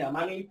জানি না,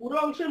 মানে এই পুরো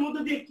অংশের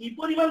মধ্যে দিয়ে কি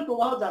পরিমাণ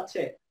প্রবাহ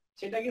যাচ্ছে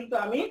সেটা কিন্তু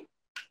আমি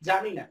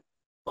জানি না।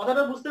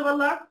 কথাটা বুঝতে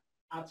পারলাম?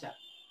 আচ্ছা,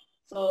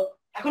 তো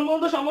এখন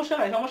পর্যন্ত সমস্যা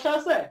নাই? সমস্যা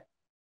আছে?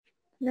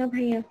 না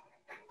ভাইয়া।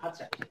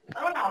 আচ্ছা,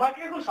 তার মানে আমাকে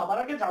এখন সবার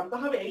আগে জানতে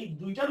হবে এই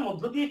দুইটার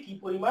মধ্য দিয়ে কি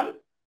পরিমাণ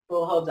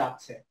প্রবাহ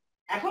যাচ্ছে।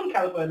 এখন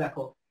খেয়াল করে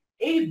দেখো,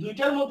 এই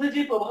দুইটার মধ্যে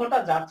যে প্রবাহটা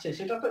যাচ্ছে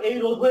সেটা তো এই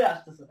রোধ হয়ে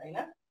আসতেছে, তাই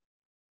না?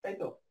 তাই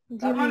তো?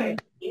 জি তার মানে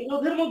ভাইয়া। এই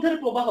রোধের মধ্যে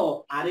প্রবাহ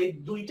আর এই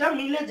দুইটা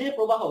মিলে যে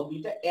প্রবাহ,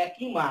 দুইটা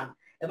একই মান,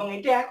 এবং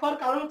এটা এক হওয়ার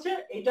কারণ হচ্ছে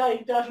এটা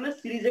এটা আসলে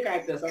সিরিজে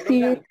কানেক্টেড আছে। আমরা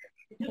জানি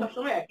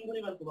সবসময় একই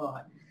পরিমাণ প্রবাহ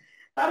হয়।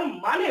 তার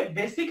মানে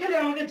বেসিক্যালি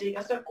আমাকে যে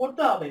কাজটা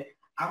করতে হবে,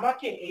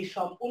 আমাকে এই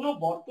সম্পূর্ণ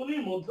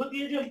বর্তনীর মধ্য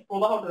দিয়ে যে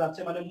প্রবাহটা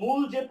যাচ্ছে মানে মূল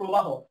যে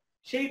প্রবাহ,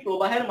 সেই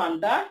প্রবাহের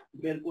মানটা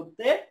বের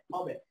করতে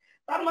হবে।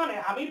 তার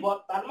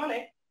মানে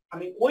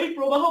আমি ওই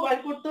প্রবাহ বের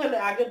করতে হলে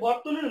আগে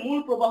বর্তনীর মূল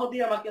প্রবাহ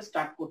দিয়ে আমাকে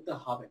স্টার্ট করতে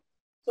হবে।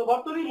 তো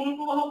বর্তনীর মূল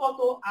প্রবাহ কত?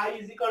 I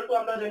ইজ ইকুয়াল টু,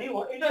 আমরা জানি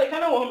এটা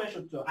এখানে ওহমের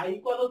সূত্র, I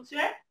ইকুয়াল হচ্ছে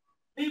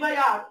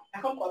V/R।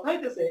 এখন কথা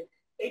হইতেছে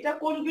এটা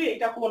কোন V,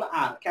 এটা কোন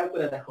R। খেয়াল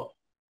করে দেখো,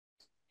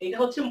 এটা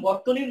হচ্ছে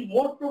বর্তনীর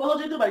মোট প্রবাহ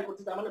যেহেতু বাই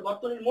করছে, তার মানে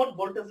বর্তনীর মোট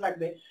ভোল্টেজ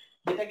লাগবে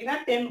যেটা কিনা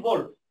 10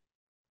 ভোল্ট।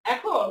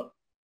 এখন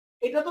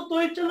এটা তো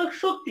তড়িৎচালক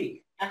শক্তি,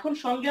 এখন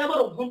সঙ্গে আবার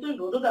অভ্যন্তরীণ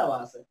রোধও দেওয়া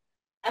আছে।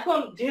 এখন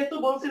যেহেতু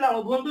বলছিলাম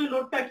অভ্যন্তরীণ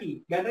রোধটা কি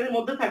ব্যাটারির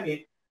মধ্যে থাকে,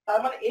 তার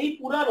মানে এই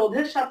পুরা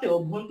রোধের সাথে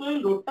অভ্যন্তরীণ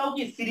রোধটাও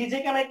কি সিরিজে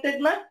কানেক্টেড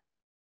না?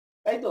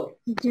 তাই তো?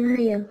 জি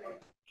ভাইয়া।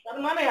 তার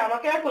মানে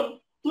আমাকে এখন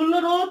তুল্য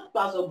রোধ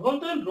প্লাস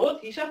অভ্যন্তরীণ রোধ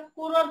হিসাব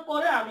করার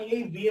পরে আমি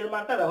এই ভি এর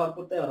মানটা ব্যবহার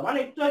করতে পারবো। মানে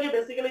একটু আগে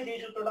বেসিক্যালি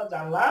যে সূত্রটা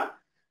জানলাম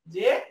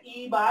যে ই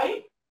বাই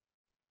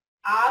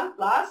আর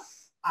প্লাস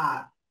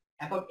আর।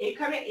 এখন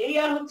এখানে এই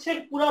আর হচ্ছে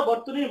পুরো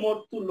বর্তনীর মোট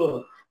তুল্য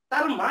রোধ।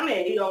 তার মানে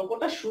এই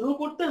অঙ্কটা শুরু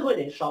করতে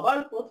হলে সবার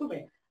প্রথমে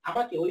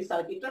আমাকে ওই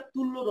সার্কিটটার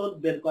তুল্য রোধ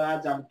বের করা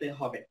জানতে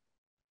হবে।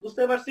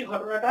 বুঝতে পারছি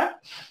ঘটনাটা?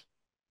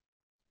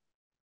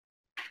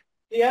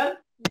 ক্লিয়ার?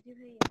 জি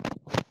ভাইয়া।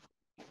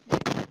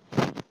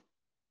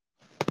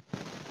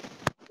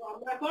 তো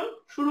আমরা এখন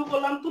শুরু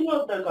করলাম তুল্য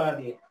রোধ বের করা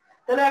দিয়ে।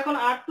 তাহলে এখন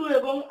R2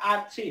 এবং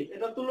R3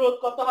 এটা তুল্য রোধ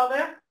কত হবে?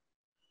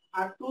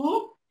 R2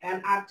 and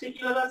R3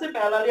 কিভাবে আছে?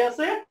 প্যারালালি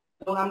আছে,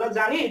 এবং আমরা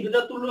জানি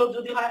দুটো তুল্য রোধ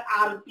যদি হয়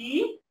RP,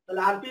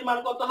 তাহলে RP এর মান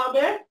কত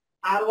হবে?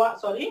 R1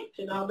 সরি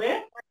সেটা হবে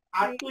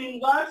R2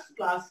 inverse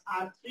plus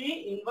R3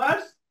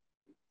 inverse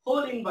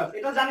whole inverse.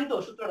 এটা জানি তো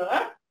সূত্রটা?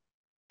 হ্যাঁ,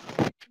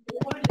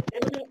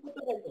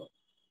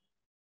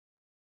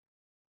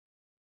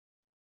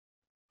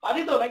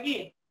 পারি তো নাকি?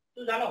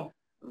 তুই জানো?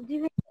 জি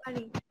ভাইয়া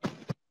পারি।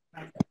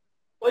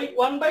 ওই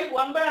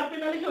 1/1 RP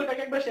না লিখে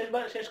ওটাকে একবার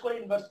শেষ করে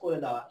ইনভার্স করে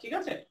দেওয়া, ঠিক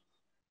আছে?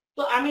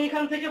 তো আমি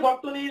এখান থেকে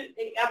বর্তনীর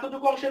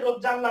এতটুকু অংশের রোধ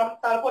জানলাম,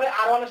 তারপরে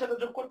R1 এর সাথে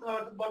যোগ করতে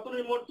হবে।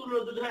 বর্তনীর মোট তুল্য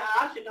রোধ যদি হয়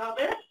R, সেটা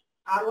হবে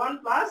R1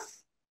 প্লাস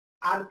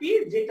RP,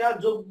 যেটা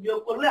যোগ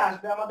বিয়োগ করলে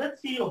আসবে আমাদের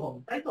 3 ওহম,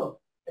 তাই তো?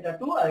 এটা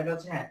 2 আর এটা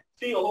হচ্ছে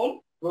 3 ওহম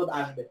রোধ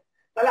আসবে।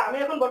 তাহলে আমি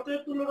এখন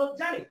বর্তনীর তুল্য রোধ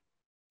জানি।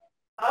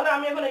 তাহলে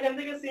আমি এখন এখান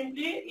থেকে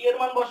সিম্পলি এর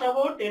মান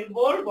বসাবো 10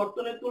 ভোল্ট।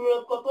 বর্তনীর তুল্য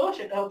রোধ কত?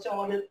 সেটা হচ্ছে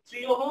আমাদের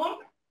 3 ওহম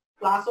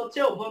প্লাস হচ্ছে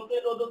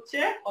অভ্যন্তরীণ রোধ হচ্ছে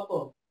কত?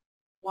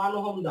 1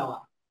 ওহম দেওয়া।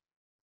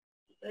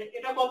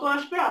 এটা কত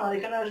আসবে? আমার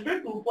এখানে আসবে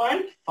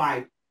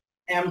 2.5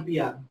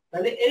 অ্যাম্পিয়ার।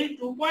 তাহলে এই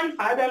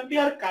 2.5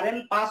 অ্যাম্পিয়ার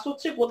কারেন্ট পাস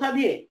হচ্ছে কোথা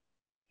দিয়ে?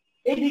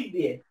 এই দিক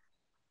দিয়ে।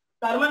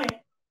 তার মানে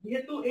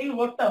যেহেতু এই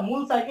রোধটা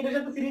মূল সার্কিটের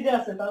সাথে সিরিজে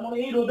আছে, তার মানে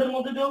এই রোধের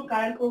মধ্যে দিয়েও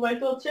কারেন্ট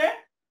প্রবাহিত হচ্ছে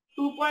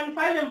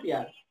 2.5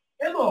 অ্যাম্পিয়ার।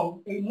 এবং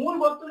এই মূল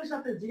বর্তনীর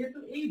সাথে যেহেতু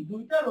এই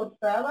দুইটা রোধ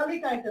প্যারালালি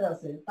কানেক্টেড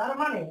আছে, তার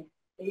মানে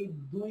এই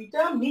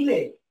দুইটা মিলে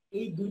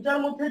এই দুইটার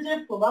মধ্যে যে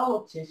প্রবাহ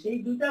হচ্ছে সেই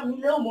দুইটা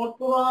মিলেও মোট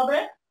প্রবাহ হবে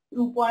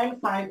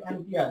 2.5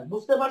 অ্যাম্পিয়ার।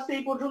 বুঝতে পারছি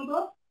এই পর্যন্ত?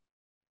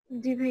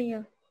 জি ভাইয়া।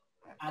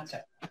 আচ্ছা,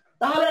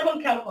 তাহলে এখন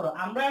খেয়াল করো,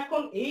 আমরা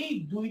এখন এই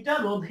দুইটা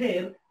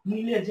রোধের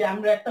মিলে যে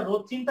আমরা একটা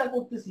রোধ চিন্তা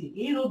করতেছি,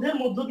 এই রোধের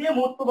মধ্য দিয়ে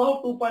মোট প্রবাহ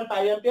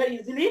 2.5 অ্যাম্পিয়ার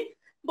ইজিলি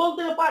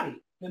বলতে পারি।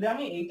 যদি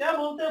আমি এটা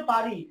বলতে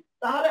পারি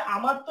তাহলে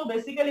আমার তো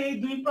বেসিক্যালি এই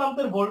দুই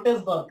প্রান্তের ভোল্টেজ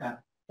দরকার।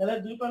 তাহলে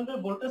দুই প্রান্তের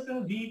ভোল্টেজ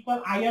আমি V ইকুয়াল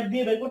IR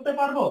দিয়ে বের করতে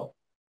পারবো?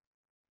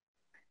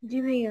 জি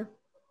ভাইয়া।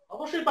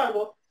 অবশ্যই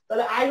পারবো।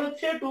 তাহলে I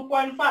হচ্ছে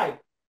 2.5,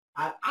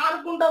 আর R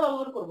কোনটা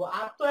ব্যবহার করব?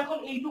 R তো এখন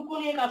এইটুকু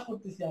নিয়ে কাজ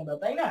করতেছি আমরা,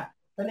 তাই না?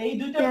 তাহলে এই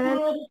দুইটা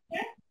তুলনা হচ্ছে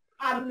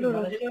আরপি,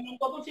 মানে সেটার মান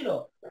কত ছিল?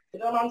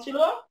 সেটার মান ছিল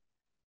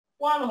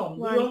 1 ওহম।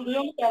 2 1 ওহম 2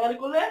 ওহম ক্যালারি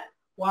করলে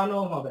 1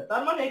 ওহম হবে।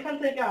 তার মানে এখান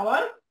থেকে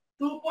আমার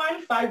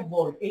 2.5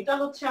 ভোল্ট, এটা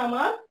হচ্ছে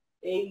আমার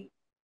এই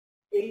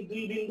এই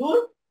দুই বিন্দুর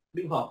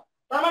বিভব।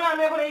 তার মানে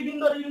আমি এখন এই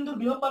বিন্দু আর এই বিন্দুর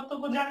বিভব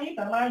পার্থক্য জানি।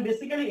 তার মানে আমি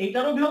বেসিক্যালি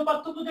এইটারও বিভব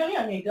পার্থক্য জানি,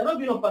 আমি এইটারও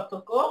বিভব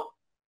পার্থক্য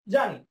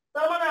জানি।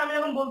 তার মানে আমি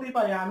এখন বলতেই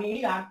পারি আমি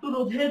এই R2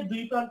 রোধের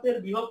দুই প্রান্তের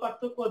বিভব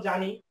পার্থক্য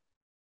জানি,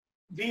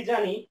 ভি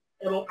জানি,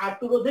 এবং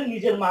R2 রোধের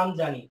নিজের মান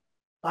জানি।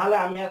 তাহলে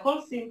আমি এখন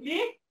সিম্পলি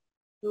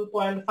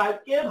 2.5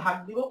 কে ভাগ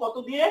দিব কত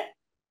দিয়ে?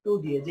 2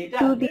 দিয়ে। যেটা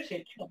 2 আসবে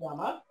সেটাই হবে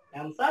আমার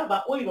অ্যানসার, বা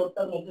ওই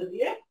রোধটার মধ্যে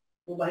দিয়ে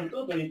প্রবাহিত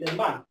তড়িতের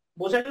মান।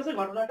 বোঝা গেছে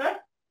ঘটনাটা?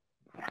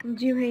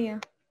 জি ভাইয়া।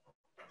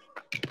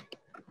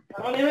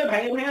 তার মানে এভাবে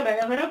ভেঙে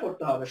ভেঙে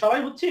করতে হবে।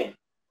 সবাই বুঝছি?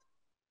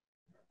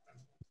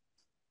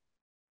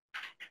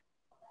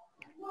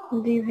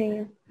 জি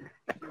ভাইয়া।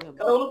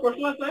 কারো কোনো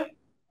প্রশ্ন আছে?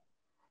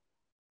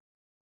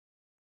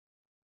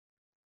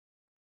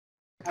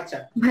 আচ্ছা,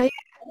 ভাইয়া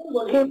আমি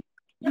বলি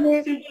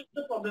সিম্পল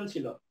একটা প্রবলেম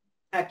ছিল।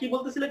 হ্যাঁ, কি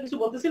বলতেছিলে? কিছু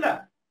বলতেছিলা?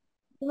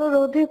 কোনো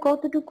রোধে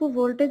কতটুকু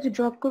ভোল্টেজ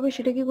ড্রপ করবে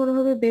সেটা কি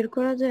কোনোভাবে বের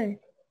করা যায়?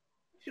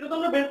 সেটা তো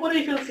আমরা বের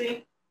করেই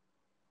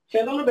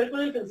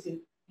ফেলছি।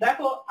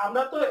 দেখো,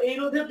 আমরা তো এই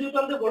রোধের দুই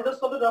প্রান্তে ভোল্টেজ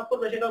কত ড্রপ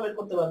করবে সেটাও বের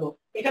করতে পারবো।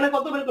 এখানে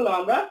কত বের করলাম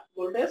আমরা?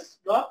 ভোল্টেজ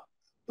ড্রপ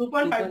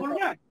 2.5 ভোল্ট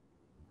না?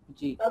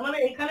 জি। তার মানে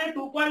এখানে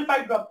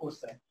 2.5 ড্রপ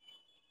করছে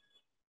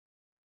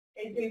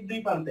এই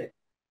দুই প্রান্তে।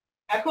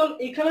 এখন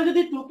এখানে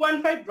যদি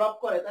 2.5 ড্রপ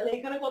করে তাহলে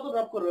এখানে কত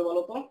ড্রপ করবে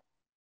বলো তো?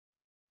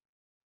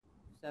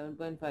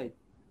 7.5।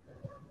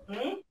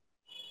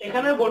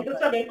 এখানে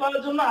ভোল্টেজটা বের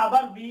করার জন্য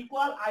আবার V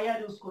ইকুয়াল IR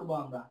ইউজ করব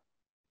আমরা।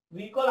 V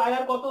ইকুয়াল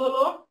IR কত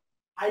হলো?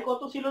 I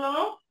কত ছিল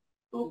জানো?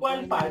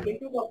 2.5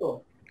 ইনটু কত?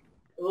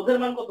 রোধের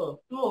মান কত?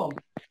 2 ওহম।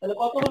 তাহলে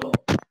কত হলো?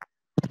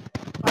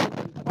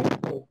 5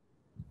 ভোল্ট।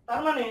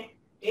 তার মানে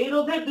এই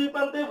রোধের দুই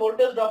প্রান্তে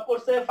ভোল্টেজ ড্রপ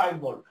করছে 5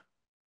 ভোল্ট।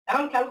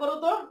 এখন খেয়াল করো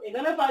তো,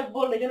 এখানে 5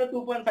 ভোল্ট, এখানে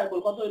 2.5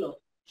 ভোল্ট, কত হলো?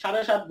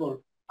 7.5 ভোল্ট।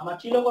 আমার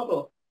ছিল কত?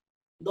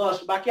 10,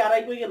 বাকি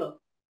আড়াই কই গেল?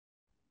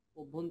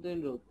 অভ্যন্তরীণ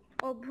রোধ।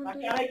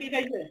 বাকি আড়াই কি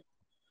খাইছে?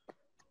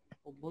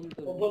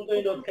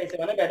 অভ্যন্তরীণ। রোধ খাইছে,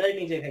 মানে ব্যাটারি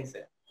নিজে খাইছে।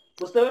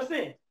 বুঝতে পারছি?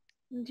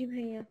 জি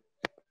ভাইয়া।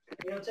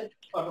 এই হচ্ছে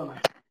ঘটনা।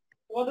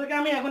 তোমাদেরকে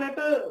আমি এখন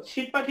একটা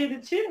শীট পাঠিয়ে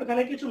দিচ্ছি,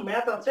 ওখানে কিছু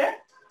ম্যাথ আছে।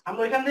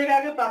 আমরা এখান থেকে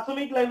আগে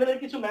প্রাথমিক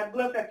লেভেলের কিছু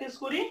ম্যাথগুলো প্র্যাকটিস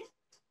করি,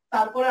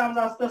 তারপরে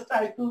আমরা আস্তে আস্তে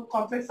আরেকটু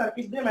কমপ্লেক্স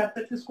সার্কিট দিয়ে ম্যাথ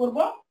প্র্যাকটিস করব।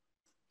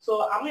 সো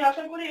আমি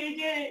আশা করি এই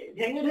যে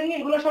ভেঙে ভেঙে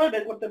এগুলো সবাই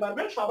বের করতে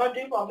পারবেন। সবার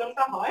যে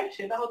প্রবলেমটা হয়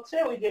সেটা হচ্ছে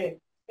ওই যে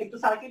একটু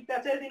সার্কিট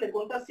প্যাচে দিলে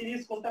কোনটা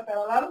সিরিজ কোনটা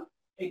প্যারালাল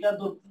এটা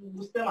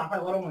বুঝতে মাথা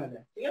গরম হয়ে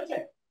যায়। ঠিক আছে?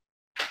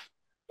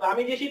 তো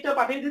আমি যে শীটটা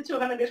পাঠিয়ে দিচ্ছি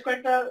ওখানে বেশ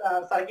কয়েকটা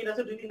সার্কিট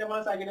আছে, 2-3টা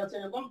মানে সার্কিট আছে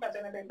এরকম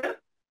প্যাচানো টাইপের।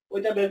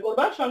 ওইটা বের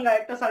করবা, সঙ্গে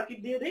একটা সার্কিট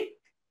দিয়ে দিই,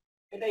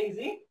 এটা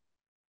ইজি।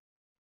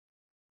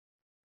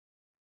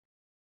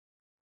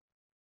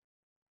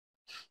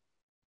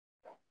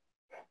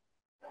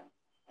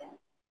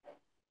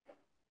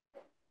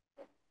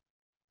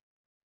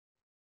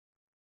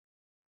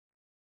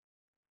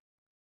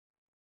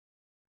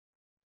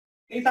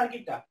 এই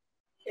সার্কিটটা,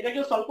 এটা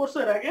কেউ সলভ করছো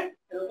এর আগে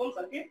এরকম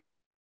সার্কিট?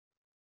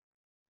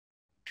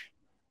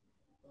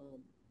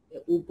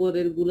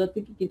 উপরের গুলাতে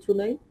কি কিছু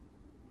নাই?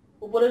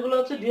 উপরের গুলো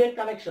হচ্ছে ডিরেক্ট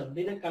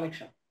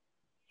কানেকশন।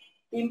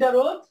 তিনটা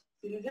রোধ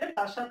সিরিজের,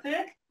 তার সাথে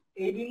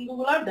এই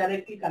বিন্দুগুলো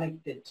ডাইরেক্টলি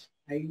কানেক্টেড,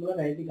 এইগুলো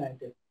ডাইরেক্টলি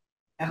কানেক্টেড।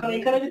 এখন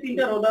এখানে যে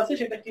তিনটা রোধ আছে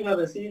সেটা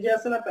কিভাবে সিরিজে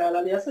আছে না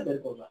প্যারালালি আছে বের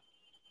করবা।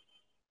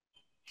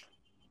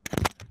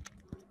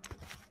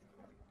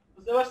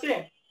 বুঝতে পারছি?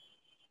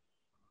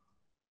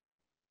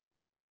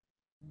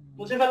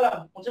 মুছে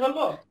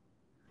ফেলবো?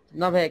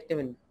 না ভাই, একটা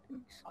মিনিট,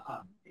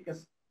 ঠিক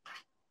আছে।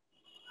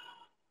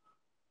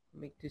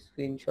 আমি একটু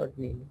স্ক্রিনশট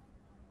নিই।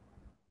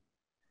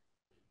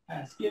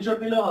 হ্যাঁ, স্ক্রিনশট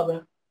নিলেও হবে,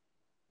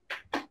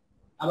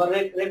 আবার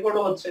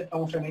রেকর্ডও হচ্ছে,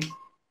 সমস্যা নেই।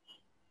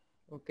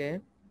 ওকে।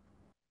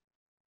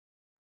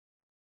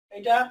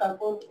 এটা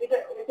তারপর এটা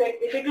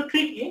একটু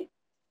ট্রিকি,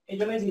 এই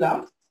জন্যই দিলাম।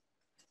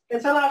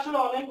 এছাড়া আসলে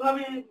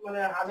অনেকভাবে মানে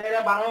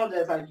আজাইরা বানানো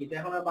যায় সার্কিট,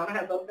 এখন আর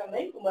বানানোর দরকার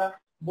নেই। তোমরা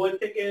বই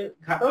থেকে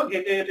ঘেটে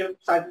ঘেটে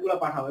সার্কিট গুলো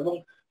পাঠাও, এবং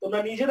তোমরা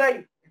নিজেরাই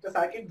একটা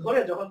সার্কিট ধরে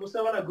যখন বুঝতে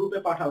পারো না গ্রুপে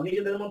পাঠাও,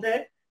 নিজেদের মধ্যে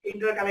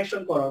ইন্টার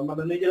কানেকশন করো,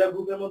 মানে নিজেরা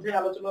গ্রুপের মধ্যে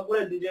আলোচনা করে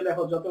নিজে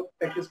দেখো যত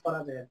প্র্যাকটিস করা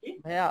যায় আর কি।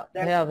 ভাইয়া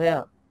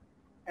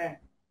হ্যাঁ,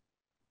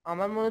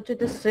 আমার মনে হচ্ছে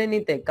এটা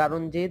শ্রেণীতে,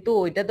 কারণ যেহেতু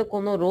ওইটাতে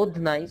কোনো রোধ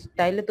নাই,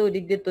 তাইলে তো ওই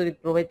দিক দিয়ে তড়িৎ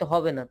প্রবাহিত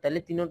হবে না, তাহলে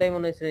তিনটাই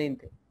মনে হয়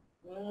শ্রেণীতে।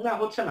 না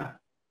হচ্ছে না।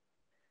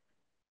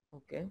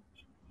 ওকে,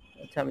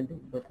 আচ্ছা আমি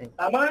দেখবো।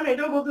 তার মানে আমি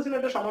এটাও বলতেছি না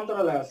এটা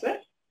সমান্তরালে আছে,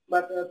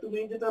 বাট তুমি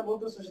যেটা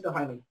বলতেছো সেটা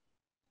হয়নি,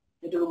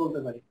 এটুকু বলতে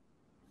পারি।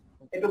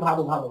 একটু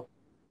ভালো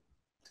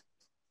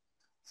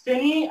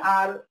শ্রেণী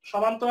আর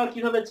সমান্তরাল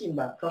কিভাবে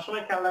চিনবা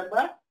সবসময় খেয়াল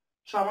রাখবা।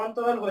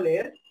 সমান্তরাল হলে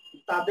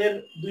তাদের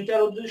দুইটা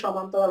রোধ যদি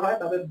সমান্তরাল হয়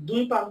তাদের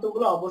দুই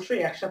প্রান্তগুলো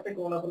অবশ্যই একসাথে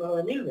কোনো না কোনো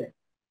ভাবে মিলবে,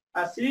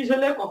 আর সিরিজ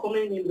হলে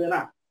কখনোই মিলবে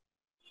না।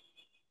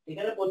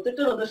 এখানে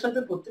প্রত্যেকটা রোধের সাথে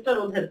প্রত্যেকটা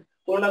রোধের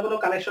কোনো না কোনো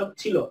কানেকশন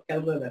ছিল,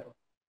 খেয়াল করে দেখো।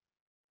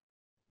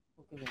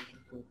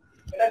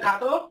 এটা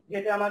ঘাটো,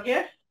 ঘেটে আমাকে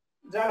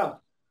জানাও।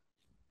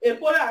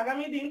 এরপরে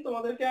আগামী দিন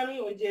তোমাদেরকে আমি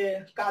ওই যে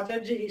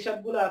কাজের যে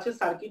হিসাবগুলো আছে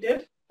সার্কিটের,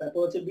 তারপর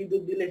হচ্ছে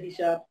বিদ্যুৎ বিলের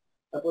হিসাব,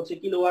 তারপর হচ্ছে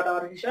কিলোওয়াট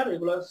আওয়ার হিসাব,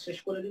 এগুলো শেষ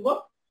করে দিব।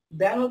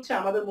 দেন হচ্ছে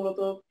আমাদের মূলত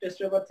টেস্ট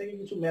পেপার থেকে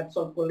কিছু ম্যাথ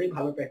সলভ করলেই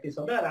ভালো প্র্যাকটিস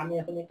হবে। আর আমি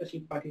এখন একটা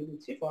শীট পাঠিয়ে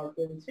দিচ্ছি, ফরওয়ার্ড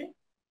করে দিচ্ছি,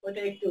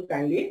 ওইটা একটু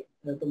কাইন্ডলি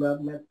তোমরা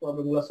ম্যাথ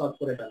প্রবলেম গুলো সলভ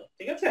করে ফেলো,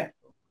 ঠিক আছে?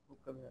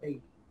 ওকে ভাইয়া। এই,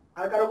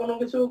 আর কারো কোনো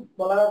কিছু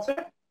বলার আছে?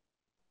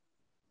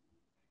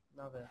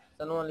 না ভাইয়া,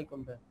 আসসালামু আলাইকুম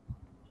ভাইয়া।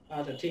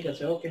 আচ্ছা ঠিক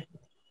আছে, ওকে,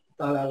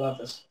 তাহলে আল্লাহ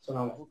হাফেজ,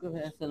 সালাম। ওকে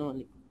ভাইয়া, আসসালামু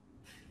আলাইকুম।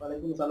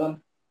 ওয়ালাইকুম সালাম।